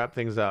we're going to wrap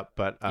things up,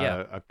 but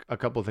a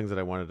couple of things that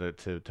I wanted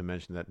to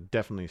mention that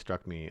definitely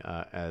struck me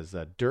as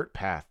a dirt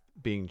path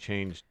being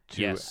changed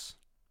to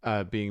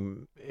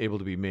being able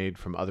to be made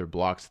from other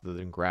blocks other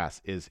than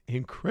grass is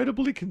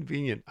incredibly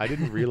convenient. I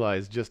didn't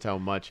realize just how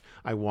much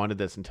I wanted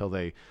this until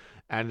they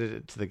added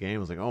it to the game. I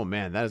was like, oh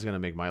man, that is going to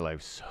make my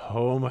life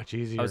so much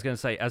easier. I was going to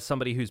say, as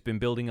somebody who's been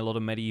building a lot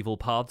of medieval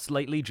paths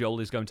lately, Joel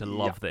is going to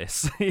love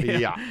this.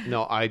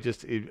 No, I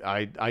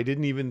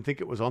didn't even think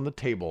it was on the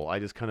table. I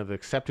just kind of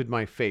accepted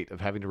my fate of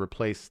having to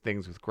replace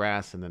things with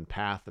grass and then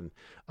path. And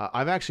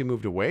I've actually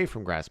moved away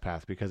from grass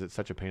path because it's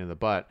such a pain in the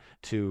butt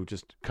to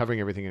just covering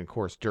everything in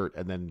coarse dirt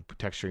and then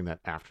texturing that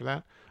after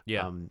that.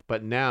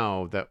 But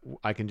now that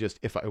I can just,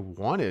 if I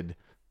wanted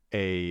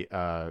a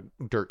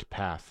dirt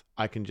path,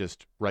 I can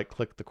just right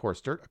click the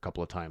coarse dirt a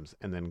couple of times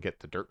and then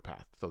get the dirt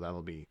path. So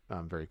that'll be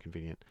very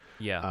convenient.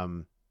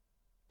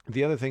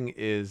 The other thing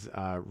is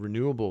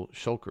renewable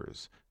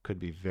shulkers could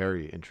be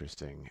very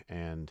interesting.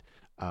 And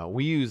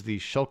we use the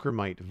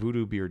Shulkermite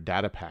Voodoo Beard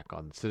data pack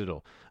on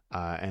Citadel.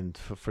 And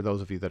for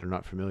those of you that are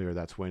not familiar,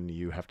 that's when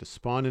you have to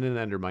spawn in an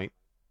Endermite.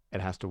 It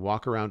has to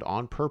walk around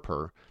on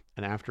purpur,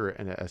 and after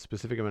a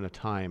specific amount of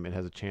time, it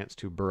has a chance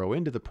to burrow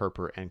into the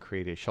purpur and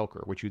create a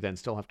shulker, which you then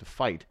still have to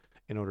fight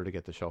in order to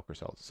get the shulker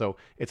cells. So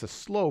it's a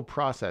slow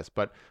process,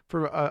 but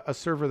for a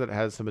server that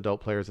has some adult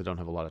players that don't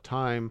have a lot of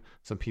time,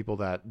 some people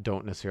that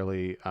don't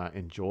necessarily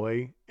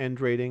enjoy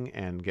end raiding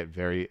and get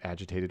very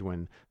agitated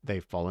when they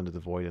fall into the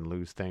void and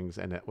lose things,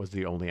 and it was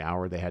the only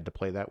hour they had to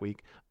play that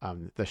week,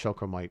 the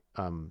Shulkermite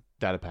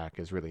data pack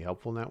is really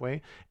helpful in that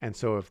way. And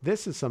so if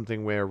this is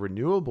something where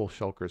renewable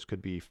shulkers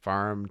could be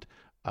farmed,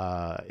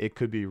 it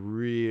could be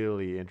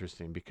really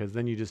interesting, because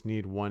then you just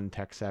need one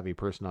tech savvy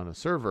person on a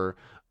server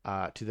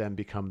to then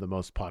become the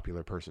most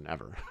popular person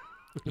ever.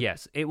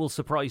 Yes, it will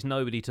surprise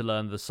nobody to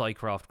learn the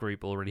Psycraft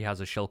group already has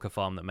a shulker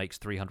farm that makes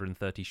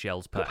 330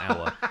 shells per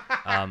hour.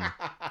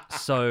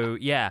 So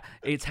yeah,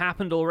 it's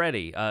happened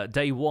already.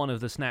 Day one of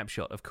the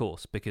snapshot, of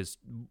course, because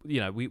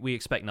we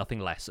expect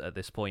nothing less at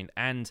this point.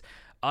 And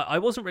I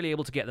wasn't really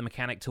able to get the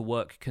mechanic to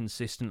work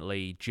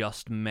consistently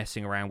just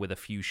messing around with a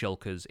few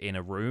shulkers in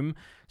a room.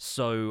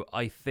 So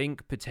I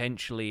think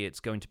potentially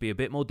it's going to be a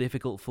bit more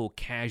difficult for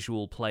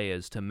casual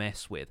players to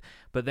mess with.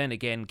 But then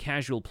again,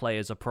 casual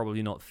players are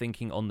probably not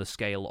thinking on the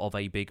scale of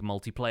a big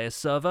multiplayer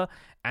server.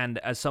 And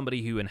as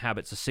somebody who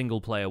inhabits a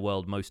single player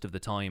world most of the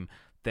time,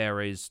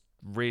 there is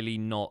really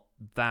not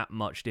that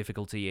much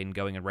difficulty in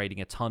going and raiding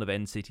a ton of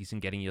end cities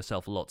and getting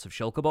yourself lots of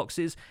shulker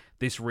boxes.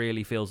 This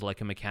really feels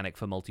like a mechanic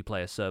for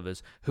multiplayer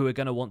servers who are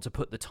going to want to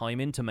put the time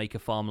in to make a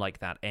farm like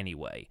that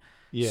anyway.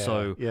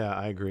 Yeah,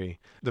 I agree.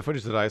 The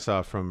footage that I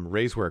saw from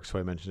Ray's Works, who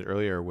I mentioned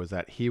earlier, was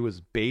that he was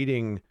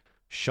baiting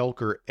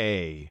Shulker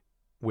A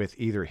with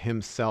either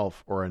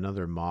himself or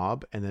another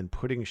mob, and then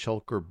putting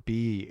Shulker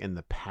B in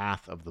the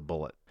path of the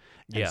bullet.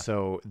 And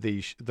so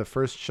the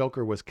first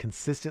Shulker was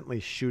consistently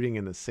shooting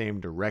in the same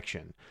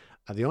direction.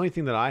 The only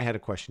thing that I had a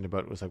question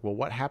about was like, well,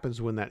 what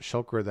happens when that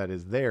Shulker that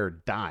is there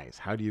dies?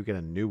 How do you get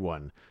a new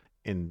one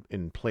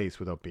in place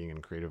without being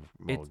in creative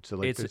mode? So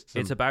like,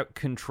 it's about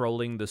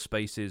controlling the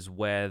spaces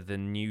where the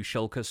new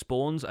Shulker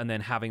spawns, and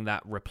then having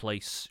that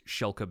replace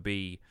Shulker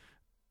B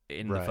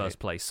in the first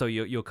place. So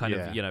you're kind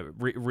of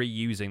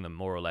reusing them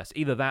more or less.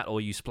 Either that, or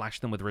you splash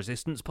them with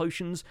resistance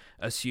potions,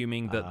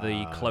 assuming that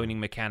the cloning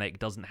mechanic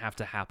doesn't have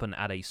to happen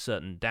at a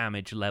certain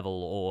damage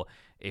level, or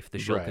if the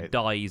Shulker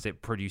dies,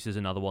 it produces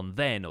another one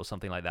then, or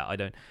something like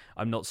that.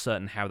 I'm not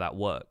certain how that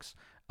works.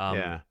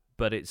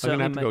 But it's I'm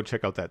gonna have to go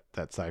check out that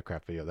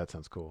Sidecraft video. That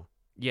sounds cool.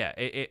 Yeah,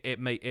 it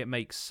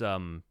makes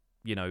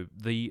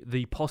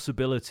the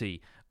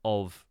possibility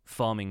of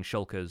farming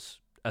Shulkers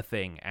a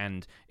thing,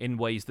 and in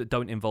ways that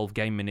don't involve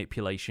game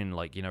manipulation,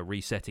 like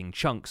resetting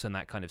chunks and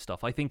that kind of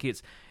stuff. I think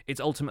it's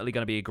ultimately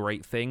going to be a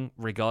great thing,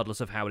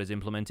 regardless of how it is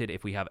implemented.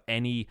 If we have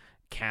any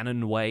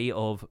canon way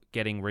of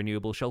getting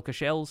renewable Shulker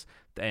shells,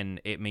 then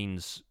it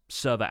means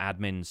server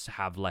admins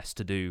have less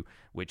to do,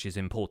 which is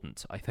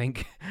important, I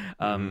think.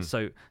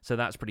 So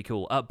that's pretty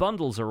cool.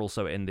 Bundles are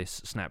also in this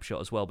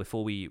snapshot as well.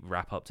 Before we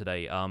wrap up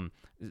today,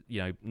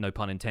 no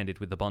pun intended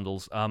with the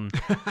bundles.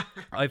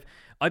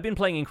 I've been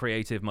playing in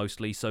creative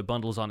mostly, so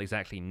bundles aren't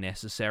exactly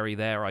necessary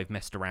there. I've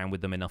messed around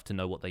with them enough to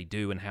know what they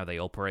do and how they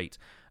operate.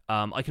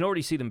 I can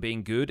already see them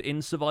being good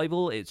in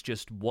survival. It's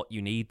just what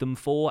you need them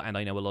for, and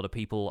I know a lot of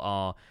people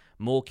are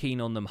more keen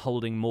on them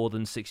holding more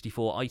than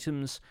 64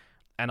 items.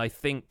 And I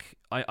think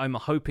I'm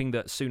hoping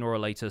that sooner or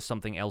later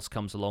something else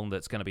comes along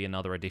that's going to be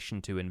another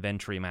addition to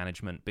inventory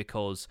management,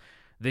 because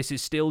this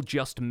is still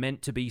just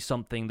meant to be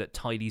something that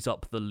tidies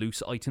up the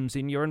loose items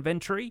in your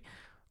inventory,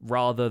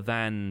 rather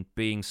than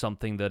being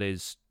something that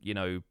is,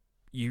 you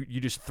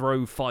just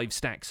throw 5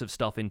 stacks of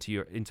stuff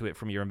into it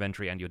from your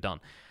inventory and you're done.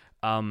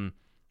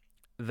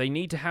 They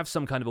need to have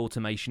some kind of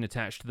automation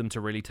attached to them to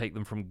really take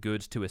them from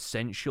good to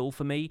essential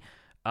for me.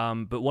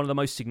 But one of the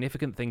most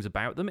significant things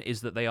about them is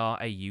that they are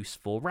a use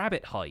for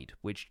rabbit hide,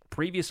 which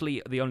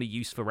previously the only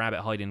use for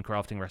rabbit hide in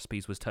crafting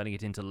recipes was turning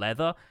it into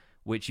leather,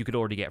 which you could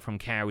already get from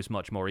cows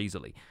much more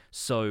easily.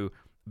 So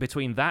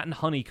between that and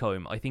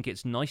honeycomb, I think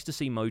it's nice to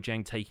see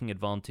Mojang taking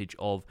advantage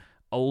of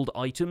old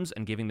items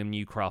and giving them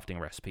new crafting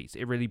recipes.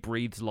 It really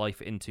breathes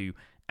life into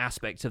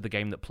aspects of the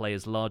game that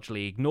players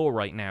largely ignore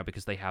right now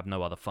because they have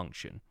no other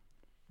function.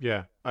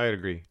 Yeah, I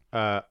agree.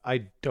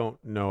 I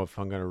don't know if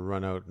I'm going to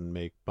run out and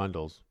make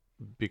bundles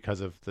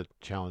because of the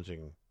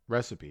challenging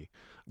recipe.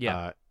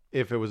 Yeah.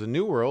 If it was a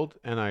new world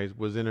and I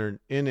was in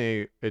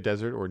a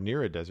desert or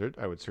near a desert,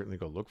 I would certainly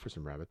go look for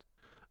some rabbits.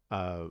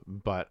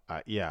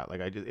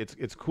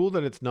 It's cool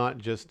that it's not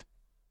just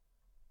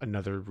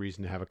another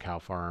reason to have a cow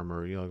farm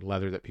or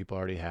leather that people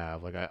already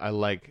have. Like I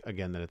like,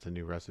 again, that it's a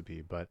new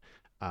recipe, but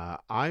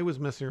I was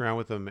messing around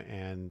with them,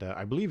 and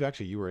I believe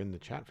actually you were in the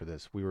chat for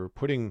this. We were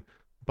putting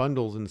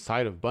bundles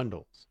inside of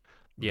bundles,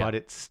 but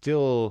it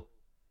still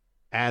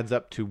adds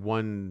up to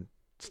one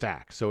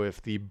stack. So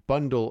if the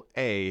bundle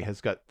A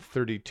has got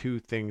 32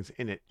 things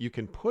in it, you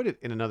can put it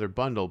in another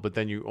bundle, but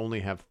then you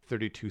only have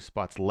 32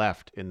 spots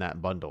left in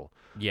that bundle.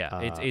 Yeah,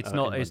 it's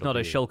not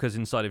a shulkers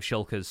inside of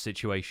shulkers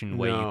situation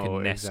where you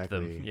can nest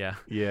them.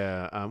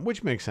 Yeah,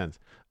 which makes sense.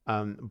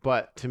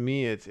 But to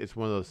me, it's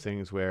one of those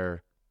things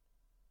where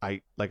I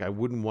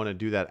wouldn't want to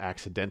do that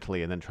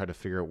accidentally and then try to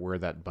figure out where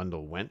that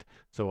bundle went.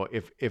 So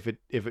if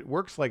it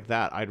works like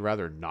that, I'd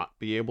rather not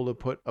be able to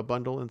put a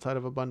bundle inside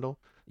of a bundle.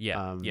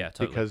 Yeah,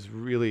 totally. Because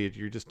really,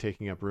 you're just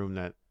taking up room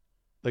that,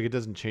 like, it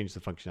doesn't change the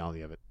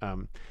functionality of it.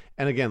 And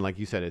again, like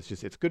you said,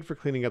 it's good for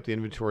cleaning up the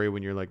inventory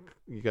when you're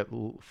you got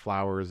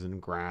flowers and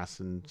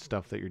grass and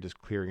stuff that you're just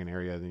clearing an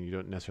area and you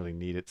don't necessarily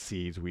need it,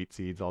 seeds, wheat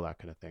seeds, all that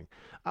kind of thing.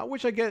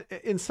 Which I get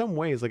in some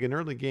ways, like in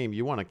early game,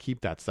 you want to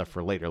keep that stuff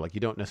for later. Like you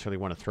don't necessarily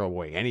want to throw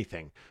away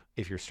anything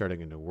if you're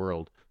starting a new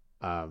world.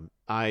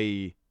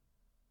 I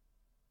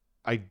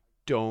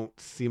don't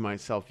see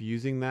myself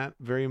using that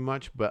very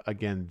much, but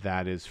again,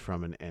 that is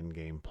from an end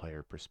game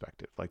player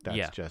perspective. Like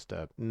that's just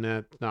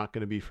not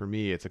going to be for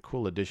me. It's a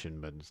cool addition,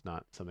 but it's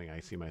not something I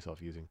see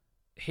myself using.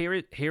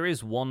 Here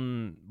is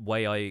one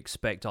way I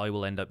expect I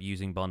will end up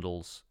using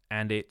bundles,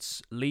 and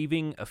it's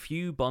leaving a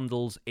few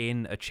bundles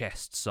in a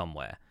chest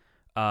somewhere,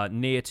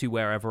 near to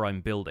wherever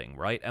I'm building,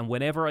 right? And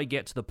whenever I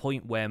get to the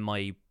point where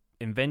my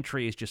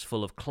inventory is just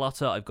full of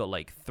clutter, I've got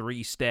like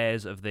 3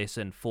 stairs of this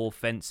and 4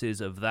 fences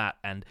of that,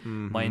 and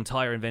my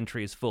entire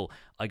inventory is full.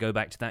 I go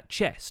back to that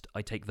chest,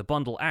 I take the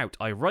bundle out,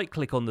 I right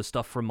click on the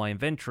stuff from my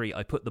inventory,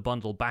 I put the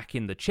bundle back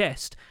in the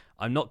chest.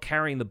 I'm not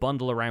carrying the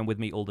bundle around with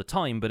me all the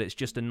time, but it's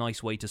just a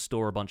nice way to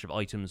store a bunch of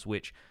items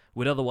which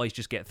would otherwise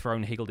just get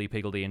thrown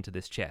higgledy-piggledy into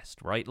this chest,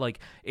 right? Like,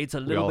 it's a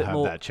little bit more... We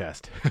all have that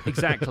chest.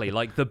 Exactly,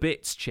 like the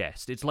bits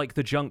chest. It's like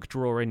the junk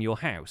drawer in your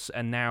house,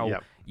 and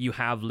now you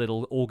have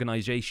little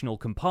organizational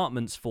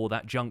compartments for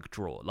that junk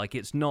drawer. Like,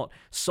 it's not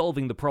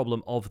solving the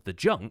problem of the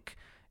junk,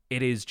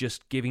 It is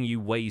just giving you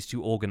ways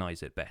to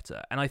organize it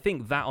better. And I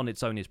think that on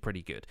its own is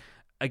pretty good.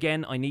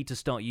 Again, I need to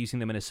start using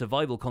them in a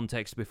survival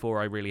context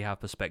before I really have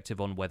perspective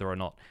on whether or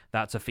not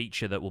that's a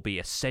feature that will be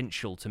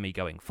essential to me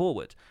going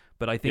forward.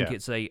 But I think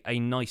it's a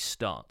nice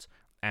start.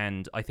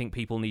 And I think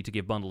people need to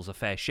give bundles a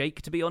fair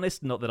shake, to be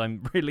honest. Not that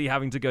I'm really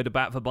having to go to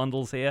bat for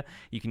bundles here.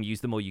 You can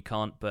use them or you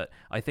can't. But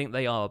I think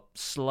they are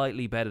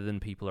slightly better than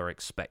people are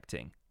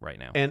expecting right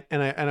now. And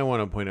I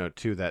want to point out,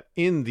 too, that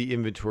in the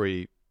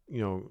inventory,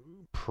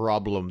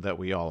 problem that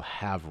we all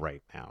have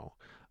right now,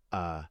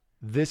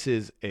 this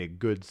is a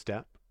good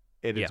step.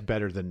 It is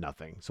better than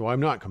nothing. So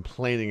I'm not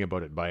complaining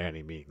about it by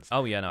any means.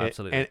 Oh, yeah, no,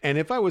 absolutely. And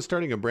if I was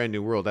starting a brand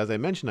new world, as I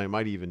mentioned, I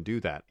might even do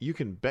that. You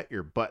can bet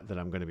your butt that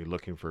I'm going to be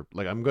looking for,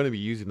 I'm going to be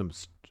using them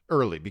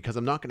early because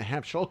I'm not going to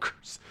have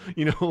shulkers.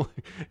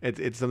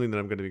 It's something that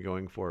I'm going to be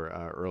going for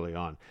early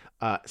on.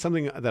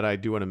 Something that I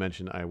do want to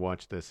mention, I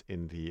watched this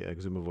in the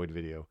Exuma Void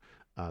video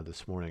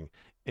this morning,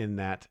 in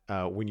that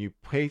when you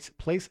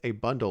place a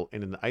bundle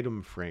in an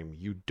item frame,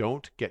 you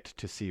don't get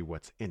to see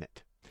what's in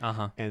it.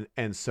 Uh-huh.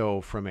 And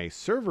so from a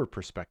server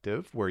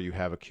perspective, where you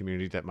have a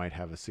community that might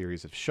have a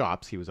series of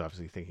shops, he was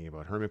obviously thinking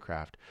about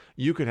Hermitcraft,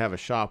 you could have a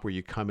shop where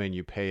you come in,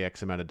 you pay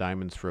X amount of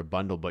diamonds for a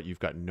bundle, but you've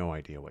got no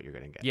idea what you're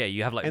going to get. Yeah,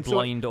 you have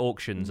blind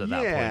auctions at that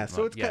point. Yeah,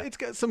 so it's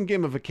got some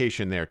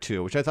gamification there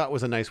too, which I thought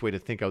was a nice way to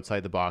think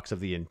outside the box of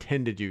the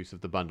intended use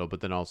of the bundle, but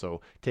then also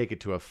take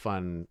it to a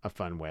fun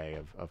way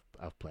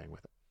of playing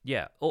with it.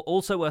 Yeah.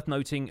 Also worth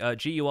noting,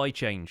 GUI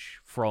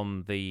change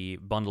from the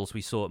bundles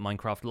we saw at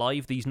Minecraft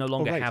Live. These no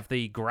longer have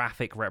the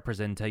graphic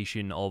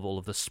representation of all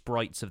of the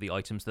sprites of the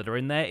items that are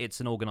in there. It's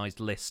an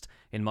organized list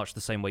in much the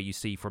same way you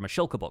see from a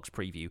Shulker Box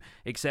preview,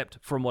 except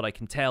from what I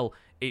can tell,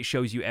 it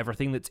shows you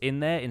everything that's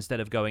in there instead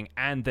of going,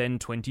 and then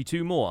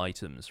 22 more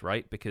items,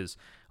 right? Because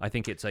I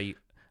think it's a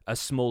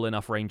small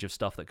enough range of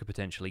stuff that could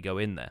potentially go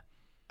in there.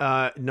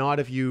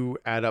 Not if you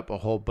add up a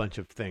whole bunch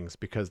of things,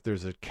 because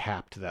there's a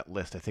cap to that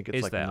list. I think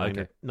it's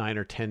nine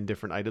or 10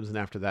 different items, and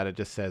after that it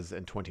just says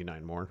and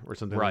 29 more or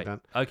something like that.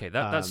 Okay,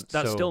 that's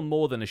still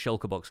more than a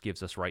Shulker Box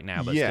gives us right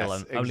now, but still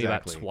only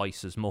about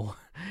twice as more.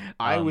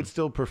 I would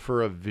still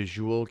prefer a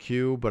visual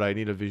cue, but I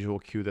need a visual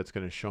cue that's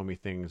going to show me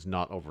things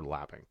not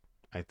overlapping.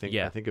 I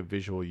think a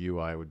visual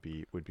UI would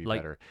be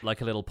better. Like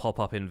a little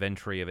pop-up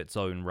inventory of its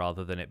own,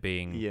 rather than it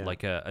being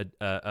like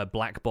a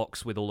black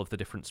box with all of the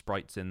different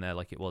sprites in there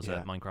like it was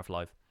at Minecraft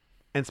Live.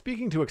 And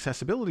speaking to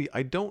accessibility,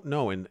 I don't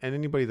know, and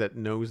anybody that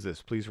knows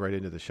this, please write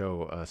into the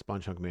show,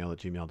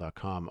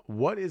 spawnchunkmail@gmail.com.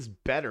 What is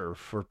better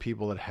for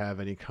people that have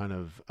any kind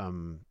of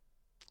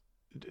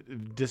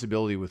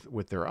disability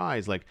with their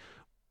eyes? Like,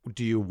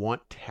 do you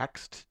want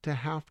text to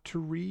have to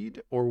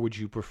read, or would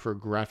you prefer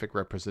graphic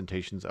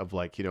representations of,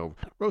 like,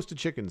 roasted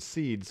chicken,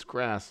 seeds,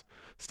 grass,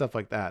 stuff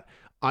like that?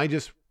 I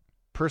just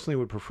personally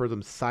would prefer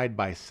them side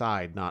by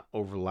side, not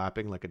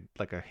overlapping like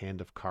a hand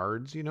of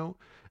cards,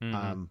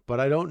 Mm-hmm. But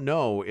I don't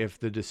know if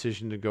the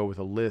decision to go with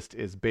a list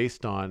is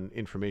based on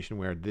information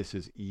where this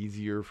is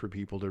easier for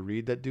people to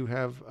read that do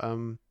have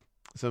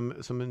some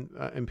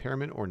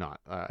impairment or not.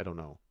 I don't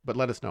know, but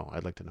let us know.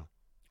 I'd like to know.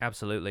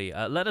 Absolutely.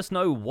 Let us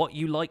know what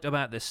you liked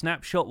about this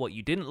snapshot, what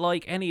you didn't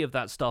like. Any of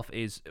that stuff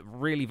is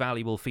really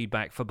valuable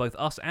feedback for both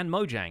us and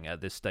Mojang at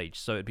this stage.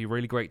 So it'd be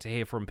really great to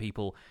hear from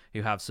people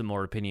who have some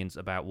more opinions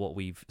about what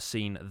we've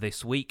seen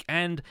this week.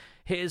 And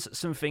here's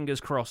some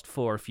fingers crossed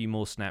for a few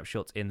more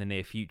snapshots in the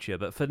near future.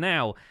 But for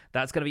now,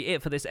 that's going to be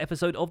it for this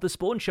episode of The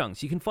Spawn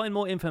Chunks. You can find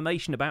more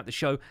information about the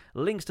show,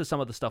 links to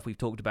some of the stuff we've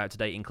talked about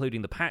today,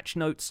 including the patch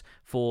notes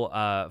for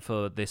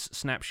this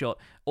snapshot.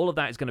 All of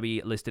that is going to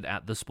be listed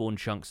at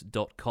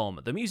thespawnchunks.com.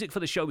 The music for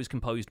the show is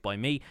composed by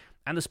me,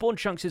 and The Spawn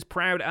Chunks is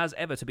proud as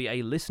ever to be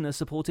a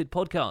listener-supported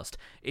podcast.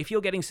 If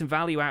you're getting some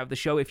value out of the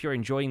show, if you're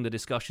enjoying the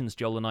discussions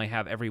Joel and I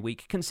have every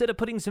week, consider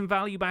putting some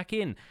value back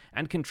in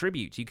and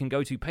contribute. You can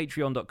go to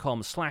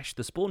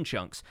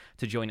patreon.com/thespawnchunks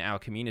to join our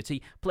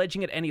community.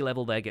 Pledging at any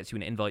level there gets you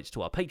an invite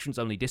to our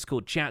patrons-only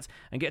Discord chat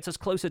and gets us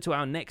closer to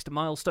our next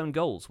milestone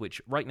goals,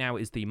 which right now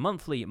is the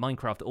monthly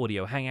Minecraft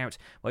audio hangout,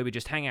 where we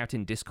just hang out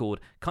in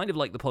Discord, kind of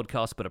like the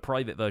podcast, but a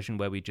private version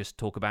where we just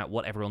talk about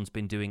what everyone's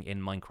been doing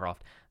in Minecraft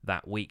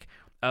that week.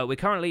 We're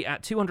currently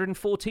at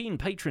 214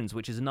 patrons,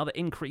 which is another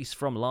increase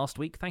from last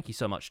week. Thank you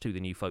so much to the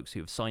new folks who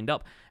have signed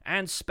up.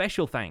 And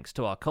special thanks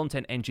to our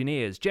content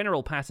engineers,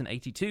 General Patton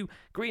 82,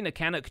 Greener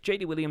Canuck,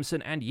 JD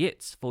Williamson, and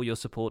Yitz for your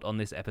support on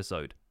this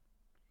episode.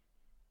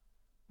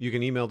 You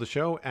can email the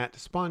show at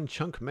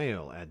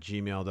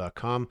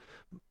spawnchunkmail@gmail.com.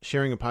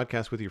 Sharing a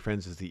podcast with your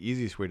friends is the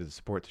easiest way to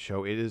support the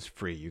show. It is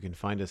free. You can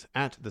find us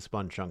at the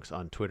Spawn Chunks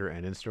on Twitter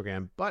and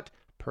Instagram, but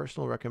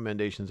personal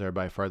recommendations are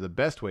by far the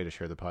best way to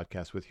share the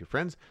podcast with your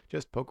friends.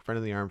 Just poke a friend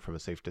in the arm from a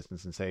safe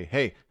distance and say,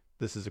 hey,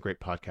 this is a great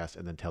podcast,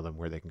 and then tell them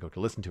where they can go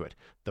to listen to it.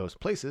 Those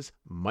places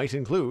might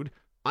include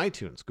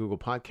iTunes, Google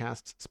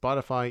Podcasts,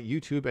 Spotify,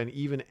 YouTube, and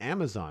even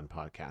Amazon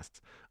Podcasts,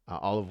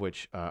 all of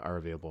which are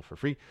available for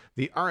free.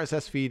 The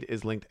RSS feed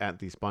is linked at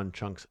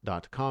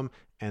thespawnchunks.com,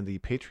 and the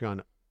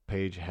Patreon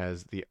page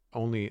has the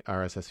only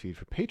RSS feed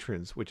for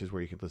patrons, which is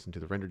where you can listen to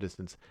the render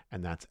distance,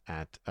 and that's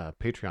at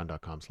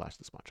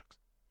patreon.com/thespawnchunks.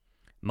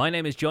 My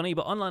name is Jonny,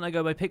 but online I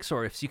go by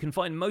Pixelriffs. You can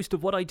find most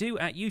of what I do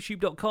at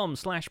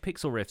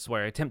youtube.com/pixelriffs,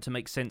 where I attempt to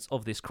make sense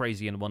of this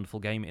crazy and wonderful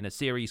game in a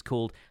series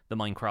called the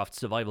Minecraft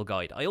Survival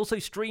Guide. I also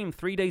stream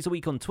 3 days a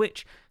week on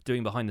Twitch,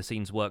 doing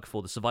behind-the-scenes work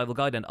for the Survival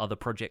Guide and other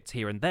projects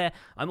here and there.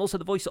 I'm also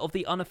the voice of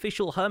the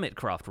unofficial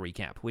Hermitcraft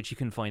recap, which you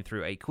can find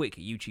through a quick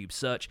YouTube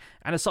search.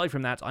 And aside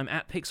from that, I'm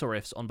at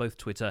Pixelriffs on both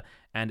Twitter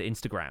and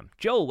Instagram.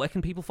 Joel, where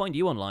can people find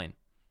you online?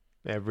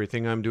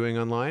 Everything I'm doing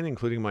online,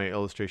 including my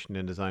illustration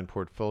and design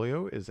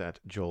portfolio, is at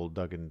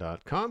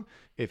joelduggan.com.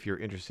 If you're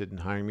interested in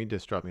hiring me,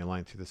 just drop me a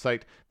line through the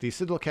site. The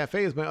Citadel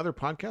Cafe is my other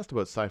podcast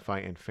about sci-fi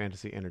and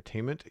fantasy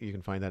entertainment. You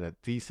can find that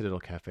at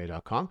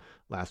thecitadelcafe.com.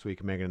 Last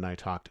week, Megan and I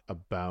talked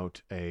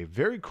about a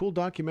very cool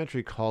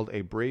documentary called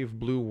A Brave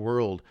Blue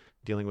World,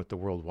 dealing with the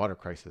world water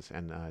crisis,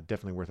 and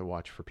definitely worth a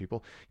watch for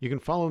people. You can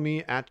follow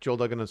me at Joel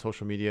Duggan on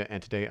social media,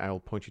 and today I will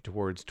point you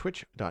towards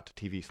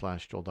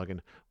twitch.tv/Joel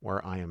Duggan,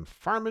 where I am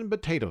farming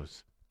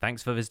potatoes.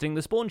 Thanks for visiting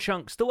the Spawn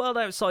Chunks. The world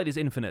outside is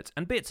infinite,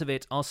 and bits of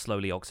it are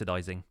slowly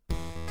oxidizing.